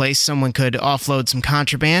know a place someone could offload some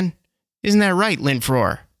contraband. Isn't that right,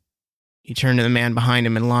 Linfroy? He turned to the man behind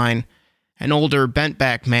him in line, an older,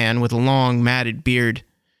 bent-back man with a long, matted beard.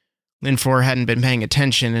 Linfroy hadn't been paying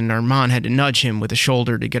attention, and Armand had to nudge him with a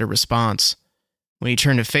shoulder to get a response. When he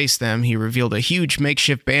turned to face them, he revealed a huge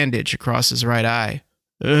makeshift bandage across his right eye.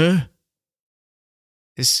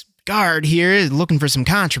 This guard here is looking for some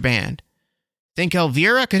contraband. Think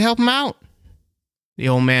Elvira could help him out? The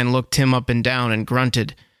old man looked Tim up and down and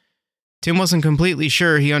grunted. Tim wasn't completely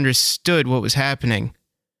sure he understood what was happening.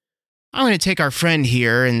 I'm going to take our friend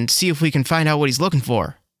here and see if we can find out what he's looking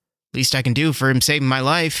for. Least I can do for him saving my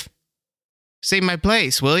life. Save my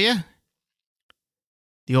place, will ya?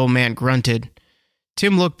 The old man grunted.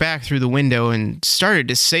 Tim looked back through the window and started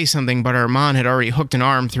to say something, but Armand had already hooked an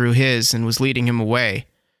arm through his and was leading him away.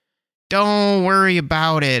 Don't worry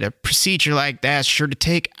about it. A procedure like that's sure to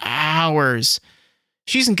take hours.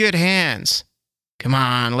 She's in good hands. Come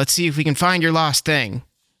on, let's see if we can find your lost thing.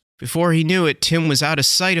 Before he knew it, Tim was out of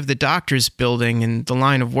sight of the doctor's building and the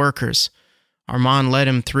line of workers. Armand led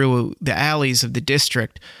him through the alleys of the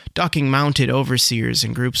district, ducking mounted overseers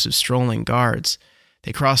and groups of strolling guards.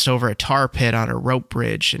 They crossed over a tar pit on a rope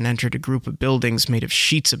bridge and entered a group of buildings made of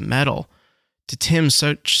sheets of metal. To Tim,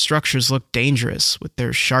 such structures looked dangerous, with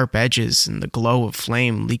their sharp edges and the glow of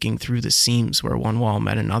flame leaking through the seams where one wall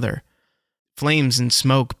met another. Flames and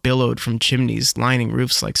smoke billowed from chimneys lining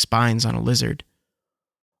roofs like spines on a lizard.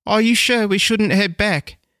 Are you sure we shouldn't head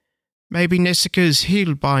back? Maybe Nessica's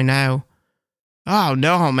healed by now. Oh,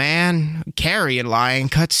 no, man. Carrying lion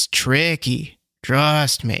cut's tricky.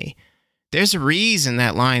 Trust me. There's a reason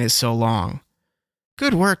that line is so long.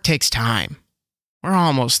 Good work takes time. We're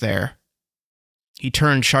almost there. He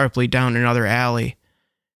turned sharply down another alley,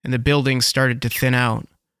 and the buildings started to thin out.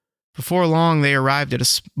 Before long, they arrived at a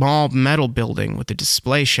small metal building with a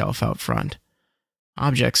display shelf out front.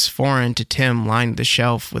 Objects foreign to Tim lined the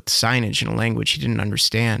shelf with signage in a language he didn't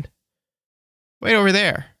understand. Wait over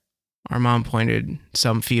there. Armand pointed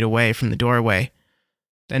some feet away from the doorway,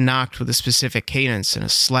 then knocked with a specific cadence, and a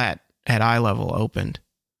slat at eye level opened.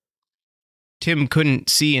 Tim couldn't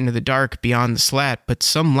see into the dark beyond the slat, but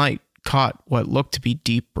some light caught what looked to be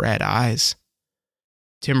deep red eyes.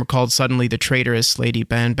 Tim recalled suddenly the traitorous Lady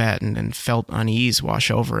Banbatten and felt unease wash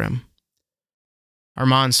over him.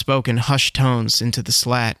 Armand spoke in hushed tones into the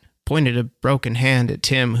slat, pointed a broken hand at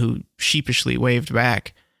Tim, who sheepishly waved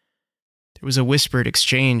back. There was a whispered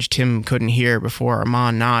exchange Tim couldn't hear before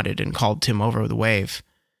Armand nodded and called Tim over the wave.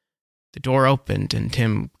 The door opened, and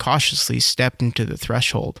Tim cautiously stepped into the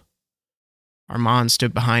threshold. Armand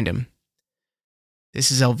stood behind him. This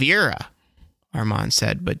is Elvira, Armand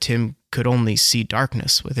said, but Tim could only see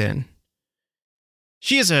darkness within.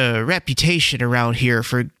 She has a reputation around here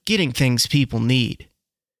for getting things people need.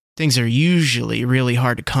 Things are usually really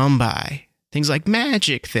hard to come by. Things like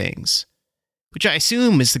magic things. Which I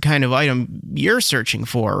assume is the kind of item you're searching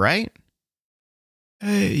for, right?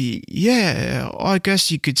 Yeah, I guess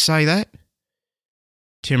you could say that.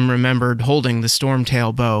 Tim remembered holding the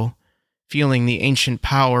stormtail bow, feeling the ancient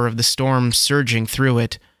power of the storm surging through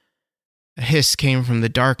it. A hiss came from the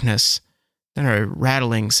darkness, then a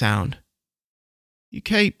rattling sound. You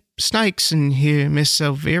keep snakes in here, Miss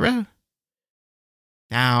Elvira?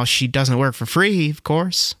 Now, she doesn't work for free, of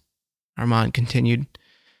course, Armand continued.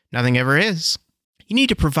 Nothing ever is. You need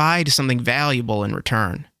to provide something valuable in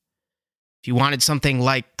return. If you wanted something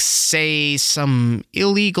like, say, some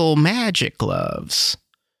illegal magic gloves.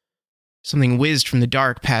 Something whizzed from the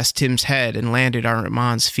dark past Tim's head and landed on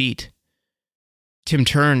Armand's feet. Tim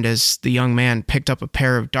turned as the young man picked up a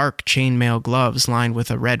pair of dark chainmail gloves lined with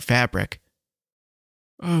a red fabric.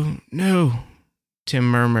 "Oh, no," Tim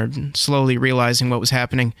murmured, slowly realizing what was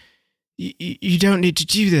happening. You don't need to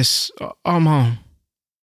do this, Armand."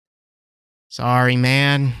 "Sorry,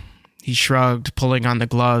 man," he shrugged, pulling on the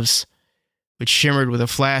gloves, which shimmered with a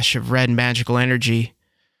flash of red magical energy.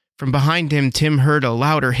 From behind him, Tim heard a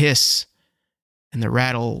louder hiss, and the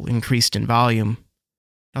rattle increased in volume.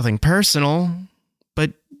 "Nothing personal,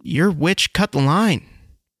 but your witch cut the line.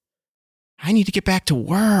 I need to get back to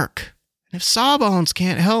work. And if Sawbones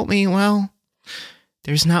can't help me, well,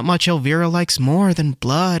 there's not much Elvira likes more than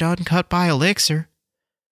blood uncut by elixir.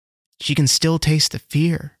 She can still taste the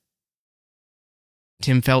fear."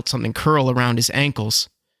 Tim felt something curl around his ankles.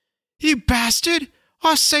 "You bastard!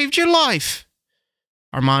 I saved your life!"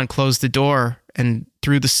 Armand closed the door and,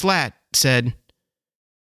 through the slat, said,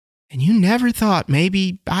 "And you never thought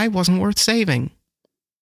maybe I wasn't worth saving.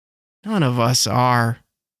 None of us are.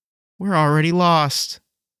 We're already lost."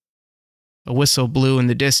 A whistle blew in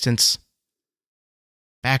the distance.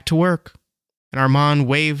 Back to work, and Armand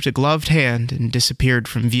waved a gloved hand and disappeared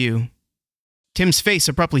from view. Tim's face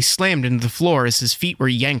abruptly slammed into the floor as his feet were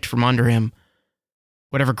yanked from under him.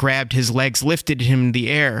 Whatever grabbed his legs lifted him in the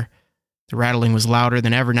air. The rattling was louder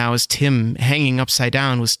than ever now as Tim, hanging upside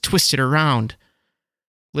down, was twisted around.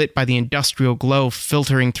 Lit by the industrial glow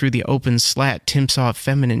filtering through the open slat, Tim saw a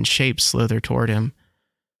feminine shape slither toward him.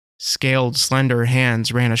 Scaled, slender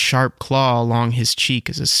hands ran a sharp claw along his cheek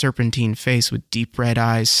as a serpentine face with deep red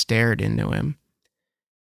eyes stared into him.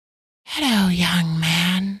 "Hello, young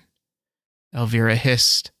man," Elvira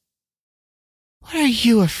hissed. "What are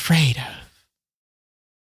you afraid of?"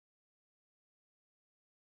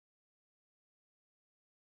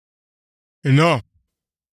 Enough,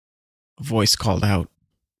 A voice called out.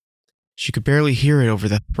 She could barely hear it over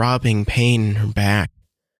the throbbing pain in her back.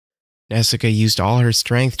 Nessica used all her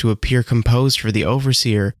strength to appear composed for the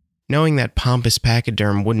overseer, knowing that pompous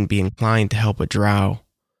pachyderm wouldn't be inclined to help a drow.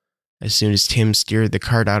 As soon as Tim steered the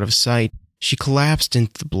cart out of sight, she collapsed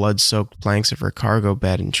into the blood-soaked planks of her cargo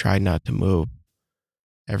bed and tried not to move.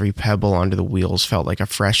 Every pebble under the wheels felt like a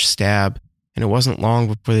fresh stab, and it wasn't long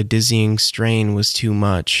before the dizzying strain was too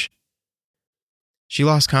much. She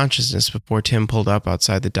lost consciousness before Tim pulled up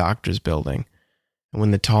outside the doctor's building, and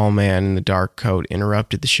when the tall man in the dark coat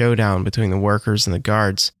interrupted the showdown between the workers and the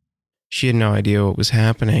guards, she had no idea what was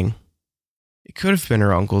happening. It could have been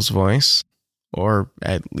her uncle's voice, or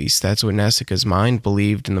at least that's what Nessica's mind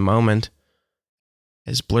believed in the moment,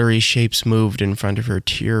 as blurry shapes moved in front of her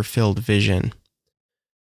tear-filled vision.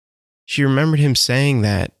 She remembered him saying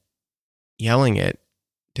that, yelling it,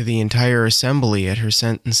 to the entire assembly at her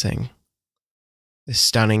sentencing. The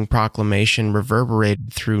stunning proclamation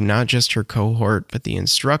reverberated through not just her cohort, but the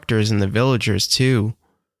instructors and the villagers, too.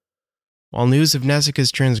 While news of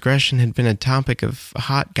Nessica's transgression had been a topic of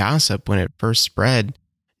hot gossip when it first spread,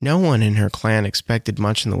 no one in her clan expected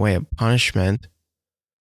much in the way of punishment.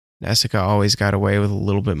 Nessica always got away with a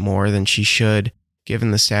little bit more than she should,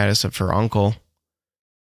 given the status of her uncle.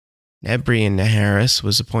 Nebrian Naharis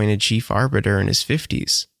was appointed chief arbiter in his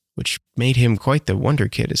 50s, which made him quite the wonder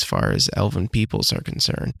kid as far as elven peoples are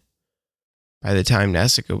concerned. By the time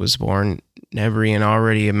Nessica was born, Nebrian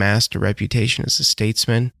already amassed a reputation as a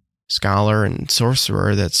statesman, scholar, and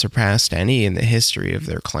sorcerer that surpassed any in the history of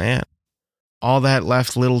their clan. All that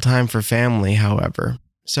left little time for family, however,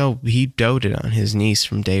 so he doted on his niece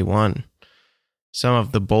from day one. Some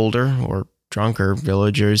of the bolder, or drunker,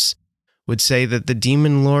 villagers would say that the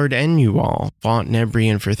demon lord Enual fought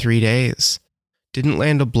Nebrian for 3 days, didn't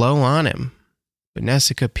land a blow on him, but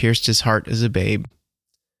Nessica pierced his heart as a babe.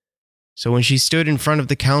 So when she stood in front of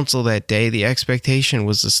the council that day, the expectation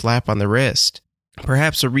was a slap on the wrist,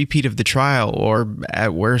 perhaps a repeat of the trial, or,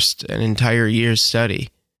 at worst, an entire year's study.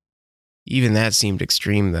 Even that seemed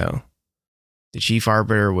extreme, though. The chief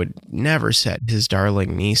arbiter would never set his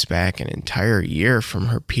darling niece back an entire year from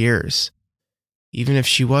her peers, even if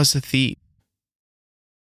she was a thief.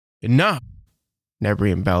 "Enough!"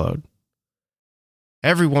 Nebrian bellowed.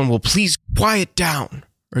 "Everyone will please quiet down,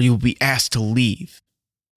 or you will be asked to leave."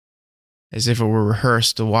 As if it were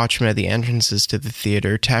rehearsed, the watchmen at the entrances to the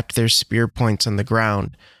theater tapped their spear points on the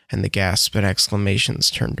ground, and the gasps and exclamations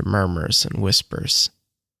turned to murmurs and whispers.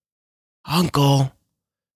 "Uncle!"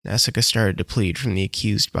 Nessica started to plead from the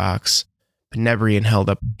accused box, but Nebrian held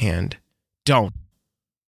up a hand. Don't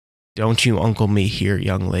you uncle me here,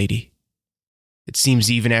 young lady. It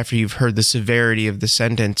seems even after you've heard the severity of the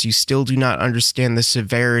sentence, you still do not understand the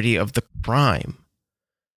severity of the crime.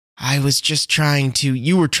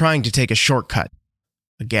 You were trying to take a shortcut.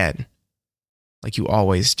 Again. Like you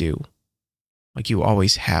always do. Like you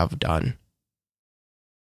always have done.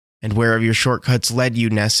 And where have your shortcuts led you,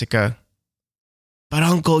 Nessica? But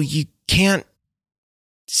Uncle, you can't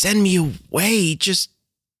send me away just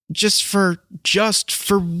for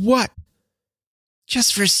what?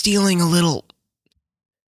 Just for stealing a little.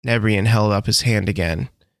 Nebrian held up his hand again,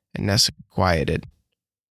 and Nessica quieted.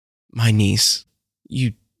 My niece,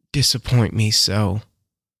 you disappoint me so.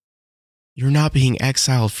 You're not being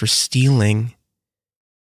exiled for stealing.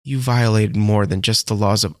 You violated more than just the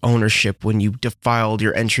laws of ownership when you defiled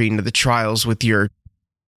your entry into the trials with your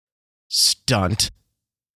stunt.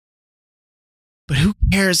 But who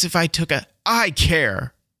cares if I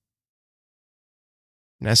care!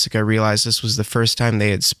 Nessica realized this was the first time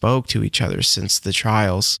they had spoke to each other since the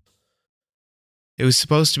trials. It was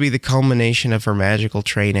supposed to be the culmination of her magical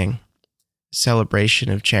training, a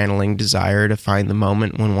celebration of channeling desire to find the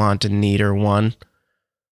moment when want and need are one,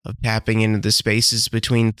 of tapping into the spaces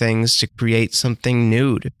between things to create something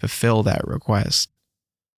new to fulfill that request.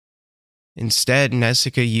 Instead,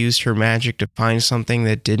 Nessica used her magic to find something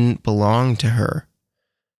that didn't belong to her,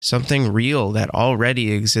 something real that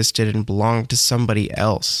already existed and belonged to somebody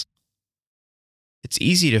else. It's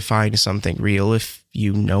easy to find something real if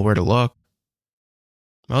you know where to look.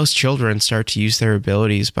 Most children start to use their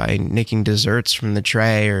abilities by nicking desserts from the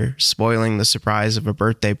tray or spoiling the surprise of a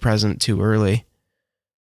birthday present too early.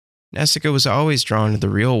 Nessica was always drawn to the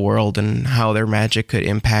real world and how their magic could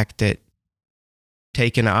impact it.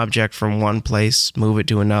 Take an object from one place, move it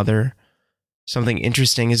to another. Something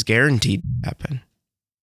interesting is guaranteed to happen.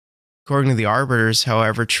 According to the Arbiters,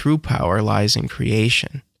 however, true power lies in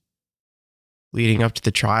creation. Leading up to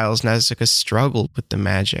the trials, Nessica struggled with the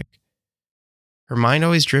magic. Her mind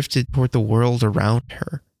always drifted toward the world around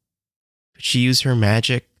her. But she used her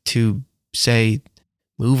magic to, say,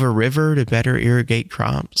 move a river to better irrigate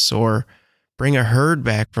crops, or bring a herd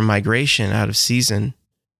back from migration out of season.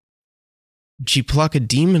 She'd pluck a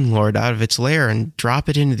demon lord out of its lair and drop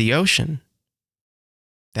it into the ocean.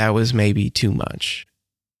 That was maybe too much.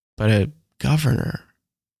 But a governor.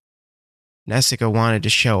 Nessica wanted to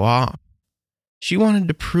show off. She wanted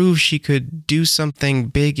to prove she could do something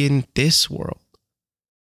big in this world.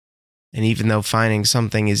 And even though finding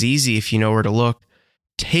something is easy if you know where to look,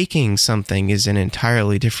 taking something is an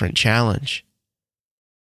entirely different challenge.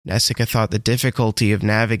 Nessica thought the difficulty of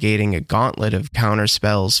navigating a gauntlet of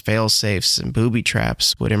counterspells, fail-safes, and booby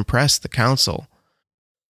traps would impress the council.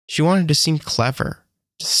 She wanted to seem clever,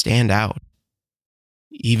 to stand out.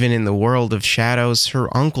 Even in the world of shadows,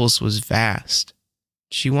 her uncle's was vast.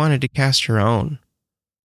 She wanted to cast her own.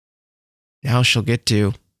 Now she'll get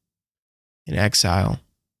to. In exile.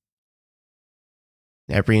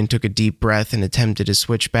 Nebrian took a deep breath and attempted to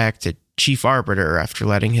switch back to Chief Arbiter after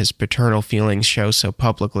letting his paternal feelings show so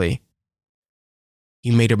publicly.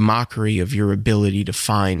 You made a mockery of your ability to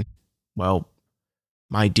find. Well,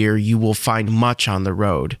 my dear, you will find much on the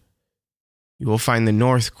road. You will find the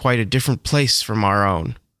North quite a different place from our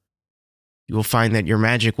own. You will find that your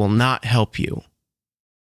magic will not help you.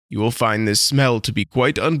 You will find this smell to be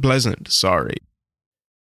quite unpleasant, sorry.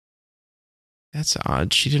 That's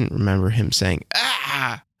odd. She didn't remember him saying,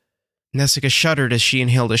 "Ah!" Nessica shuddered as she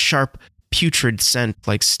inhaled a sharp, putrid scent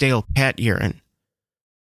like stale cat urine.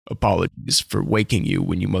 Apologies for waking you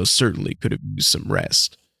when you most certainly could have used some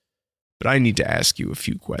rest. But I need to ask you a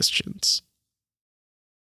few questions.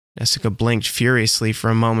 Nessica blinked furiously for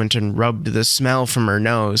a moment and rubbed the smell from her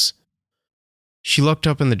nose. She looked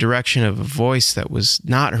up in the direction of a voice that was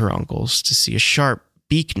not her uncle's to see a sharp,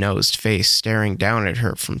 beak-nosed face staring down at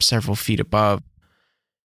her from several feet above.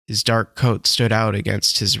 His dark coat stood out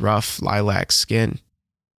against his rough, lilac skin.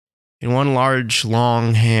 In one large,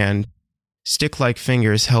 long hand, stick-like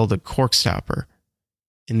fingers held a corkstopper.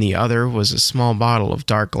 In the other was a small bottle of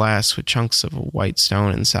dark glass with chunks of a white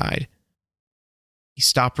stone inside. He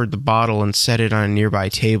stoppered the bottle and set it on a nearby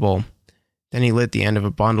table. Then he lit the end of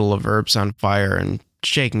a bundle of herbs on fire and,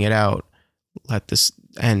 shaking it out, let the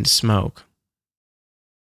end smoke.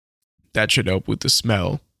 That should help with the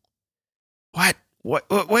smell.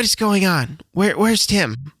 What is going on? Where's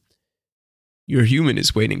Tim? Your human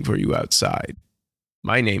is waiting for you outside.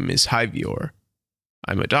 My name is Hyvior.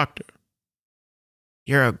 I'm a doctor.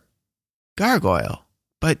 You're a gargoyle,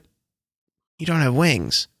 but you don't have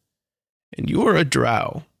wings. And you're a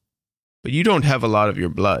drow, but you don't have a lot of your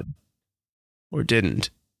blood. Or didn't.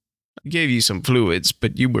 I gave you some fluids,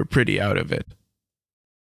 but you were pretty out of it.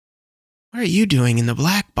 What are you doing in the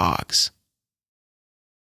black bogs?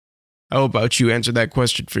 How about you answer that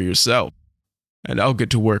question for yourself, and I'll get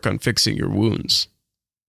to work on fixing your wounds.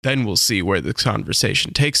 Then we'll see where the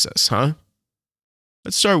conversation takes us, huh?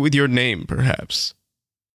 Let's start with your name, perhaps.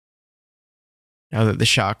 Now that the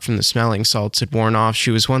shock from the smelling salts had worn off,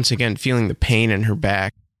 she was once again feeling the pain in her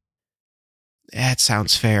back. That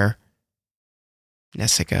sounds fair.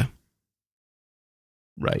 Nessica.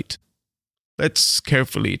 Right. Let's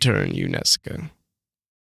carefully turn you, Nessica.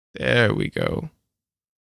 There we go.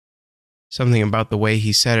 Something about the way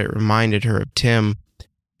he said it reminded her of Tim.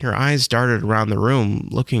 Her eyes darted around the room,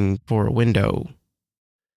 looking for a window.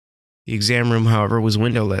 The exam room, however, was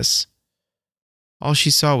windowless. All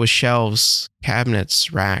she saw was shelves,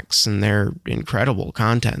 cabinets, racks, and their incredible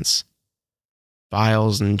contents.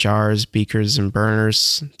 Vials and jars, beakers and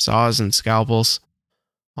burners, saws and scalpels,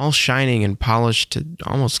 all shining and polished to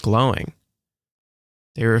almost glowing.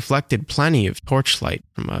 They reflected plenty of torchlight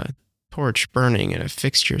from a torch burning in a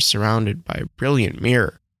fixture surrounded by a brilliant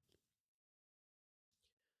mirror.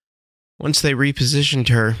 Once they repositioned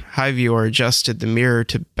her, Hyvior adjusted the mirror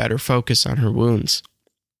to better focus on her wounds.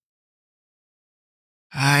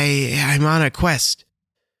 I'm on a quest.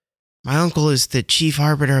 My uncle is the chief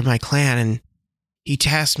arbiter of my clan, and he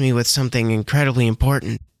tasked me with something incredibly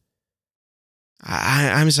important.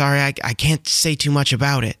 I'm sorry, I can't say too much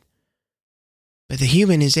about it. But the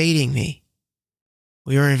human is aiding me.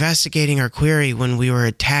 We were investigating our query when we were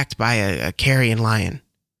attacked by a carrion lion.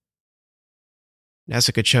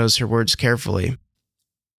 Nessica chose her words carefully.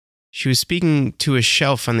 She was speaking to a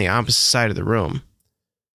shelf on the opposite side of the room.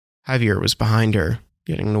 Javier was behind her,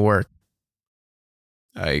 getting to work.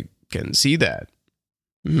 I can see that.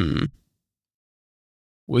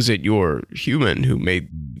 Was it your human who made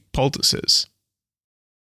poultices?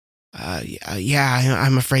 Yeah,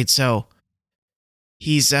 I'm afraid so.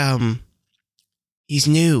 He's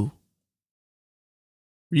new.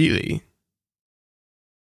 Really?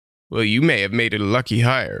 Well, you may have made it a lucky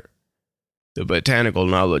hire. The botanical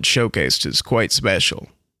knowledge showcased is quite special.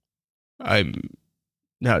 I'm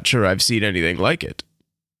not sure I've seen anything like it.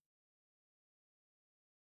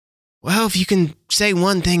 Well, if you can say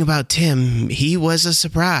one thing about Tim, he was a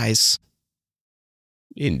surprise.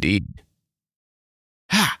 Indeed.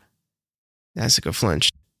 Ha! Nessica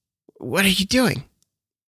flinched. What are you doing?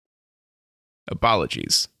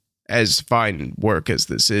 Apologies. As fine work as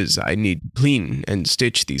this is, I need to clean and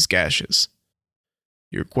stitch these gashes.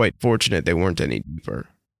 You're quite fortunate they weren't any deeper.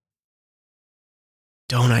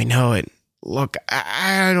 Don't I know it? Look,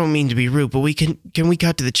 I don't mean to be rude, but can we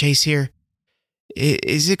cut to the chase here?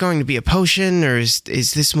 Is it going to be a potion, or is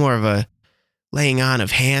this more of a laying on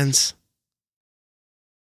of hands?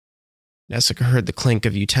 Nessica heard the clink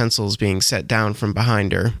of utensils being set down from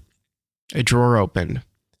behind her. A drawer opened.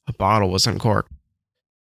 A bottle was uncorked.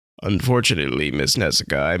 Unfortunately, Miss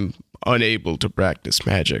Nessica, I'm unable to practice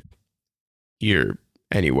magic. Here,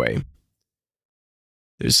 anyway.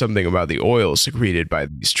 There's something about the oil secreted by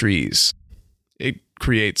these trees. It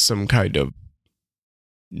creates some kind of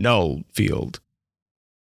null field.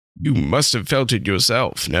 You must have felt it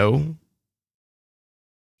yourself, no?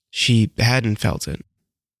 She hadn't felt it.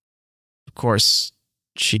 Of course,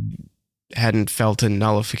 she hadn't felt a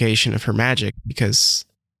nullification of her magic because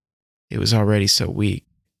it was already so weak.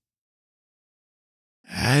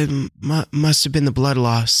 It must have been the blood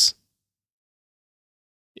loss.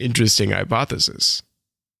 Interesting hypothesis.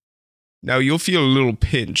 Now you'll feel a little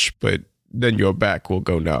pinch, but then your back will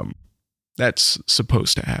go numb. That's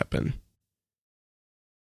supposed to happen.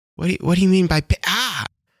 What do you mean by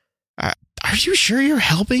are you sure you're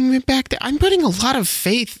helping me back there? I'm putting a lot of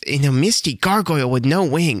faith in a misty gargoyle with no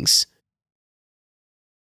wings.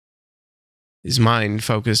 His mind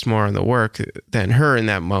focused more on the work than her in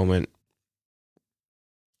that moment.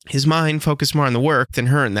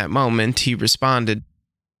 He responded,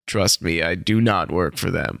 Trust me, I do not work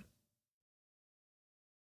for them.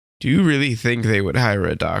 Do you really think they would hire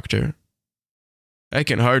a doctor? I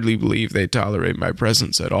can hardly believe they tolerate my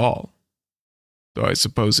presence at all. Though I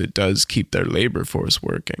suppose it does keep their labor force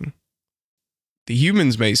working. The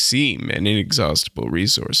humans may seem an inexhaustible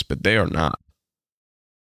resource, but they are not.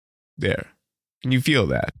 There. Can you feel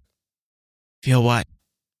that? Feel what?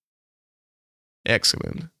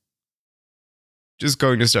 Excellent. Just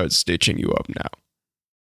going to start stitching you up now.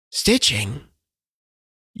 Stitching?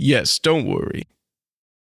 Yes, don't worry.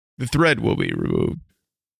 The thread will be removed.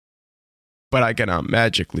 But I cannot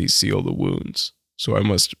magically seal the wounds, so I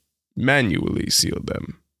must manually seal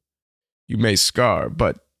them. You may scar,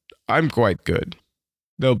 but I'm quite good.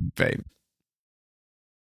 They'll be faint.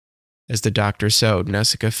 As the doctor sewed,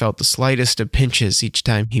 Nessica felt the slightest of pinches each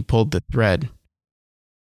time he pulled the thread.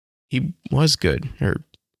 He was good, or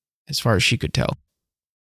as far as she could tell.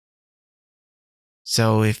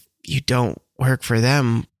 So if you don't work for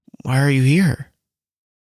them, why are you here?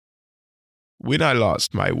 When I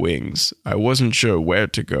lost my wings, I wasn't sure where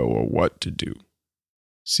to go or what to do.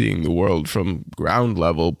 Seeing the world from ground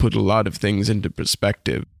level put a lot of things into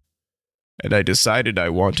perspective, and I decided I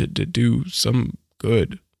wanted to do some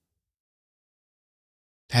good.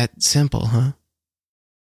 That simple, huh?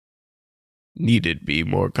 Need it be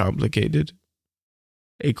more complicated?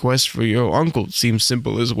 A quest for your uncle seems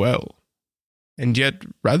simple as well. And yet,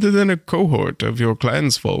 rather than a cohort of your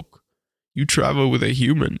clansfolk, you travel with a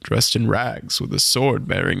human dressed in rags with a sword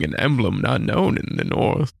bearing an emblem not known in the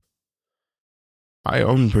north. My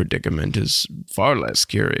own predicament is far less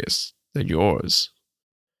curious than yours.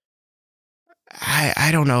 I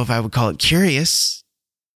don't know if I would call it curious.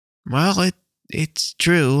 Well, it's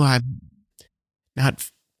true. I'm not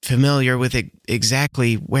familiar with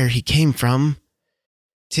exactly where he came from.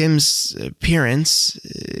 Tim's appearance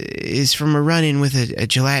is from a run-in with a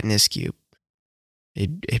gelatinous cube.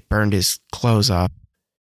 It burned his clothes off.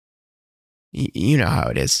 You know how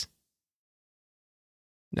it is.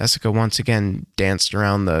 Nessica once again danced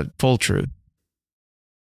around the full truth.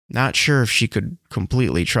 Not sure if she could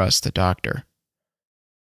completely trust the doctor.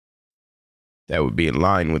 That would be in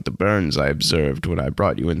line with the burns I observed when I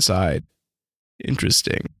brought you inside.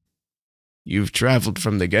 Interesting. You've traveled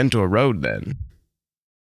from the Gentor Road, then?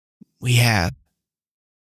 We have.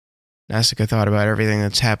 Nessica thought about everything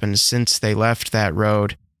that's happened since they left that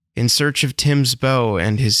road in search of Tim's bow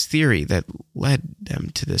and his theory that led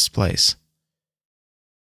them to this place.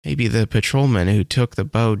 Maybe the patrolman who took the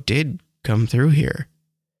bow did come through here.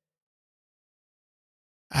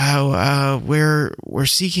 We're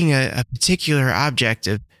seeking a particular object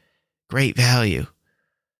of great value.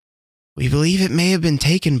 We believe it may have been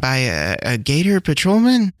taken by a gator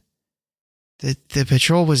patrolman. The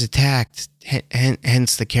patrol was attacked,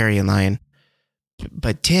 hence the carrion lion.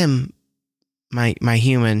 But Tim, my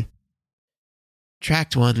human,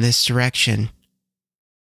 tracked one this direction.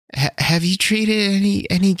 Have you treated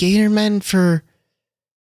any gator men for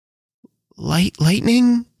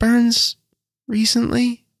lightning burns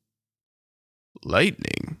recently?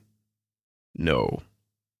 Lightning? No.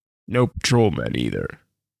 No patrolmen either.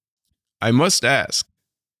 I must ask,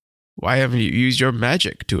 why haven't you used your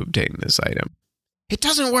magic to obtain this item? It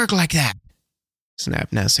doesn't work like that,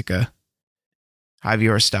 snapped Nessica.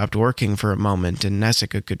 Javier stopped working for a moment, and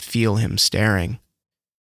Nessica could feel him staring.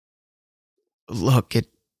 Look,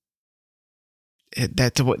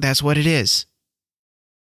 that's what it is.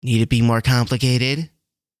 Need it be more complicated?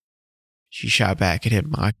 She shot back at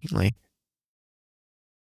him mockingly.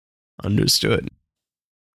 Understood.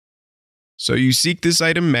 So you seek this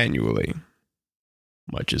item manually,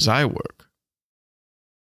 much as I work.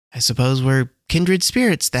 I suppose we're kindred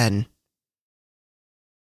spirits, then.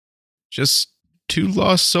 Just two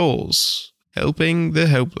lost souls, helping the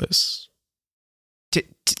helpless.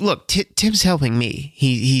 Look, Tim's helping me.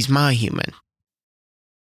 He's my human.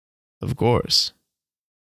 Of course.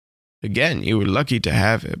 Again, you were lucky to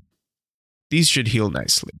have him. These should heal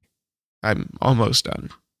nicely. I'm almost done.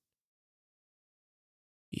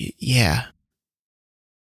 Yeah.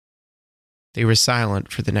 They were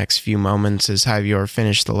silent for the next few moments as Javier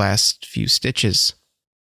finished the last few stitches.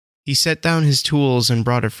 He set down his tools and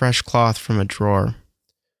brought a fresh cloth from a drawer.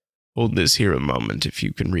 Hold this here a moment if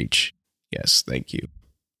you can reach. Yes, thank you.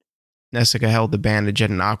 Nessica held the bandage at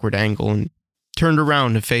an awkward angle and turned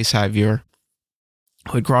around to face Javier,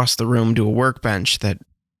 who had crossed the room to a workbench that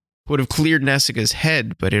would have cleared Nessica's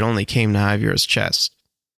head, but it only came to Javier's chest.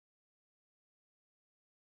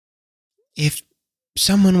 If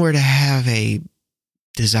someone were to have a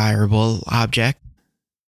desirable object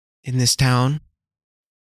in this town,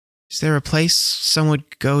 is there a place someone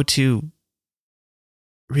would go to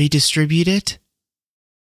redistribute it?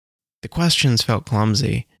 The questions felt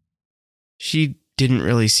clumsy. She didn't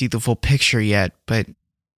really see the full picture yet, but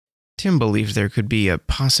Tim believed there could be a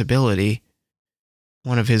possibility.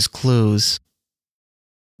 One of his clues.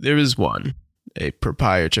 There is one, a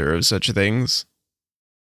proprietor of such things.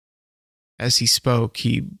 As he spoke,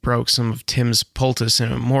 he broke some of Tim's poultice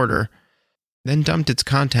in a mortar, then dumped its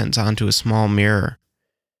contents onto a small mirror.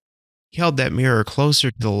 He held that mirror closer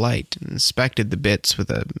to the light and inspected the bits with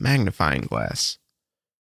a magnifying glass.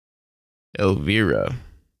 Elvira.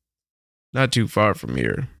 Not too far from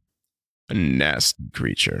here. A nasty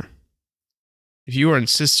creature. If you are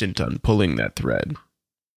insistent on pulling that thread,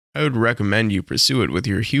 I would recommend you pursue it with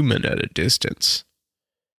your human at a distance.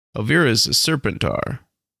 Elvira is a serpentar.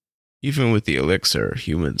 Even with the elixir,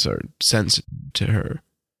 humans are sensitive to her.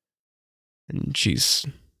 And she's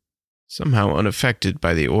somehow unaffected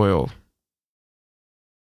by the oil.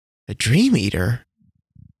 A dream eater?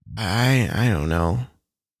 I don't know.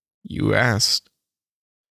 You asked.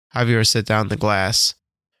 Javier set down the glass,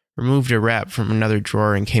 removed a wrap from another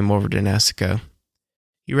drawer, and came over to Nessica.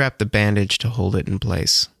 He wrapped the bandage to hold it in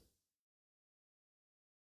place.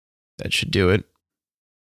 That should do it.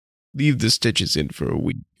 Leave the stitches in for a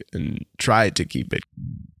week and try to keep it.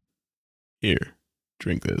 Here,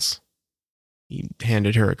 drink this. He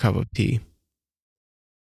handed her a cup of tea.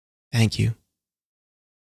 Thank you.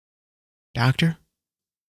 Doctor?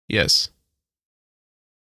 Yes.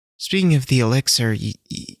 Speaking of the elixir,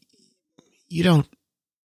 you don't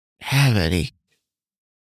have any,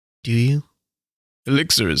 do you?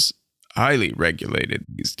 Elixir is highly regulated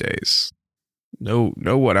these days. No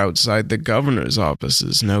one outside the governor's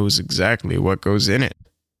offices knows exactly what goes in it.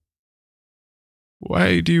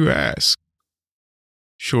 Why do you ask?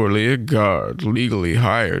 Surely a guard legally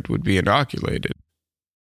hired would be inoculated.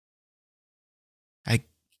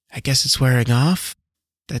 I guess it's wearing off?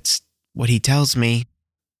 That's what he tells me.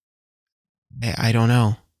 I don't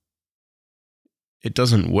know. It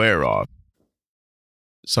doesn't wear off.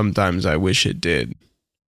 Sometimes I wish it did.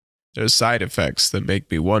 There's side effects that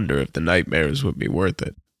make me wonder if the nightmares would be worth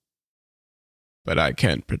it. But I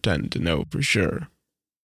can't pretend to know for sure.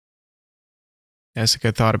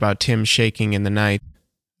 Jessica thought about Tim shaking in the night,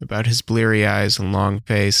 about his bleary eyes and long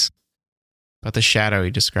face, about the shadow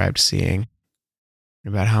he described seeing,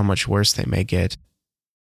 and about how much worse they may get.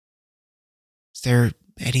 Is there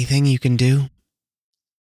anything you can do?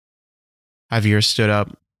 Javier stood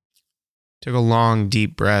up, took a long,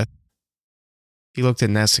 deep breath. He looked at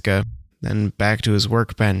Nessica, then back to his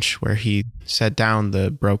workbench where he set down the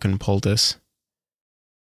broken poultice.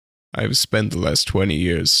 I've spent the last 20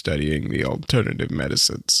 years studying the alternative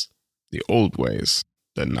medicines, the old ways,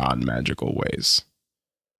 the non-magical ways.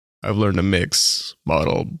 I've learned to mix,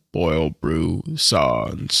 muddle, boil, brew, saw,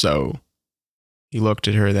 and sew. He looked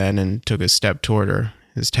at her then and took a step toward her,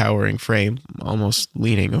 his towering frame almost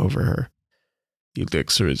leaning over her. The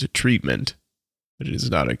elixir is a treatment, but it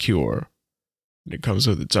is not a cure, and it comes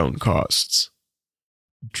with its own costs.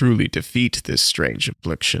 To truly defeat this strange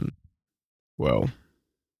affliction, well,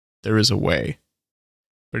 there is a way,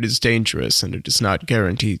 but it is dangerous and it is not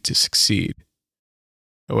guaranteed to succeed.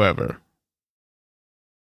 However,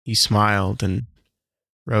 he smiled, and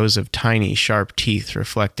rows of tiny, sharp teeth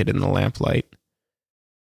reflected in the lamplight.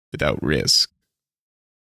 Without risk,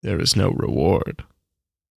 there is no reward.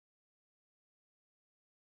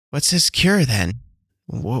 What's his cure, then?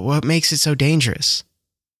 What makes it so dangerous?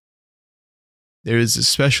 There is a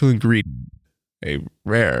special ingredient, a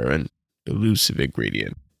rare and elusive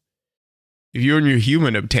ingredient. If you and your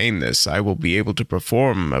human obtain this, I will be able to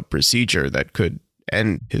perform a procedure that could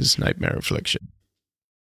end his nightmare affliction.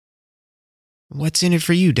 What's in it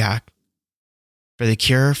for you, Doc? For the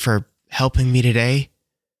cure? For helping me today?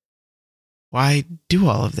 Why do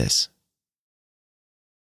all of this?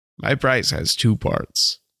 My price has two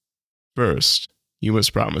parts. First, you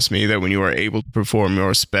must promise me that when you are able to perform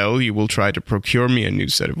your spell, you will try to procure me a new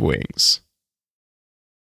set of wings.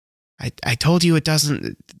 I told you it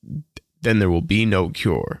doesn't... Then there will be no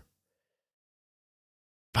cure.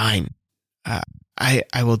 Fine.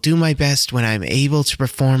 I will do my best when I'm able to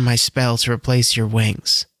perform my spell to replace your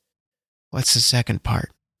wings. What's the second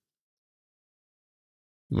part?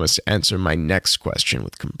 You must answer my next question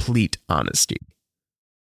with complete honesty.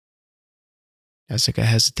 Jessica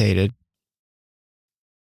hesitated.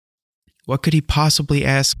 What could he possibly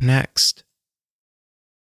ask next?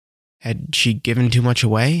 Had she given too much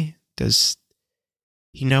away? Does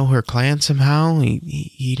he know her clan somehow?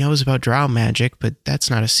 He knows about drow magic, but that's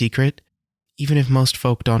not a secret, even if most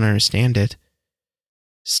folk don't understand it.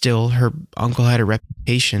 Still, her uncle had a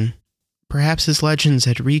reputation. Perhaps his legends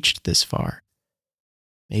had reached this far.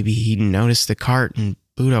 Maybe he noticed the cart and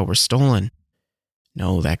Budo were stolen.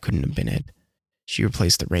 No, that couldn't have been it. She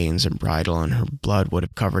replaced the reins and bridle, and her blood would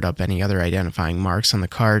have covered up any other identifying marks on the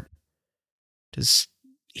cart. Does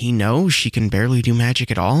he know she can barely do magic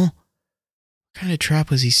at all? What kind of trap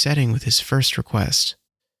was he setting with his first request?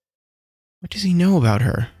 What does he know about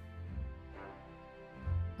her?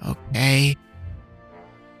 Okay.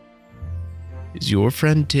 Is your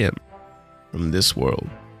friend Tim from this world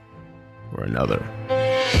or another?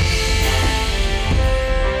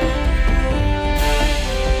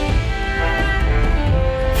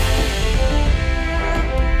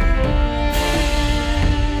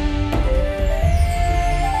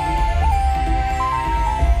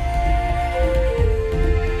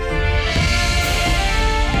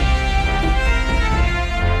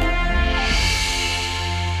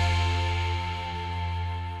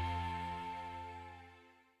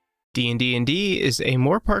 D&D is a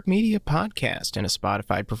Moore Park Media podcast and a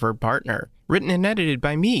Spotify preferred partner. Written and edited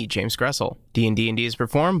by me, James Gressel. D&D is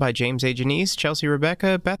performed by James A. Janice, Chelsea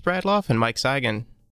Rebecca, Beth Bradloff, and Mike Seigan.